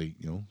people like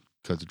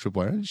cuts the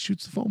tripwire and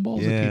shoots the foam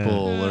balls Yeah. at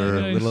people.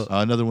 Or Nice.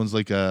 another one's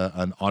like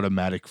an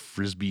automatic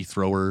frisbee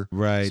thrower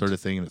Right. sort of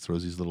thing, and it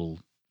throws these little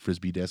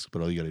frisbee discs.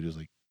 But all you got to do is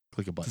like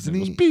click a button. Doesn't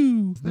And it he- goes,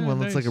 pew! The one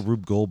looks like a Nice.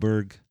 Rube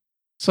Goldberg.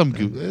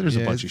 There's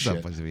a bunch of it's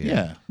shit.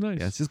 Yeah. Nice.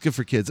 Yeah, it's just good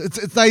for kids.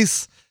 It's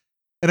nice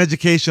and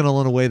educational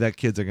in a way that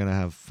kids are gonna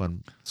have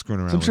fun screwing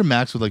around. So I'm sure with.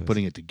 Max would like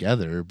putting it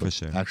together, but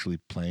sure. actually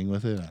playing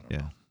with it, I don't Yeah.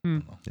 know. Hmm. I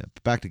don't know. Yeah,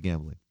 but back to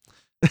gambling.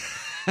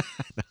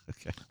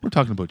 Okay. We're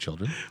talking about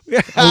children.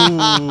 Wow.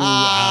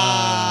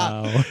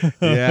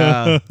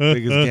 Yeah,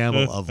 biggest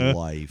gamble of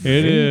life.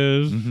 It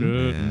is. Mhm.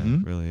 Good. Yeah,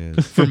 Mhm. it really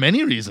is. For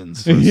many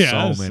reasons. so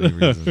Yes. many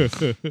reasons.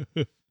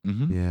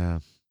 Mhm. Yeah,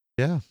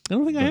 yeah. I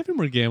don't think I have any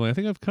more gambling. I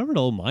think I've covered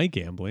all my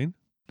gambling.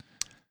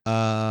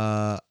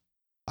 No.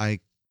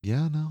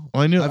 Well,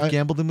 I knew I've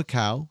gambled in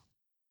Macau,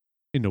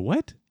 Into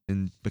what?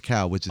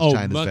 which is Oh,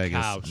 China's Macau.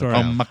 Vegas. Sorry.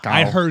 Macau.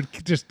 I heard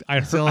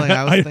the only thing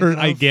I was I thinking heard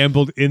I of.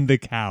 gambled in the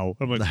cow.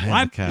 I'm like,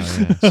 what?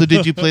 Macau, yeah. So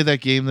did you play that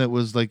game that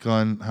was like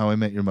on How I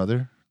Met Your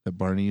Mother that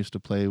Barney used to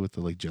play with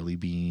the like jelly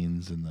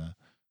beans and the?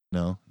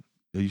 No,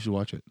 you should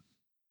watch it.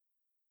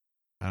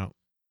 I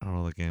don't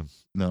know the game.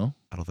 No,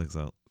 I don't think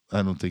so.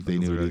 I don't think they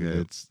It's a knew real it either.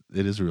 game.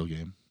 It is a real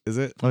game. Is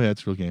it Oh yeah,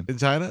 it's a real game. in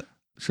China?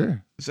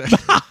 Sure.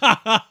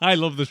 I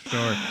love the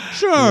story.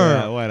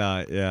 Yeah, why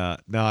not? Yeah.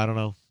 No, I don't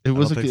know. It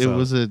was don't think it so.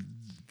 was a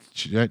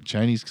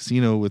Chinese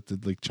casino with the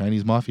like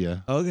Chinese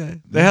mafia. Okay.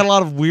 They had a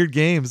lot of weird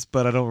games,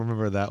 but I don't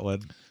remember that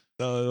one.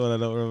 That one I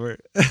don't remember.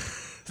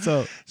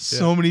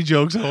 So many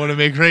jokes I want to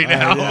make right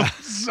now. yeah.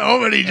 So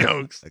many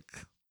jokes.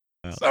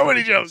 So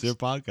many jokes. It's your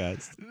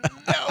podcast.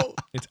 No.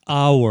 It's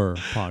our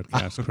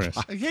podcast, Chris.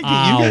 I can't get you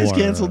guys Our.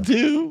 canceled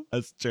too.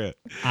 That's true.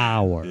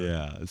 Our.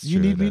 Yeah, it's You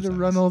true. need me That's to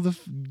run nice. all the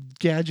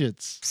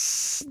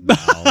gadgets. No.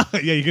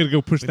 Yeah, you gotta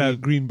go push We that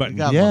need- green We button.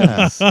 got Yeah.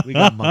 monkeys. We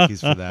got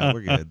monkeys for that.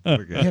 We're good.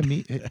 We're good. Yeah,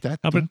 me. That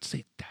How about- don't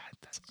say that.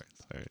 That's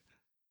Sorry.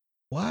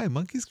 Why?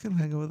 Monkeys can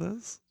hang out with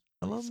us.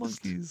 I love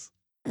monkeys.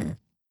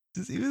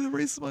 Just even the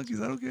racist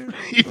monkeys. I don't care.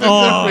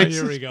 Oh, Racist.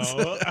 here we go.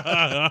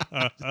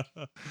 I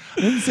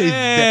didn't say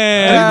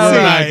Hey, that. we're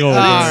I back didn't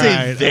over.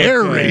 say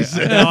they're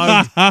racist.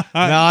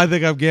 Now I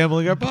think I'm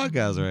gambling our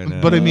podcast right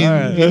now. But I mean, All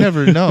right. you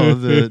never know.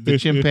 The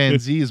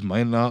chimpanzees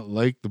might not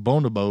like the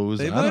bonobos.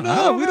 They I might don't- I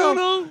not. don't We don't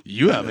know.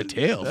 You have a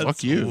tail.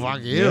 Fuck you.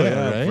 Fuck you.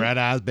 Yeah, right? Red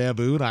ass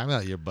bamboo. I'm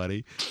not your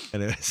buddy.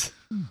 Anyways.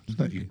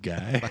 Not your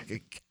guy.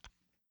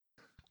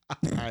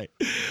 All right.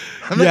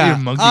 I'm not your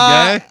monkey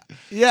guy.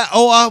 Yeah.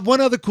 Oh,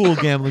 one other cool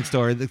gambling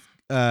story. When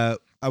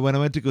I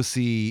went to go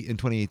see in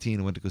 2018,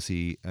 I went to go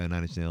see Nine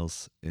Inch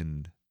Nails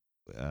in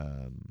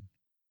the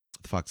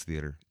Fox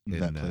Theater in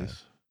That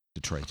place.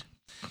 Detroit.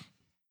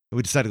 And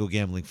we decided to go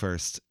gambling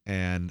first,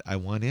 and I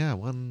won. Yeah, I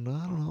won.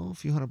 I don't know, a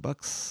few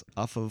 $100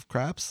 off of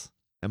craps,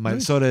 and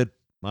Nice. so did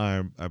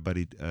our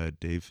buddy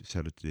Dave.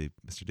 Shout out to Dave,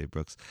 Mr. Dave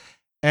Brooks.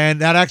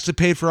 And that actually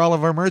paid for all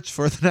of our merch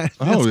for the night.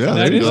 Oh, yeah,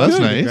 there you go. That's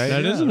good. nice.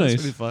 That is That's nice.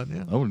 pretty fun.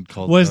 Yeah. I wouldn't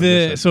call Was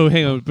that the so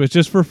hang on, but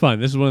just for fun,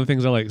 this is one of the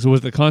things I like. So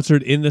was the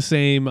concert in the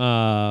same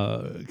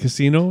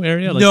casino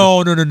area? Like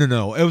No.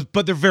 It was,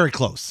 but they're very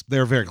close.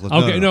 They're very close.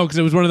 Okay, no, because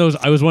it was one of those.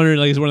 I was wondering,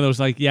 like, it's one of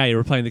those, like, yeah, you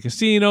were playing the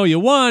casino, you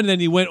won,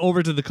 then you went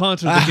over to the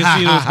concert the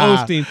casino was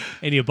hosting,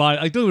 and you bought.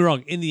 Like, don't get me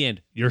wrong, in the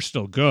end, you're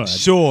still good.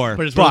 Sure,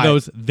 But it's one of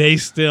those. They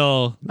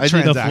still I did,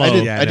 Transact- the I flow.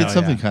 did, Yeah, I did no,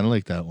 something yeah. kind of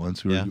like that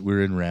once. We Yeah.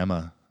 were in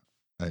Rama,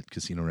 at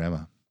Casino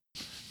Rama,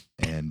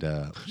 and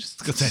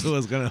Because I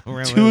was gonna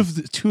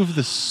two of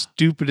the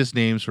stupidest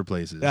names for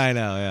places. I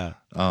know,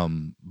 yeah.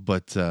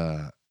 But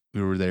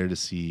we were there to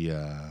see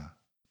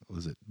what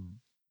was it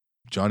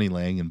Johnny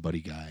Lang and Buddy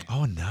Guy.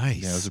 Oh,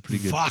 nice. Yeah, it was a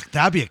pretty good- Fuck,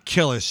 that'd be a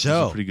killer It was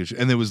show. a pretty good show,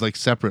 and it was like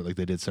separate, like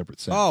they did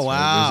separate sets. Oh, So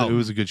wow. it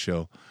was a good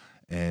show,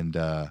 and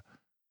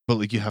but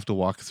like you have to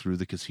walk through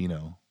the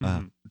casino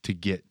to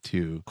get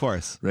to Of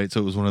course. right. So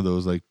it was one of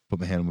those like put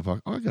my hand in my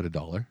pocket. Oh, I got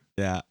 $1.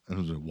 Yeah. And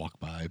I was gonna walk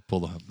by, pull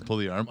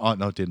the arm. Oh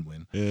no, it didn't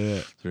win.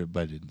 Yeah. So,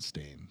 but I didn't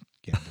stay and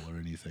gamble or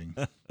anything.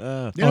 Uh,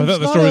 Oh, I it's thought the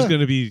not story was a-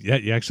 going to be, yeah,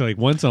 you actually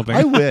like won something.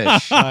 I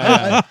wish.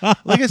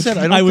 Like I said,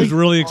 I don't. I was think-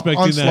 really expecting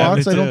on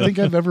that. slots. I don't too. think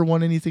I've ever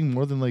won anything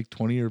more than like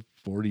 $20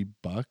 or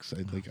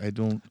 $40. I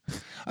don't.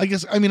 I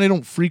guess. I mean, I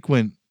don't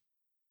frequent.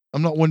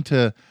 I'm not one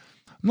to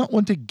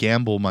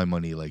gamble my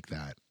money like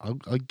that. I'll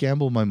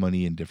gamble my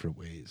money in different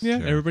ways. Yeah,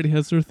 Sure. everybody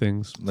has their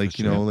things. Like,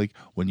 For you know, sure. like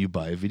when you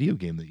buy a video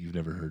game that you've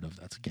never heard of,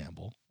 that's a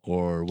gamble.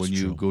 Or when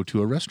It's you true. go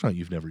to a restaurant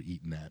you've never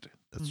eaten at,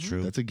 That's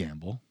true. that's a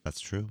gamble. That's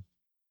true.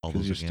 All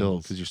Because those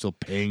you're are still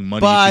paying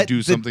money But to do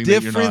the something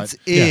that you're not difference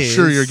is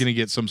sure you're going to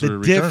get some sort the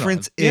of return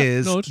difference on. Yeah,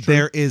 is no, it's true.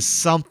 there is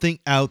something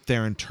out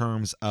there in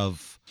terms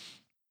of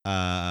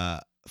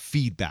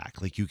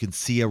feedback. Like you can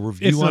see a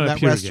review It's not on a that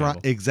pure restaurant.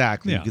 gamble.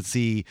 Exactly. Yeah. You can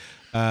see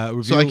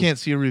review. So I can't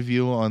see a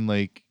review on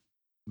like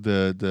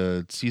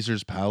the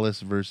Caesar's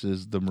Palace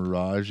versus the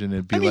Mirage, and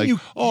it'd be I mean, like, you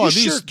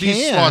these sure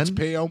these slots can.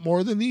 pay out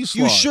more than these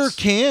You slots. sure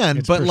can,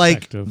 It's but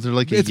like perspective. They're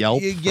like a it's-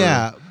 Yelp.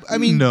 yeah. I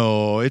mean,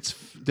 no, it's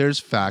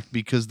fact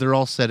because they're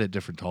all set at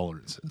different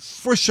tolerances.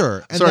 For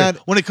sure. And Sorry, that,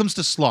 when it comes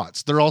to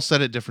slots, they're all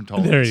set at different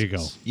tolerances. There you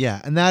go.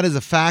 yeah, and that is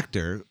a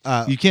factor.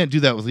 You can't do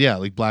that with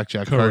like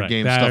blackjack card Correct.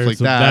 games, stuff like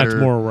that. That's or-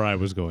 more where I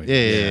was going.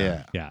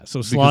 Yeah. Yeah. So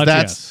Because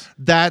slots,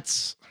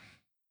 that's.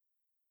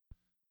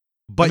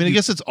 but I mean, I you-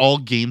 guess it's all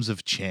games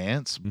of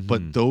chance,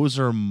 but Mhm. those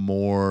are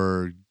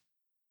more.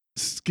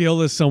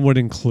 skill is somewhat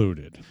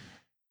included.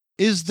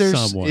 Is there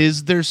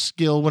Somewhat.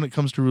 skill when it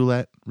comes to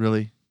roulette?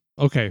 Really?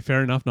 Okay,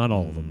 fair enough. Not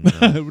all of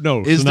them.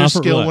 No. Is so there not for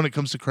skill roulette. when it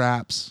comes to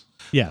craps?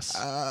 Yes.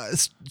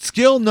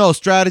 skill, no.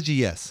 Strategy,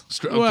 yes.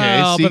 Okay,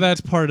 well, see, but that's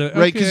part of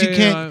right because you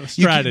okay, can't.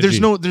 strategy.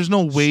 There's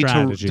no way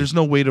Strategy. there's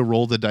no way to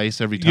roll the dice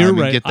every time You're and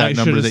right. get I that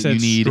number should have that you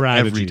said need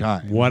strategy. every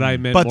time. What I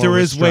meant, But more there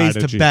was is ways to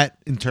strategy. bet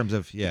in terms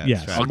of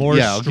Yes, strategy. more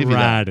Yeah, I'll give you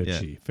that.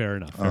 strategy. Fair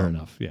enough. Fair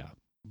enough. Yeah.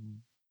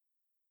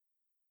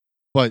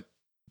 But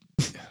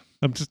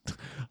I'm just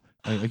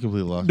I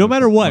completely lost. no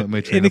matter what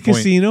my train in a of point.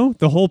 casino,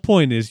 the whole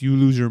point is you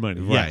lose your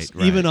money. Right, Yes,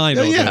 right. even I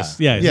know Yeah, this.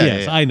 yeah. Yes, Yeah,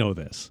 yes, yeah. I know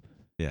this.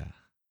 Yeah,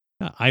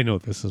 I know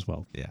this as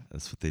well. yeah,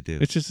 that's what they do.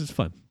 It's just it's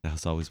fun. The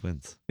house always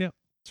wins. Yeah.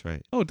 That's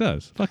right. Oh, it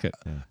does. Fuck it.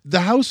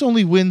 The house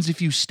only wins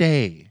if you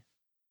stay.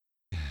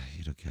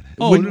 You don't get it.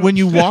 Oh, when, no. when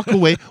you walk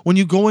away, when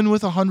you go in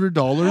with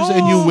 $100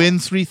 and you Oh. win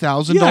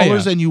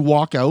 $3,000 Yeah. and you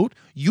walk out,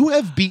 you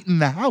have beaten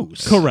the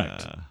house.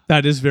 Correct.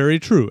 That is very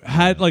true.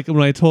 Had like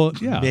when I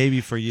told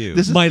Maybe for you.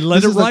 This is My Let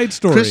this It is like, Ride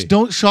story. Chris,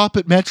 don't shop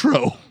at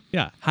Metro.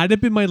 Yeah, had it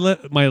been my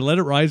Let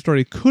It Ride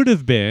story, could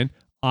have been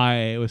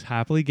I was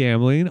happily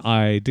gambling.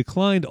 I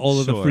declined all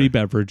of the Sure. free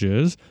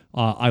beverages.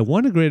 I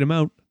won a great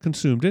amount,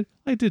 consumed it.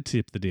 I did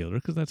tip the dealer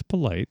because that's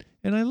polite,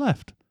 and I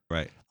left.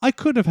 right. I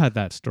could have had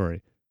that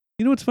story.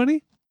 You know what's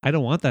funny? I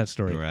don't want that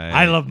story. Right.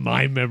 I love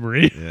my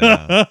memory.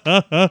 Yeah.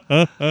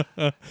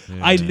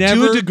 I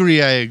never. To a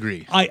degree, I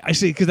agree. I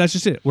see, because that's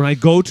just it. When I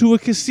go to a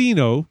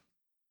casino,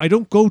 I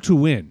don't go to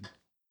win.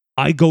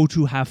 I go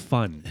to have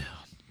fun,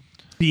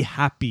 be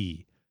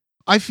happy.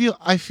 I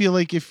feel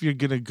like if you're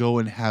gonna go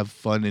and have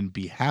fun and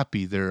be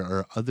happy, there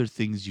are other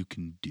things you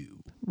can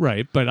do.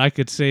 Right, but I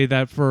could say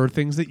that for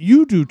things that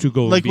you do to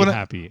go Like and be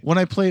happy. when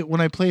I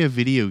play a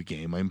video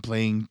game, I'm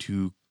playing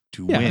to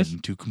Yes. win,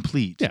 to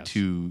complete, Yes.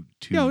 to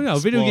No, video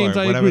Explore games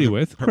I whatever agree the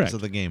with. Purpose Correct.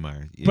 of the game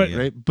are. But- Yeah.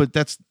 right. But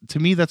that's to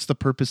me, that's the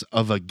purpose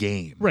of a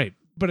game. Right.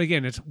 But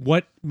again, it's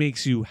what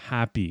makes you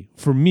happy.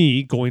 For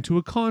me, going to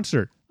a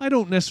concert, I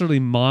don't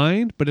necessarily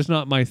mind, but it's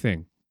not my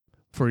thing.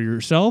 For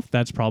yourself,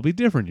 that's probably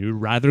different. You'd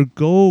rather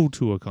go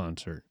to a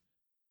concert.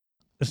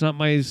 It's not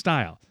my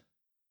style.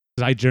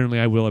 'Cause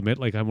I will admit,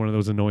 like I'm one of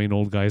those annoying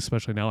old guys,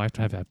 especially now I have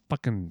to have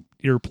fucking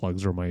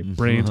earplugs or my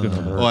brain's going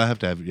to hurt. Oh, I have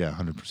to have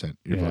 100%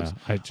 Yeah, earplugs.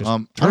 I just I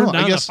turn don't know,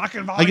 down I guess, the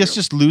fucking I volume. guess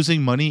just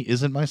losing money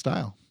isn't my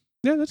style.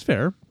 Yeah, that's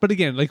fair. But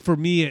again, like for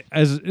me,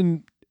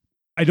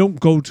 I don't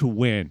go to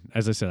win.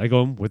 As I said, I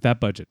go with that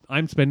budget.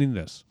 I'm spending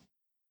this.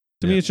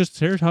 To me, Yeah. it's just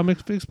here's how I'm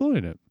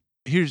exploring it.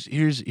 Here's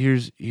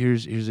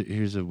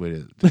a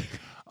way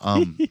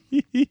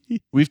to.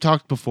 We've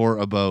talked before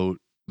about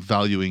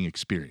valuing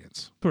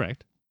experience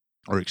Correct.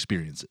 or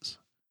experiences.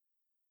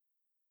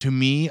 To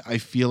me, I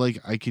feel like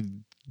I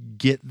could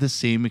get the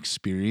same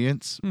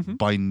experience Mhm.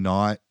 by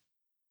not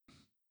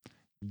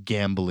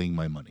gambling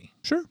my money.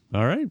 Sure.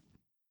 All right.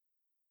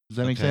 Does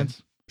that make Okay.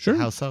 sense? Sure.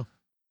 How so?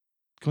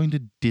 Going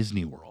to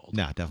Disney World.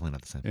 No, definitely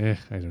not the same.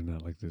 I do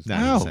not like this. Not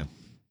How? the same.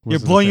 You're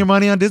blowing your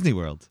money on Disney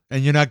World,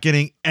 and you're not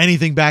getting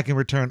anything back in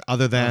return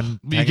other than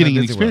But you're hanging getting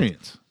on an Disney World.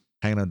 experience.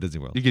 Hanging on Disney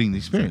World. You're getting the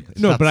experience.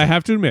 It's No, not but the I same.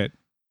 have to admit,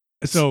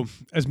 so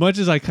as much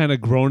as I kind of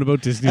groan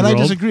about Disney And World,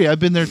 I disagree. I've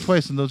been there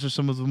twice, and those are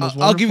some of the most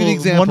I'll give you an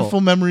example.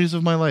 wonderful memories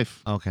of my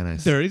life. Okay,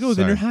 nice. there you go.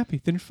 Then you're Sorry.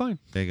 happy. Then you're fine.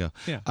 There you go.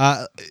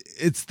 Yeah.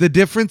 It's the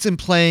difference in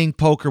playing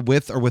poker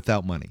with or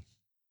without money.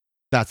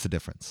 That's the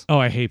difference. Oh,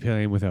 I hate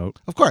playing without.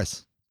 Of course,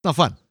 it's not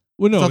fun.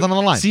 Well, It's no. nothing on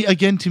the line. See,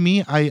 again, to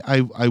me,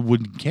 I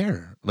wouldn't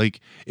care.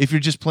 Like if you're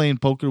just playing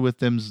poker with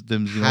them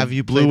Have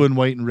you blue played- and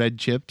white and red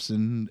chips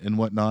and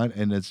whatnot,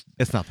 and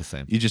It's not the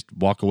same. you just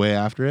walk away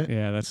after it.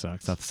 Yeah, that sucks.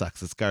 It's not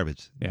sucks. It's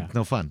garbage. Yeah. It's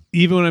no fun.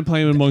 Even when I'm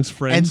playing amongst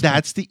friends, And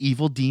that's the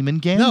evil demon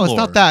gambler. No, it's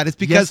not that. It's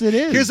because Yes, it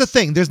is. here's the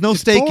thing. There's no It's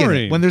stake in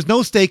boring. it. When there's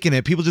no stake in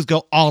it, people just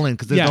go all in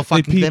because there's no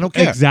fucking. They don't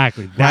care.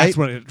 Exactly. That's Right?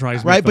 what it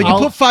drives me. Right, but you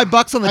nuts. put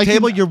 $5 on the I can-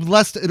 table, you're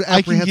less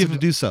apprehensive give- to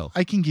do so.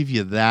 I can give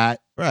you that,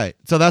 Right.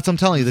 So that's what I'm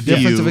telling you. The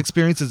difference of View.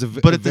 experiences,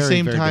 but at the very,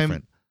 same very time,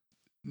 different.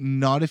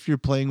 not if you're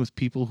playing with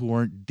people who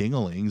aren't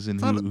dinglings and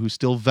Not- who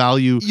still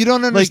value. You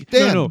don't Like,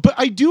 understand. no. But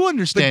I do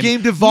understand. The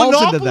game devolves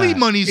into Monopoly that.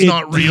 money's It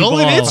not real,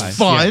 and it's devolves,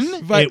 fun.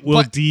 yes. But- It will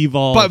but-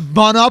 devolve. But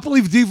Monopoly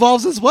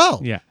devolves as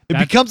well. Yeah, It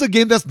that's- becomes a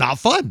game that's not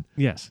fun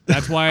yes,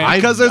 that's why.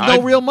 because there's no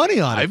I've- real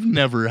money on it. I've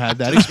never had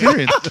that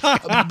experience.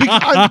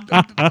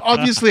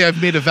 Obviously,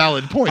 I've made a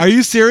valid point. Are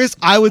you serious?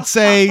 I would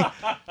say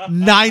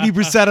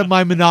 90% of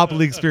my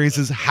Monopoly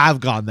experiences have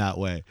gone that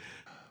way.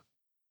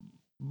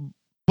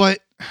 But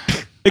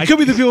It could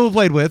be the people who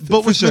played with,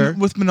 but for with sure.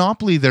 with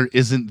Monopoly, there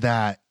isn't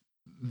that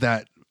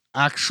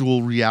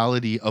actual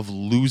reality of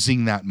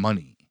losing that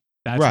money.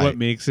 That's Right. what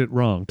makes it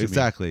wrong to me.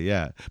 Exactly,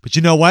 yeah. But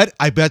you know what?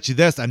 I bet you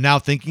this. I'm now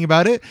thinking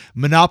about it.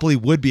 Monopoly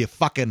would be a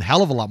fucking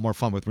hell of a lot more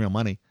fun with real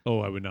money. Oh,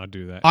 I would not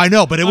do that. I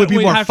know, but it would be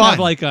We'd more have fun. To have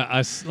like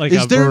a like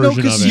Is a there no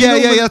version of casino?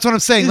 it. yeah, that's what I'm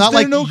saying. Is Not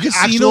there like no casino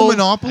actual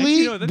Monopoly? Actually,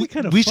 you know, that'd be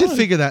kind of We fun. should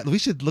figure that. We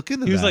should look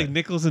into He was that. like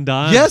nickels and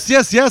dimes. yes.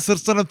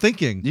 That's what I'm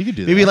thinking. You could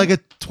do Maybe that. like a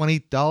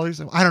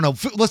 $20. I don't know.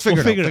 Let's figure We'll it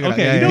out. figure it out.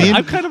 Okay, Yeah, you yeah, know, yeah.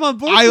 I'm kind of on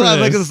board. I for think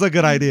this. this is a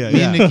good idea. Me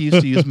Yeah. and Nikki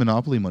used to use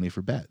Monopoly money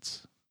for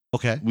bets.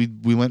 Okay. We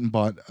went and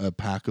bought a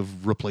pack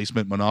of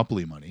replacement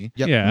Monopoly money.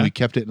 Yep. Yeah. And we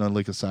kept it in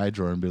like a side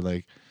drawer and be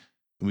like,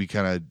 we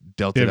kind of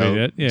dealt it Divvied out,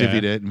 it, yeah.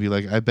 divvied it, and be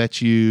like, I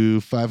bet you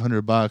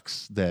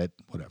 $500 that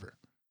whatever.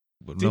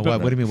 No, what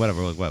do you mean?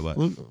 Whatever.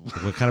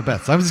 What kind of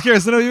bets? I'm just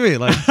curious to know what you mean.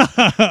 Like,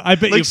 I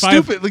bet you Like five.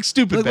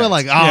 stupid like, bets.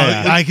 like, oh,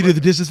 Yeah. I can do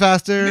the dishes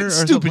faster. Or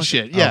Stupid something like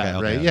shit. that? Yeah,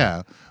 Okay, right. okay.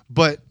 Yeah.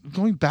 But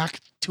going back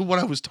to what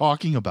I was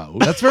talking about,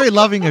 That's very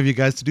loving of you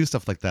guys to do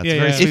stuff like that. It's Yeah,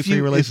 very yeah. sweet for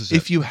your relationship.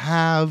 if you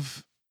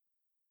have,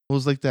 what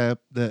was like that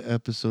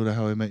episode of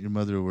How I Met Your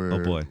Mother where Oh,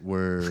 boy.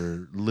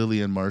 where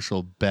Lily and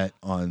Marshall bet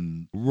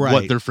on Right.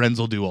 what their friends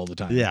will do all the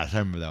time. yeah, I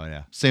remember that one.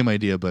 Yeah. Same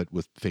idea, but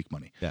with fake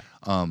money. Yeah.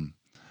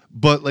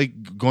 But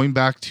like going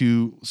back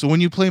to, so when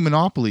you play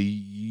Monopoly,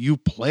 you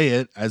play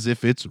it as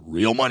if it's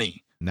real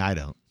money. No, I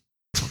don't.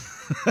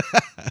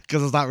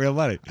 Because it's not real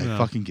money. I No.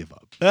 fucking give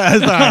up.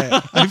 That's all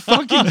right. I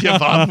fucking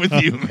give up with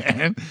you,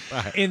 man.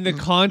 In the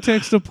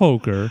context of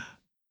poker,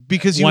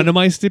 Because you one of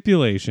my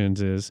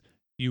stipulations is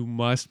you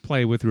must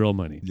play with real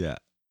money. Yeah.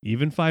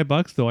 Even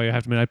 $5, though I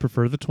have to admit I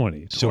prefer the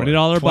 $20. Sure.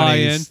 $20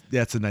 buy-in. 20s,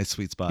 That's a nice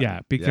sweet spot.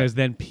 Yeah, because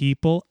then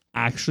people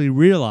actually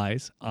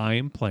realize I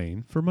am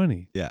playing for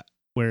money. Yeah.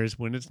 Whereas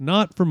when it's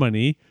not for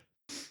money,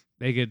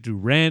 they get to do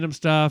random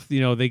stuff.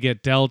 You know, they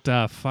get dealt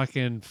a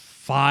fucking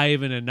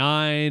 5 and a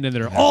 9, and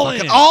they're all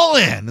in. All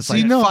in. It's See,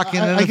 like no, fucking.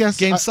 I the guess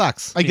game I-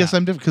 sucks. I guess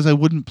I'm different because I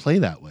wouldn't play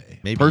that way.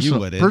 Maybe you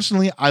wouldn't.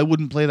 Personally, I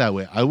wouldn't play that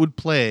way. I would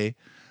play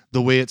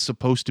the way it's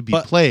supposed to be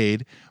But-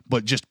 played,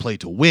 but just play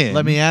to win.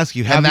 Let me ask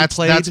you. Have and you that's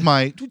played? that's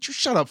my. Would you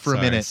shut up for a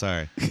Sorry, minute?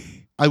 Sorry.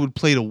 I would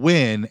play to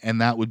win,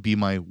 and that would be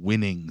my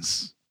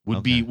winnings. Would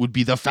Okay.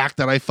 be the fact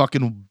that I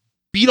fucking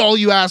beat all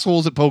you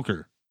assholes at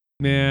poker.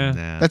 Yeah.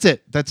 Nah. That's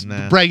it. That's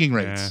Nah. bragging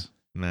rights.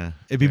 Nah.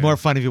 It'd be Yeah. more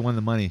fun if you won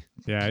the money.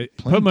 Yeah.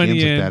 Playing Put money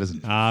games like in. that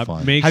isn't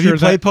fun. Make Have sure you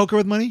played that, poker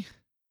with money?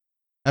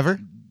 Ever?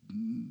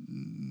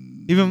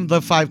 Even the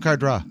 5-card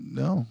draw.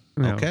 No.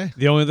 you know, Okay.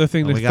 The only other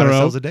thing Well, to we got throw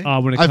ourselves a day.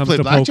 when it I've comes played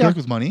to blackjack poker.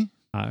 with money.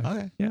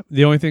 Okay. Yeah.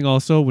 The only thing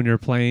also when you're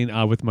playing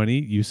with money,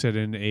 you set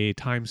in a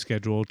time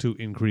schedule to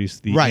increase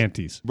the Right.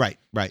 antes. Right.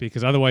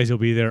 Because otherwise you'll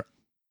be there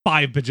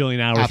 5 bajillion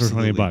hours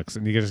Absolutely. for $20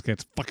 and you just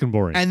get fucking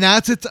boring. And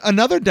it's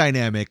another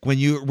dynamic when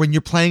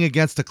you're playing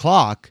against the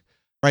clock,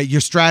 right?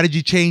 Your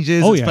strategy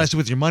changes, Oh, yeah. especially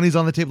with your money's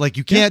on the table. Like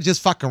you can't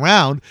just fuck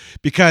around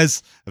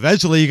because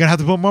eventually you're gonna have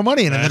to put more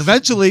money in, and then That's-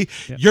 eventually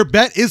Yeah. your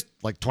bet is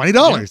like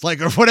 $20, like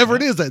or whatever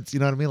it is. That's, you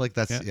know what I mean? Like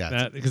that's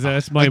Because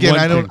that's my Again, one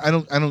I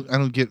thing. I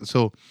don't get.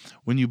 So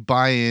when you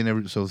buy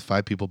in, so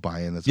 5 people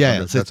buy in. That's Yeah,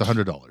 that's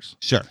 $100.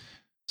 sure.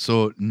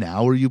 So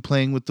now are you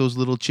playing with those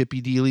little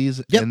chippy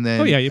dealies? Yep. And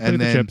then Oh yeah, you put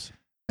and the then, chips.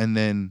 And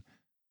then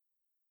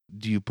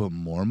do you put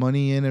more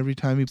money in every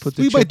time you put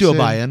the We chips might do a in?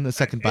 buy-in, a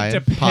second buy-in.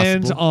 It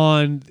depends possible.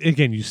 on,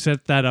 again, you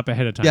set that up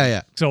ahead of time. Yeah,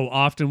 yeah. So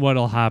often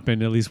what'll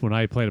happen, at least when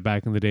I played it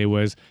back in the day,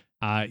 was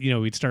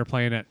we'd start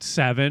playing at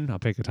 7. I'll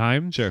pick a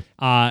time. Sure.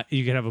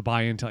 You could have a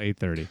buy-in until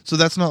 8:30. So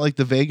that's not like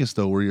the Vegas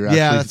though, where you're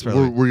Yeah, actually that's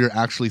really- where you're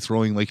actually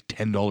throwing like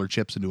 $10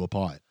 chips into a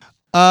pot.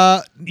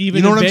 Even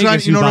You know in what I'm trying-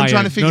 Vegas, you know what I'm buy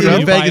trying in. to figure No, out?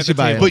 you buy Vegas, at you the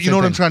buy in. table. But you know same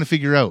what I'm thing. trying to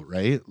figure out,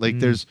 right? Like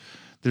Mm.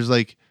 there's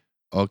like,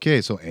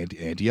 okay, so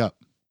ante up.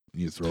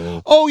 You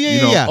throw. Oh yeah,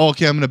 You know, yeah.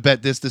 okay, I'm going to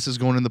bet this is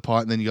going in the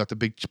pot, and then you got the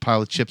big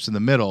pile of chips in the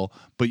middle,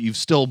 but you've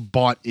still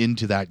bought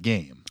into that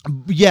game.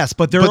 Yes,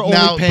 but they're But only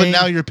now, paying.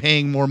 but now you're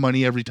paying more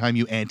money every time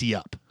you ante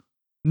up.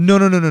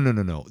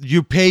 No.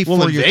 You pay Well,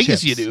 for in your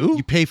Vegas chips. you do.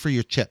 You pay for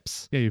your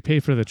chips. Yeah, you pay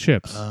for the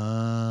chips.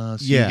 So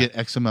Yeah. you get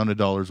X amount of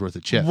dollars worth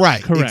of chips.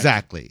 Right. Correct.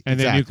 Exactly. and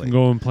then you exactly. can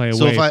go and play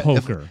So away if I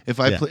poker. if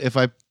I Yeah. if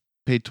I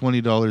pay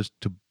 $20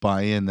 to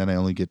buy in, then I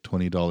only get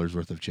 $20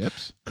 worth of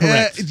chips.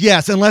 Correct.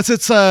 Yes, unless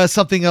it's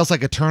something else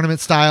like a tournament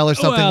style or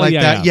something Well, like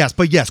yeah, that. yeah. Yes,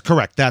 but yes,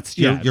 correct. That's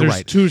you're there's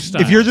right. two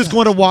styles. If you're just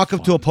going to walk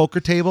up to a poker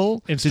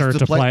table And just start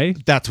to play?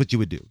 that's what you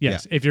would do.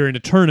 Yes, if you're in a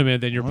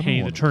tournament, then you're I don't paying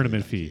the wanna play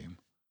tournament that fee. game.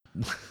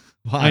 Yeah.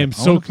 Why? I am I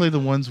so want to play the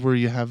ones where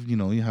you have a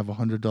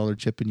 $100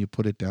 chip and you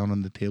put it down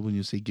on the table and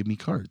you say, "Give me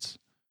cards,"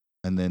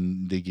 and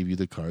then they give you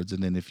the cards,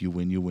 and then if you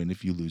win, you win.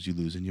 If you lose, you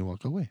lose, and you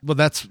walk away. Well,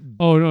 that's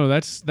Oh no,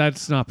 that's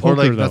not poker Or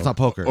like- though. that's not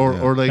poker. Or yeah.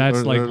 or like That's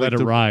or, like or let it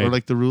the, ride. or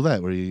like the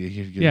roulette where Yeah,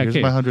 here's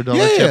okay. my $100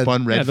 Yeah, chip yeah.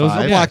 on red Yeah, those are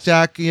 5.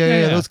 blackjack. Yeah, Yeah,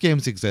 yeah. those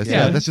games exist.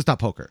 Yeah. Yeah, that's just not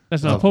poker.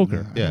 That's not So,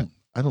 poker. Yeah.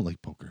 I don't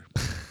like poker.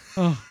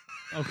 Oh,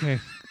 okay.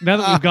 Now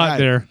that we've got Alright.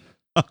 there,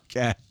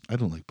 Okay. I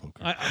don't like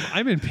poker.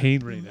 I'm in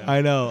pain right now.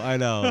 I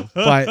know.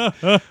 But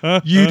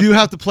you do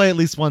have to play at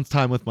least one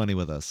time with money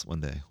with us one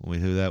day. When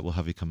we do that, we'll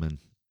have you come in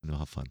and we'll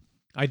have fun.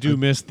 I do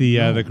miss the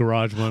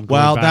garage one. going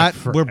Well, back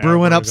we're forever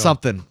brewing up ago.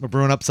 something. We're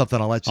brewing up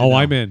something. I'll let you Oh, know.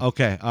 I'm in.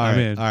 Okay. All I'm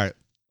right. in. All right.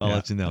 I'll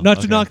let you know. Not to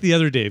Okay. knock the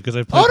other Dave because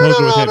I played Oh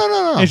poker with him.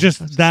 no. It's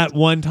just that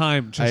one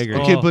time. Just, agree.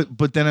 Okay, oh.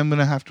 but then I'm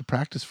gonna have to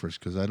practice first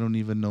because I don't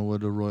even know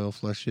what a royal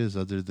flush is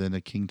other than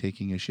a king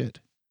taking a shit.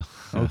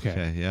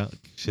 Okay. Yeah.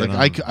 Shit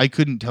Like on. I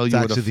couldn't tell It's you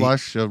what a actually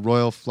flush, a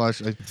royal flush,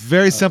 It's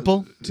very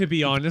simple. To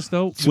be honest,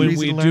 though, It's when easy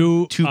we to learn.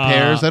 do two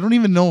pairs. I don't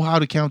even know how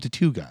to count to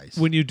two guys.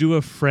 when you do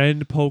a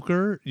friend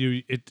poker,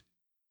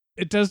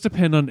 it does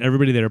depend on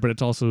everybody there, but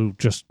it's also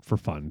just for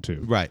fun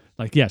too. Right.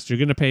 Like, yes, you're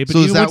gonna pay, but So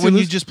is that once when you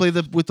lose- just play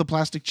with the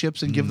plastic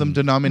chips and give them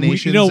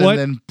denominations You know what?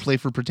 and then play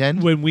for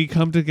pretend? when we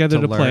come together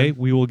To to play, learn.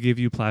 we will give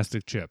you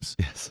plastic chips.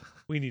 Yes.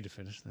 We need to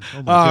finish this.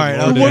 Oh my All good right,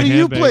 Lord, okay. What a do you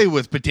handbag. play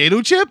with?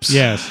 Potato chips?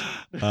 Yes,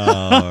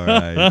 All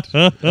right.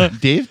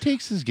 Dave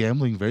takes his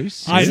gambling very I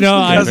seriously. know.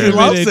 I Because he admit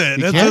loves it. it.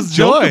 You That's can't his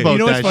joke joy. about You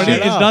know what's that funny? shit.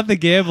 It's not the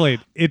gambling.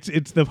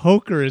 It's the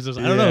poker. Is I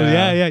don't know.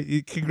 Yeah.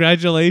 Yeah.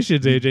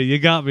 Congratulations, AJ. You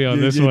got me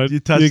on this one. You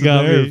touched the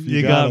got nerve. me. You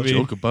You got got it. me.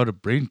 Joke about a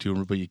brain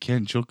tumor, but you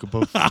can't joke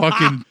about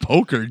fucking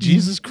poker.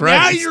 Jesus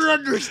Christ.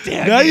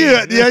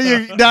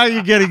 understanding. Now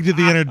you're getting to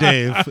the inner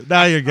Dave.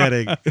 Now you're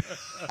getting.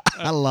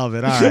 I love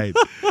it. All right.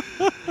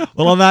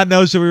 Well, on that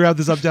note, should we wrap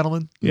this up,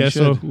 gentlemen? Yeah.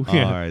 So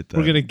yeah, All right, we're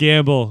then. gonna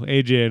gamble,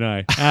 AJ and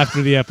I,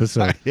 after the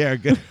episode. Yeah,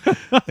 good.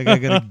 I think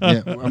I'm gonna.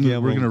 Yeah,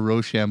 gamble. we're going to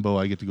Rochambeau.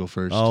 I get to go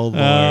first. Oh Lord,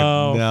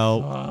 Oh,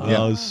 no! Yeah.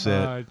 Oh shit!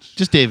 fudge.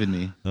 Just Dave and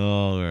me.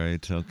 All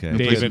right, okay. We're gonna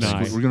Dave play some and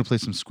I. We're going to play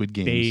some Squid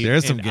Games. Dave.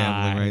 There's some and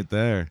gambling I. right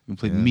there. We're going to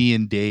play Yeah. me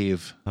and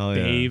Dave. Oh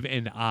yeah. Dave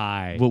and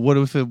I. Well, what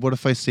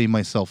if I say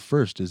myself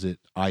first? Is it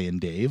I and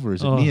Dave or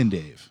is it Oh. me and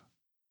Dave?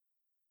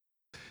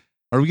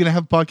 Are we going to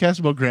have a podcast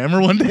about grammar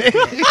one day?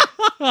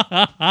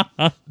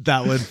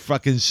 That would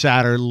fucking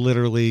shatter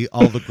literally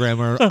all the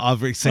grammar of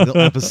every single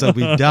episode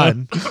we've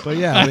done. But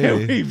yeah,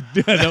 maybe.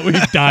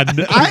 We've done.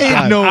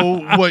 I know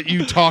what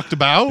you talked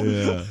about.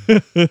 Yeah.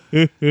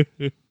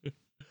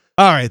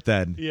 All right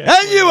then. Yeah.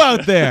 And you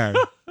out there,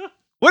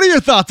 what are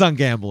your thoughts on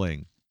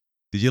gambling?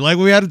 Did you like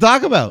what we had to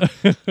talk about?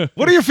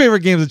 What are your favorite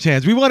games of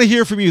chance? We want to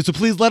hear from you, so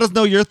please let us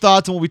know your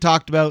thoughts on what we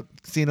talked about,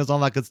 casinos, all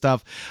that good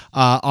stuff,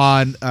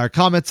 on our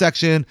comment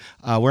section,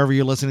 wherever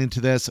you're listening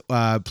to this.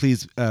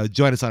 Please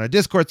join us on our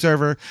Discord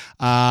server,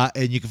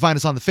 and you can find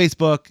us on the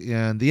Facebook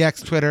and the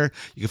X, Twitter.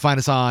 You can find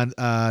us on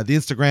the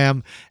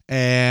Instagram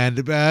and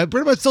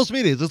pretty much social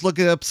media. Just look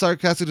up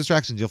Sarcastic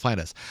Distractions. You'll find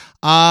us.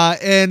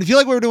 And if you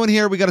like what we're doing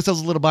here, we got ourselves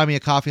a little Buy Me a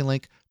Coffee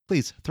link.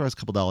 Please throw us a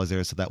couple dollars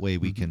there so that way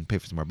we can pay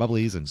for some more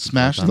bubblies and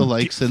Smash the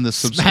likes and the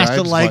subscribe. smash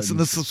the likes and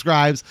the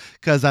subscribes,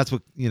 because that's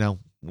what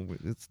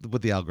it's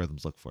what the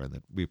algorithms look for, and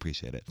that we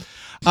appreciate it.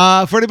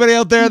 For anybody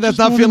out there that's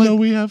not feeling,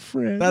 we have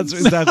friends. that's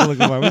exactly what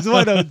we're looking for. We just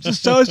want to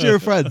just show us your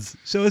friends.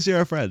 Show us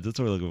your friends. That's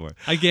what we're looking for.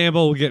 I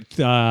gamble. We'll get three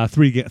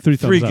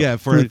thumbs Free up.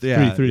 gift for Three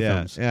yeah,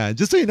 thumbs. yeah.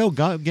 Just so you know,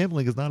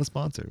 gambling is not a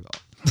sponsor.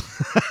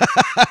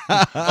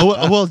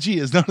 well, gee,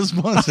 it's not a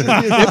sponsor.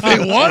 If they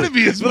want to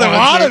be a sponsor. They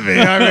want to be.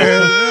 I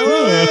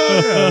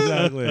mean,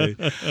 exactly.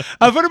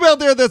 For anybody out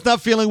there that's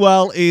not feeling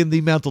well in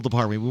the mental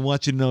department, we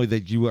want you to know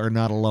that you are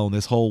not alone.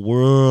 This whole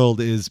world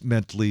is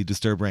mentally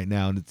disturbed right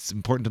now, and it's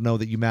important to know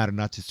that you matter,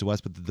 not just to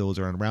us, but to those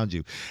around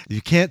you. If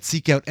you can't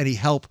seek out any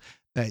help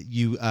that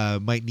you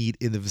might need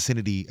in the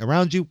vicinity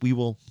around you, we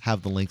will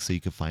have the link so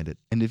you can find it.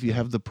 And if you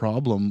have the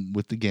problem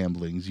with the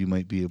gamblings, you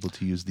might be able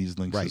to use these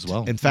links as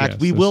well. In fact,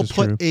 Yes, we this will is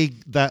put true.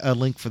 a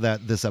link for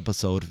this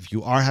episode if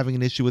you are having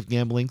an issue with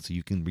gambling, so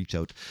you can reach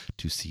out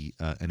to see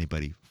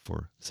anybody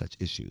for such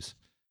issues.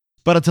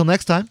 But until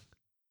next time,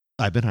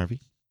 I've been Harvey.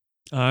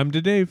 I'm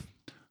to Dave.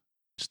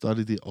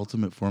 Study the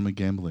ultimate form of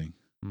gambling.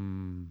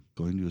 Mm.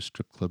 Going to a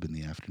strip club in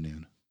the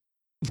afternoon.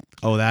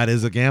 Oh, that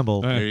is a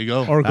gamble. Right. There you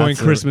go. Or going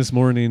That's Christmas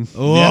morning.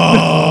 Oh,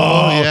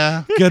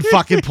 yeah. good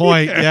fucking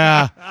point.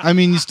 Yeah. I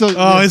mean, you still.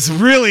 Oh, it's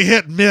really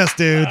hit and miss,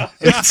 dude.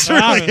 It's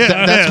really hit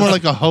and that's miss. more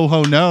like a ho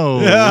ho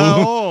no. Yeah.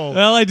 Oh.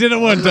 Well, I did it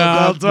one time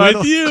That's right.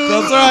 with you.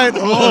 That's right.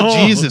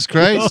 Oh, Jesus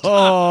Christ.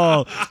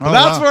 Oh, Oh,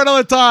 that's wow. for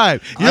another time.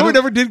 You know, we don't-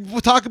 never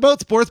did talk about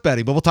sports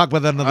betting, but we'll talk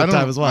about that another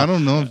time as well. I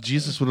don't know if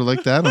Jesus would have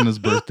liked that on his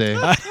birthday.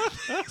 I don't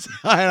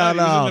He was in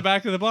know. the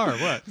back of the bar.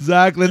 What?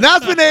 Exactly. And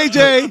that's been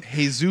AJ.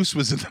 Jesus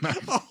was in the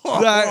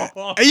back.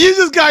 And you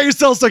just got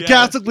yourself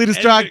sarcastically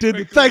distracted.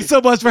 quickly. Thanks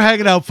so much for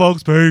hanging out,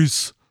 folks.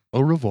 Peace.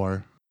 Au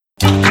revoir.